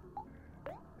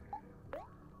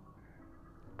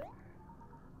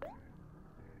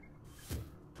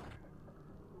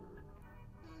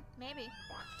 Maybe.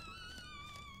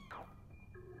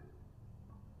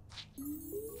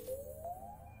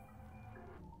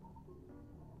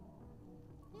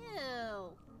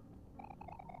 Ew.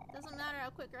 Doesn't matter how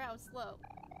quick or how slow.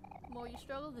 The more you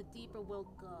struggle, the deeper we'll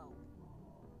go.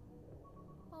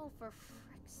 Oh, for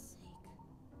frick's sake.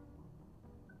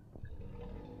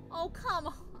 Oh, come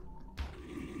on.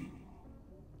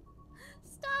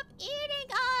 Stop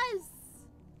eating us!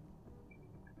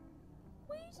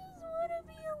 We just want to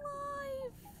be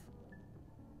alive.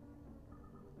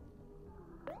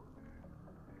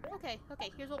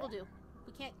 Okay, here's what we'll do.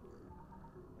 We can't...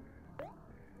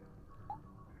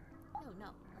 No,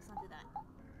 let's not do that.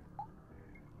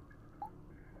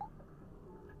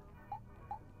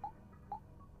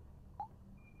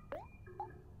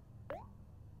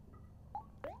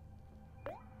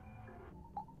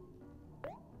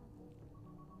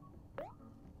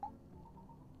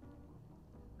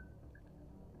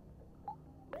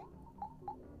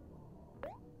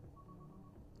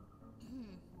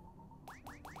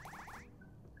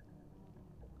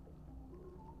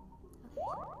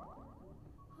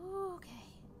 Okay.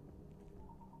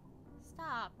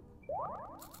 Stop.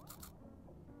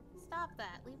 Stop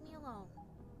that. Leave me alone.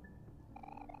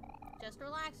 Just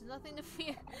relax. There's nothing to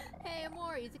fear. Hey,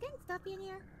 OMORI, is it getting stuffy in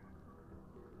here?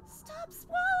 Stop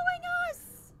swallowing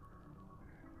us!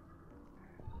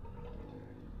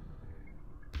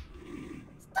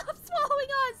 Stop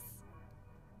swallowing us!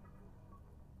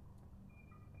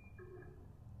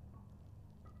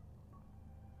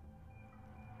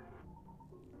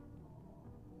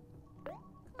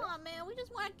 Come on, man. We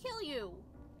just want to kill you.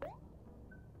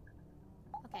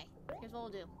 Okay. Here's what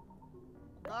we'll do.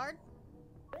 Guard.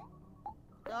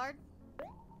 Guard.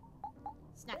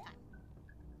 Snack time.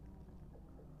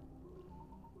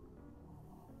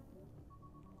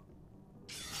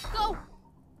 Go!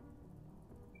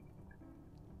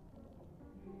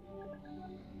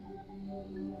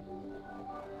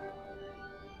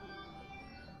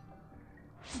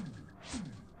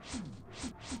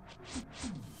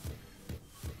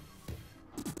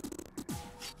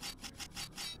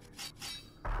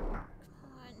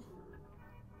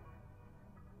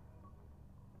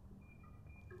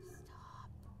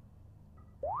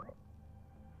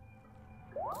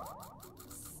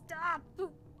 Stop!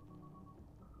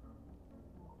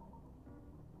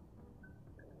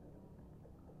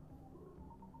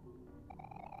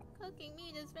 Cooking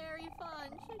meat is very fun.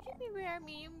 Should you be rare,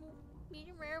 medium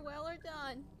rare, well, or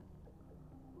done?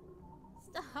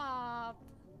 Stop!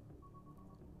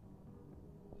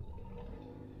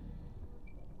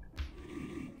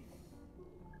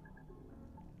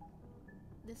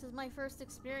 This is my first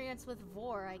experience with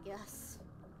Vor, I guess.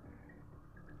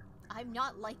 I'm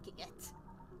not liking it.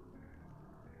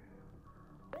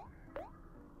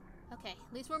 Okay,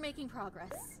 at least we're making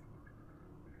progress.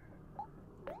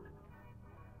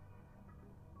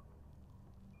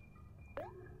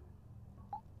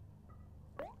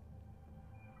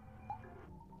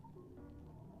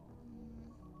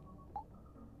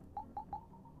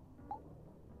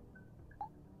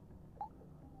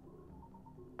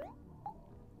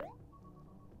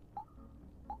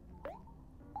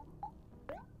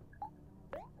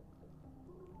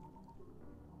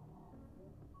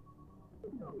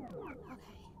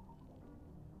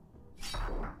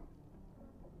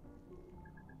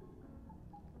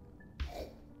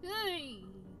 Hey!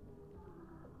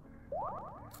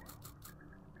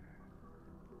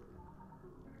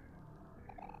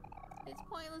 It's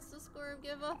pointless to squirm.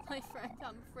 Give up, my friend.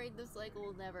 I'm afraid this cycle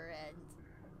will never end.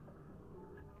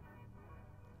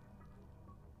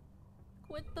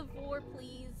 Quit the Vor,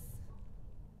 please.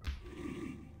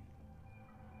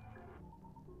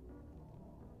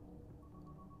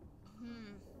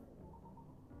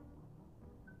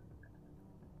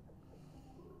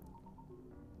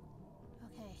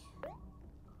 Okay.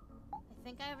 I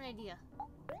think I have an idea.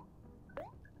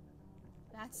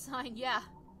 That sign, yeah.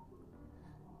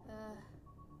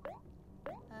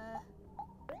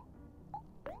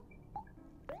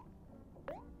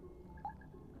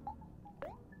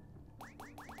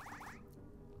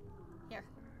 Here.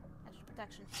 Extra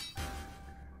protection.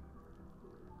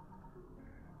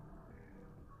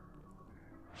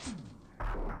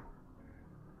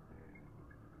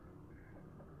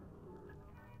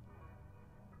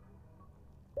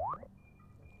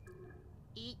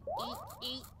 Eat, eat,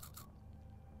 eat.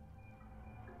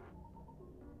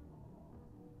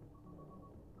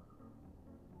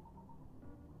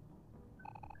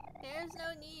 There's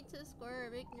no need to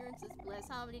squirm. Ignorance is bliss.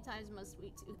 How many times must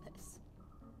we do this?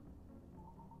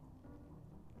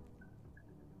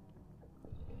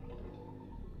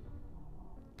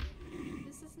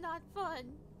 This is not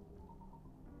fun.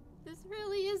 This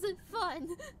really isn't fun.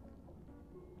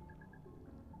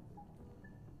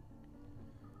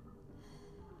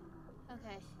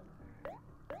 Okay.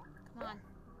 Come on.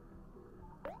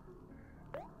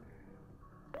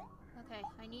 Okay,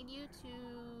 I need you to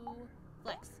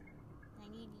flex. I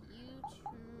need you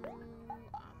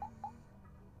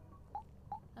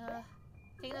to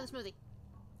take another smoothie.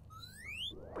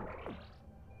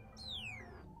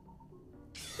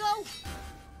 Go!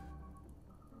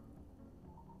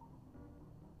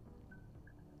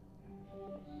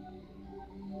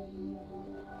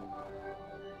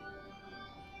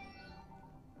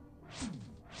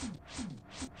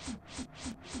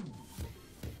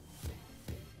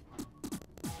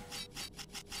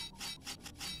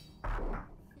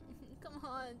 Come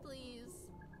on, please.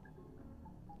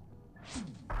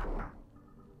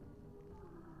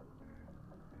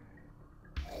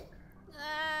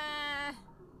 Ah!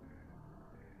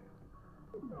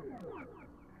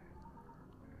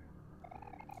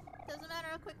 Doesn't matter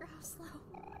how quick or how slow.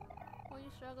 When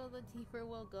you struggle, the deeper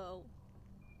we'll go.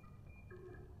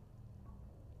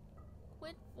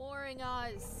 Quit boring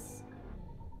us.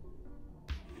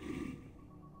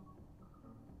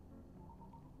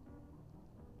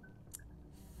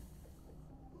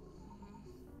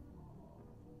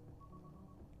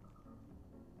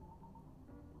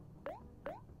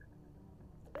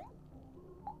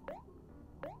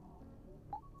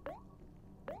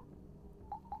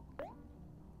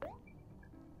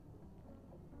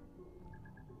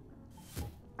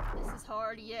 This is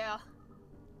hard, yeah.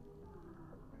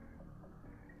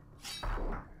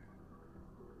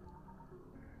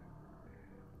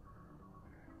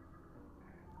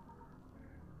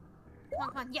 Come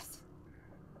on, come on. Yes!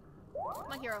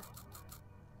 Come on, hero.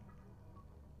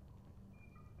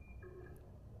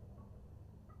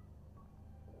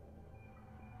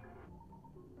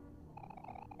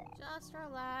 Just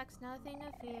relax, nothing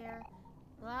to fear.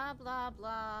 Blah, blah,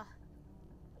 blah.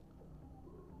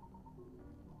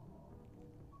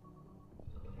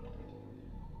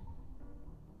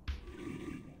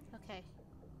 Okay.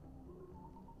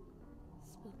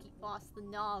 Spooky boss, the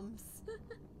noms.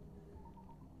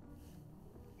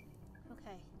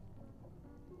 Okay.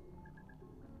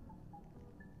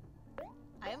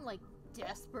 I am, like,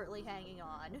 desperately hanging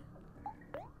on.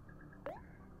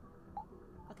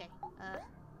 Okay,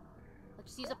 let's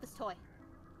just use up this toy.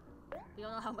 We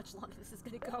don't know how much longer this is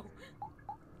gonna go.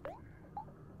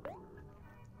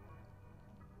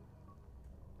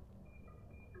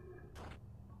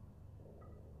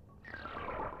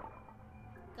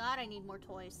 God, I need more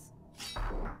toys.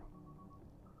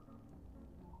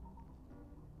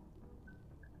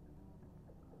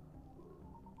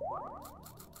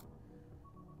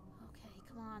 Okay,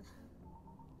 come on.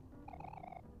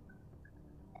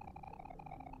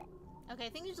 Okay, I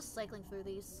think you're just cycling through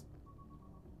these.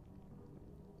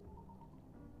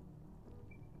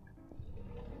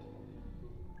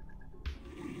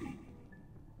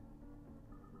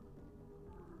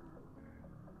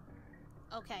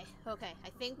 Okay, okay, I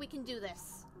think we can do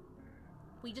this.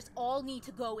 We just all need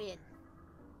to go in.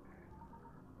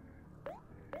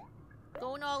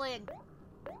 Going all in.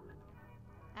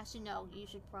 Actually, no, you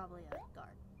should probably guard.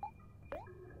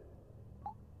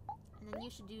 And then you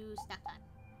should do snack time.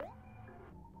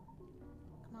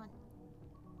 Come on.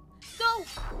 Go!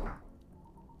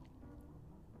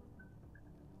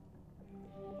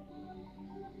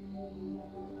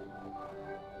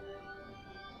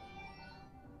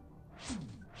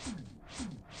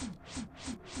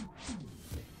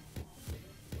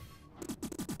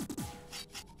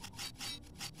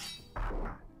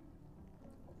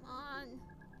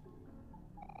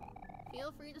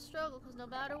 Feel free to struggle, because no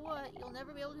matter what, you'll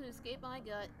never be able to escape my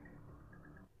gut.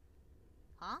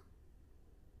 Huh?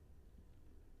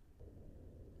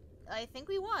 I think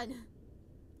we won.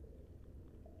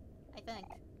 I think.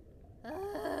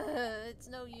 It's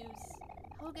no use.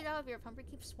 How will we get out of here if Humphrey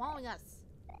keeps swallowing us?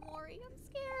 Omori, I'm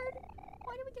scared.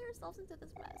 Why did we get ourselves into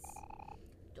this mess?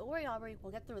 Don't worry, Aubrey.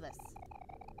 We'll get through this.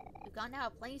 We've gotten out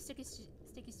of plenty of sticky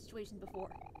situations before.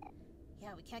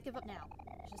 Yeah, we can't give up now.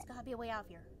 There's just gotta be a way out of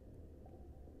here.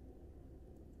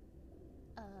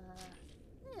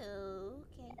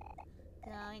 Okay.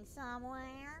 Going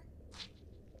somewhere?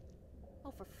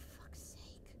 Oh, for fuck's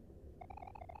sake.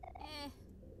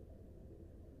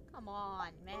 Come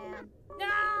on, man.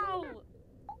 No!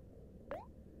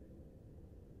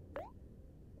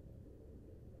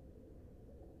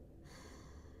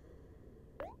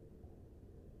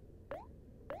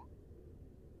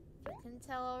 You can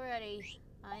tell already,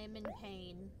 I am in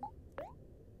pain.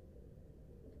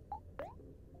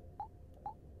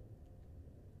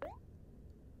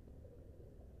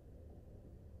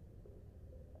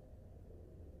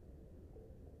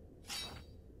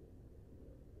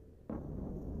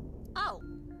 Oh!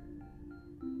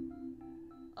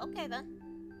 Okay then.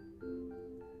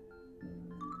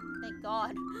 Thank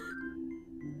God.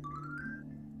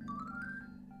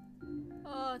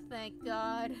 Oh, thank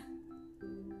God.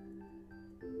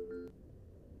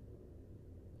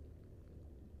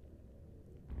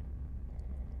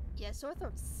 Yeah, sore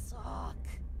throats suck.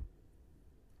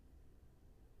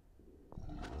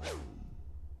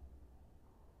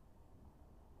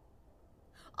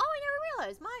 Oh, I never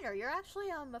realized, Minor, you're actually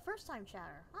a first-time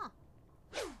chatter, huh?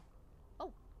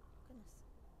 Oh, goodness,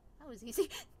 that was easy.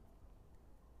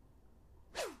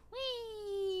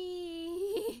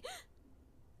 Whee!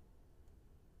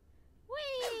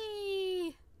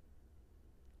 Whee!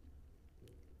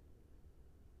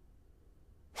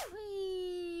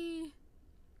 Whee!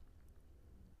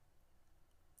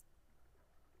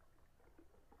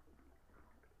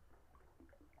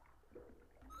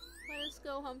 Let us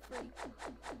go, Humphrey.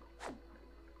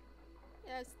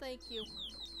 Yes, thank you.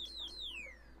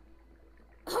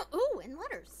 Ooh, and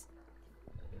letters.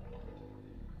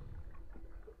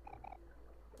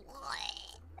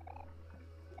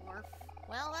 Orf.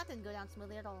 Well, that didn't go down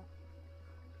smoothly at all.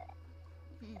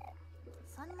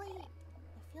 Suddenly,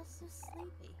 I feel so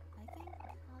sleepy. I think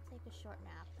I'll take a short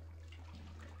nap.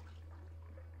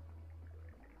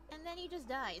 And then he just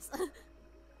dies.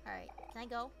 Alright, can I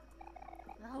go?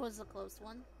 That was a close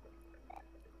one.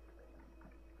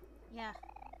 Yeah,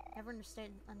 never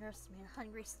underestimate a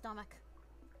hungry stomach.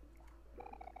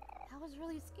 That was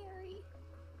really scary.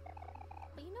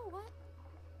 But you know what?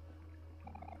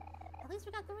 At least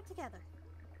we got through it together.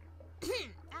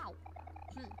 Ow.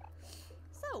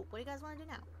 So, what do you guys want to do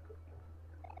now?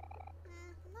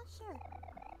 I'm not sure.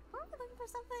 Weren't we looking for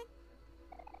something?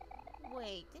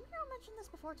 Wait, didn't you mention this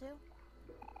before too?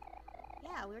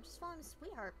 Yeah, we were just following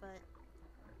Sweetheart, but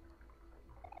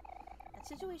that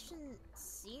situation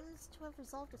seems to have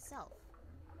resolved itself.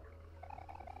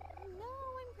 No,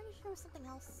 I'm pretty sure it was something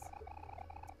else.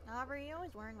 Aubrey, you're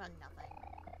always worrying about nothing.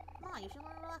 Come on, you should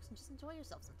learn to relax and just enjoy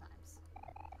yourself sometimes.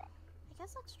 I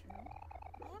guess that's true.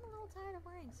 I am a little tired of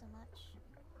worrying so much.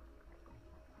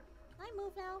 Can I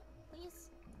move now, please?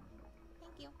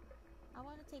 Thank you. I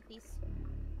want to take these.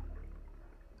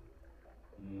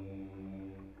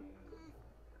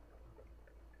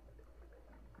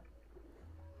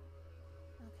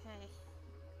 Okay.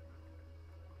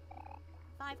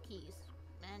 5 keys.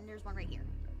 And there's one right here.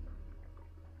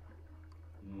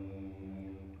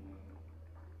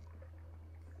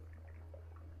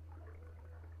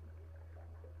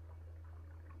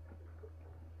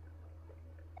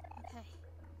 Okay.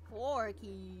 4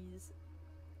 keys.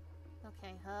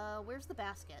 Okay, where's the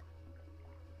basket?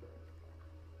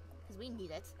 Because we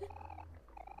need it.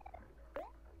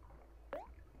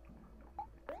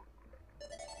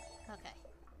 Okay.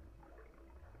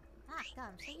 Ah, God,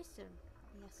 I'm so used to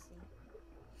ESC.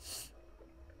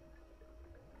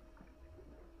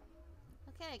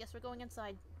 Okay, I guess we're going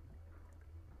inside.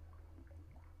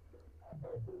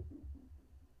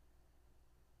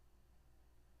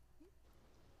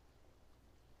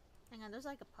 Hang on, there's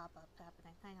like a pop-up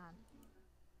happening. Hang on.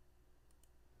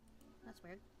 That's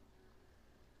weird.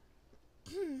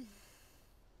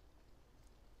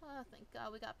 Oh, thank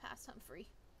God we got past Humphrey.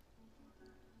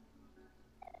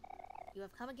 You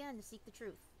have come again to seek the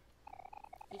truth.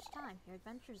 Each time, your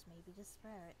adventures may be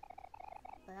disparate,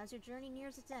 but as your journey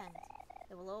nears its end,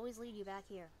 it will always lead you back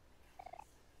here.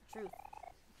 The truth.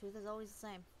 The truth is always the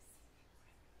same.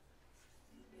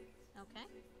 Okay.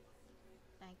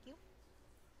 Thank you.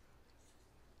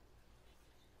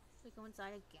 We go inside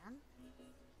again?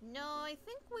 No, I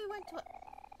think we went to a...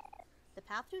 The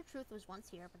path to truth was once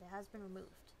here, but it has been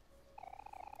removed.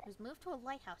 It was moved to a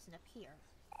lighthouse and up here.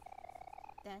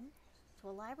 Then, to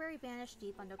a library banished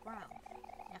deep underground.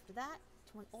 And after that,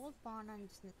 to an old barn on a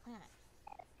distant planet.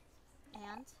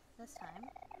 And, this time,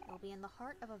 it will be in the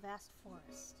heart of a vast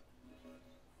forest.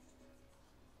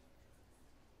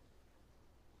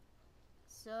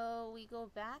 So, we go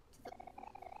back to the...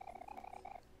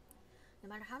 No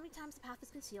matter how many times the path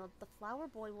is concealed, the flower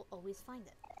boy will always find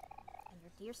it. And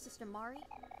your dear sister Mari,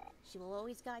 she will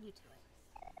always guide you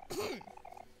to it.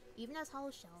 Even as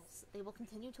hollow shells, they will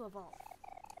continue to evolve.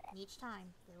 And each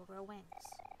time, they will grow wings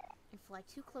and fly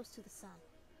too close to the sun.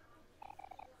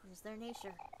 It is their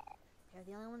nature. They are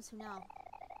the only ones who know.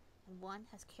 And one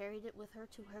has carried it with her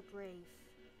to her grave.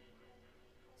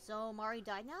 So, Mari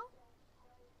died now?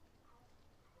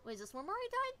 Wait, is this where Mari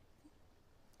died?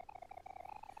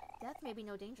 Death may be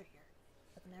no danger here,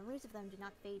 but the memories of them do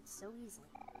not fade so easily.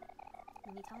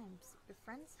 Many times, your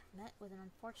friends have met with an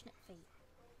unfortunate fate.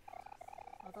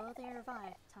 Although they are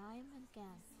revived time and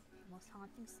again, the most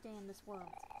haunting stay in this world,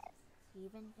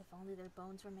 even if only their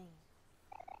bones remain.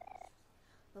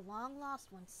 The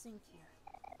long-lost ones sink here.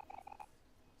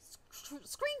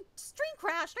 Stream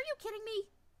crashed! Are you kidding me?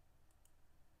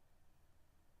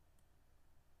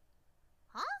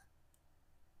 Huh?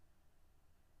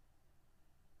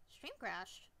 Stream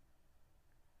crashed.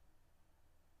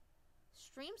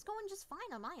 Stream's going just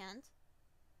fine on my end.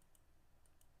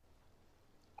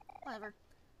 Whatever.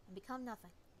 And become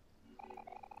nothing.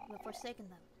 You have forsaken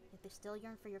them, yet they still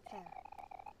yearn for your care.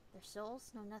 Their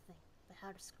souls know nothing but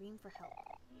how to scream for help.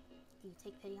 Do you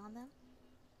take pity on them?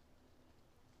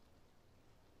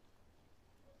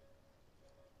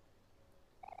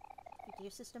 Your dear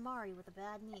sister Mari with a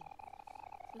bad knee.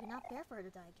 We could not bear for her to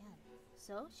die again,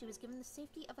 so she was given the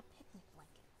safety of a picnic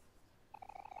blanket.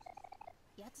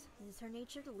 Yet, it is her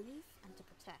nature to leave and to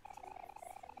protect.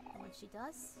 And when she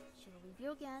does, she will leave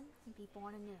you again and be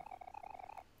born anew,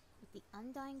 with the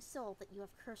undying soul that you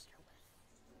have cursed her with.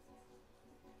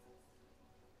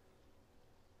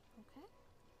 Okay?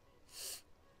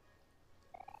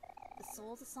 The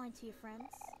souls assigned to your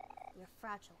friends, they are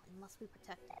fragile and must be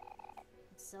protected.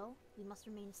 And so, we must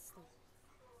remain asleep.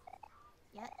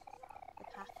 Yet, the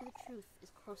path to the truth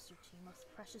is closer to your most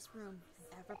precious room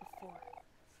than ever before.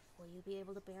 Will you be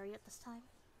able to bury it this time?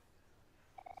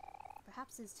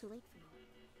 Perhaps it is too late for you.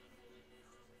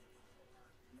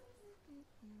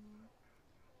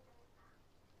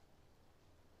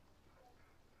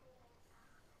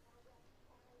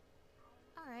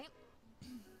 Alright.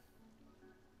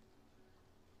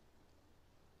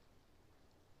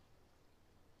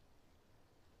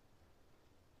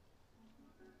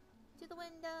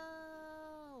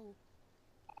 window!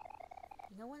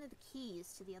 You know one of the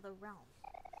keys to the other realm.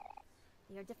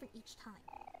 They are different each time,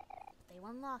 but they will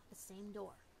unlock the same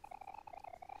door.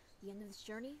 The end of this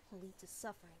journey will lead to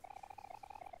suffering.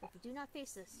 But if you do not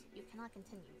face this, you cannot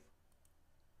continue.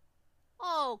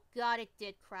 Oh god, it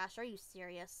did crash. Are you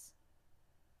serious?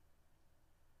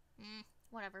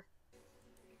 Whatever.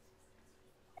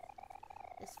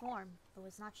 This form, though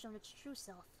has not shown its true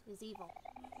self, is evil.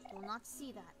 You will not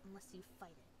see that unless you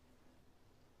fight it.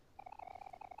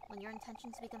 When your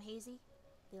intentions become hazy,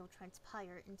 they will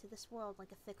transpire into this world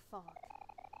like a thick fog.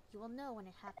 You will know when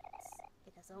it happens.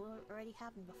 It has already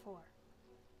happened before.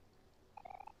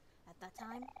 At that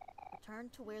time, return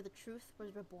to where the truth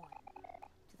was reborn,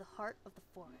 to the heart of the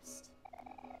forest.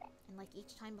 And like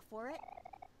each time before it,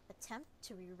 attempt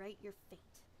to rewrite your fate.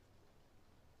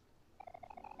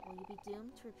 Will you be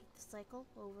doomed to repeat the cycle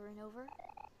over and over,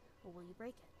 or will you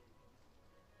break it?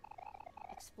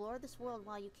 Explore this world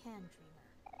while you can, dreamer,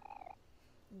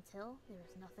 until there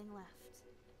is nothing left.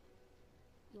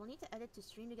 You will need to edit to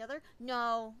stream together?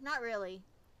 No, not really.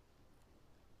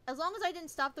 As long as I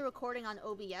didn't stop the recording on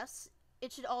OBS,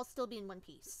 it should all still be in one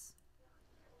piece.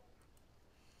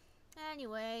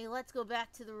 Anyway, let's go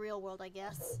back to the real world, I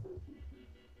guess.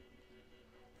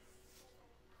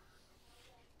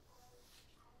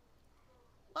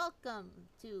 Welcome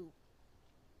to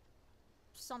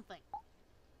something.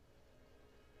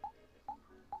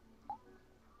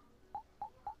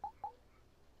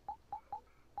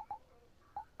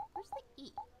 Where's the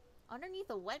E? Underneath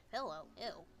a wet pillow.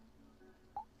 Ew.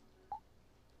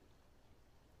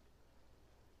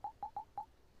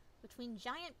 Between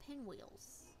giant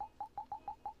pinwheels.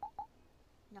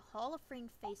 In a hall of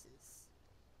framed faces.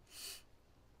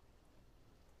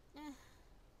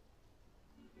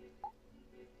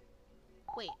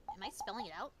 Wait, am I spelling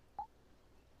it out?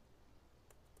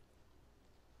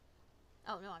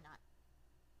 Oh, no, I'm not.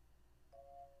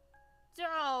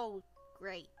 Oh,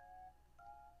 great.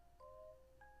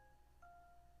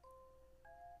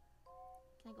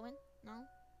 Can I go in? No?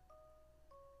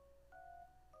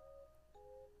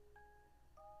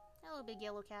 Hello, big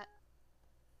yellow cat.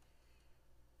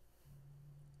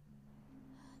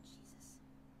 Jesus.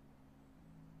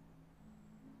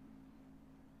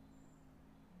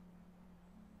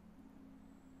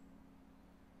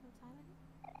 What time is it?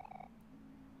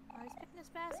 Alright, picking this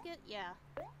basket? Yeah.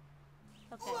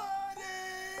 Okay.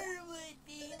 Water would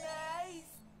be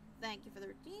nice. Thank you for the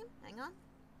redeem. Hang on.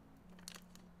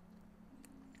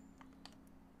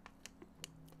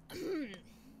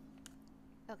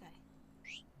 Okay.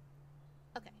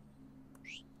 Okay.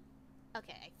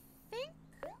 Okay, I think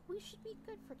we should be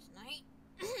good for tonight.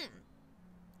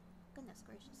 Goodness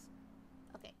gracious.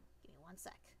 Okay, give me one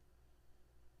sec.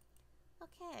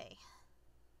 Okay.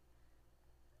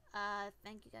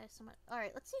 Thank you guys so much.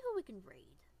 Alright, let's see who we can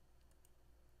raid.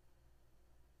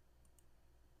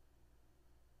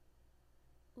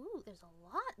 Ooh, there's a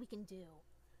lot we can do.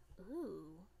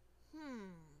 Ooh.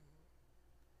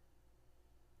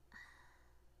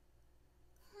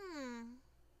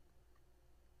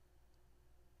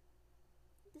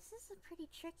 This is a pretty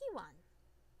tricky one.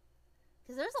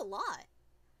 Because there's a lot.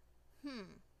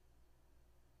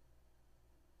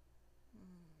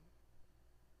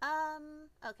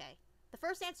 Okay. The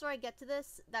first answer I get to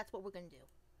this, that's what we're gonna do.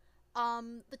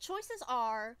 The choices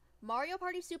are Mario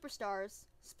Party Superstars,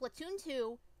 Splatoon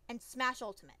 2, and Smash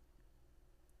Ultimate.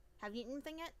 Have you eaten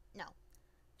anything yet? No.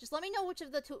 Just let me know which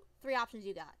of the three options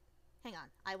you got. Hang on.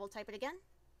 I will type it again.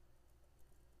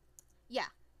 Yeah.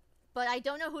 But I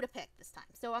don't know who to pick this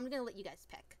time, so I'm gonna let you guys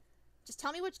pick. Just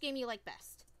tell me which game you like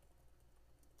best.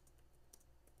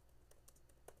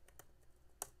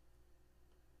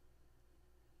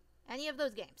 Any of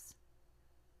those games.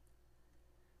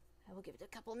 I will give it a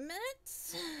couple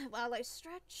minutes while I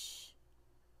stretch.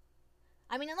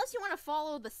 I mean, unless you want to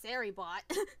follow the Sari bot.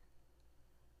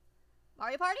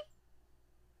 Mario Party?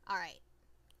 Alright.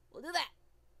 We'll do that.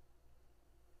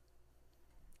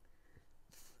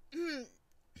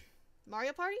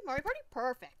 Mario Party? Mario Party?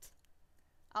 Perfect.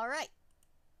 Alright.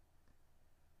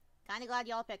 Kinda glad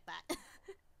y'all picked that.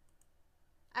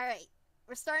 Alright.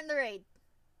 We're starting the raid.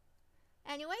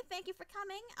 Anyway, thank you for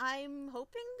coming. I'm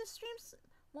hoping to stream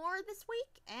more this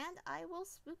week, and I will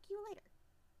spook you later.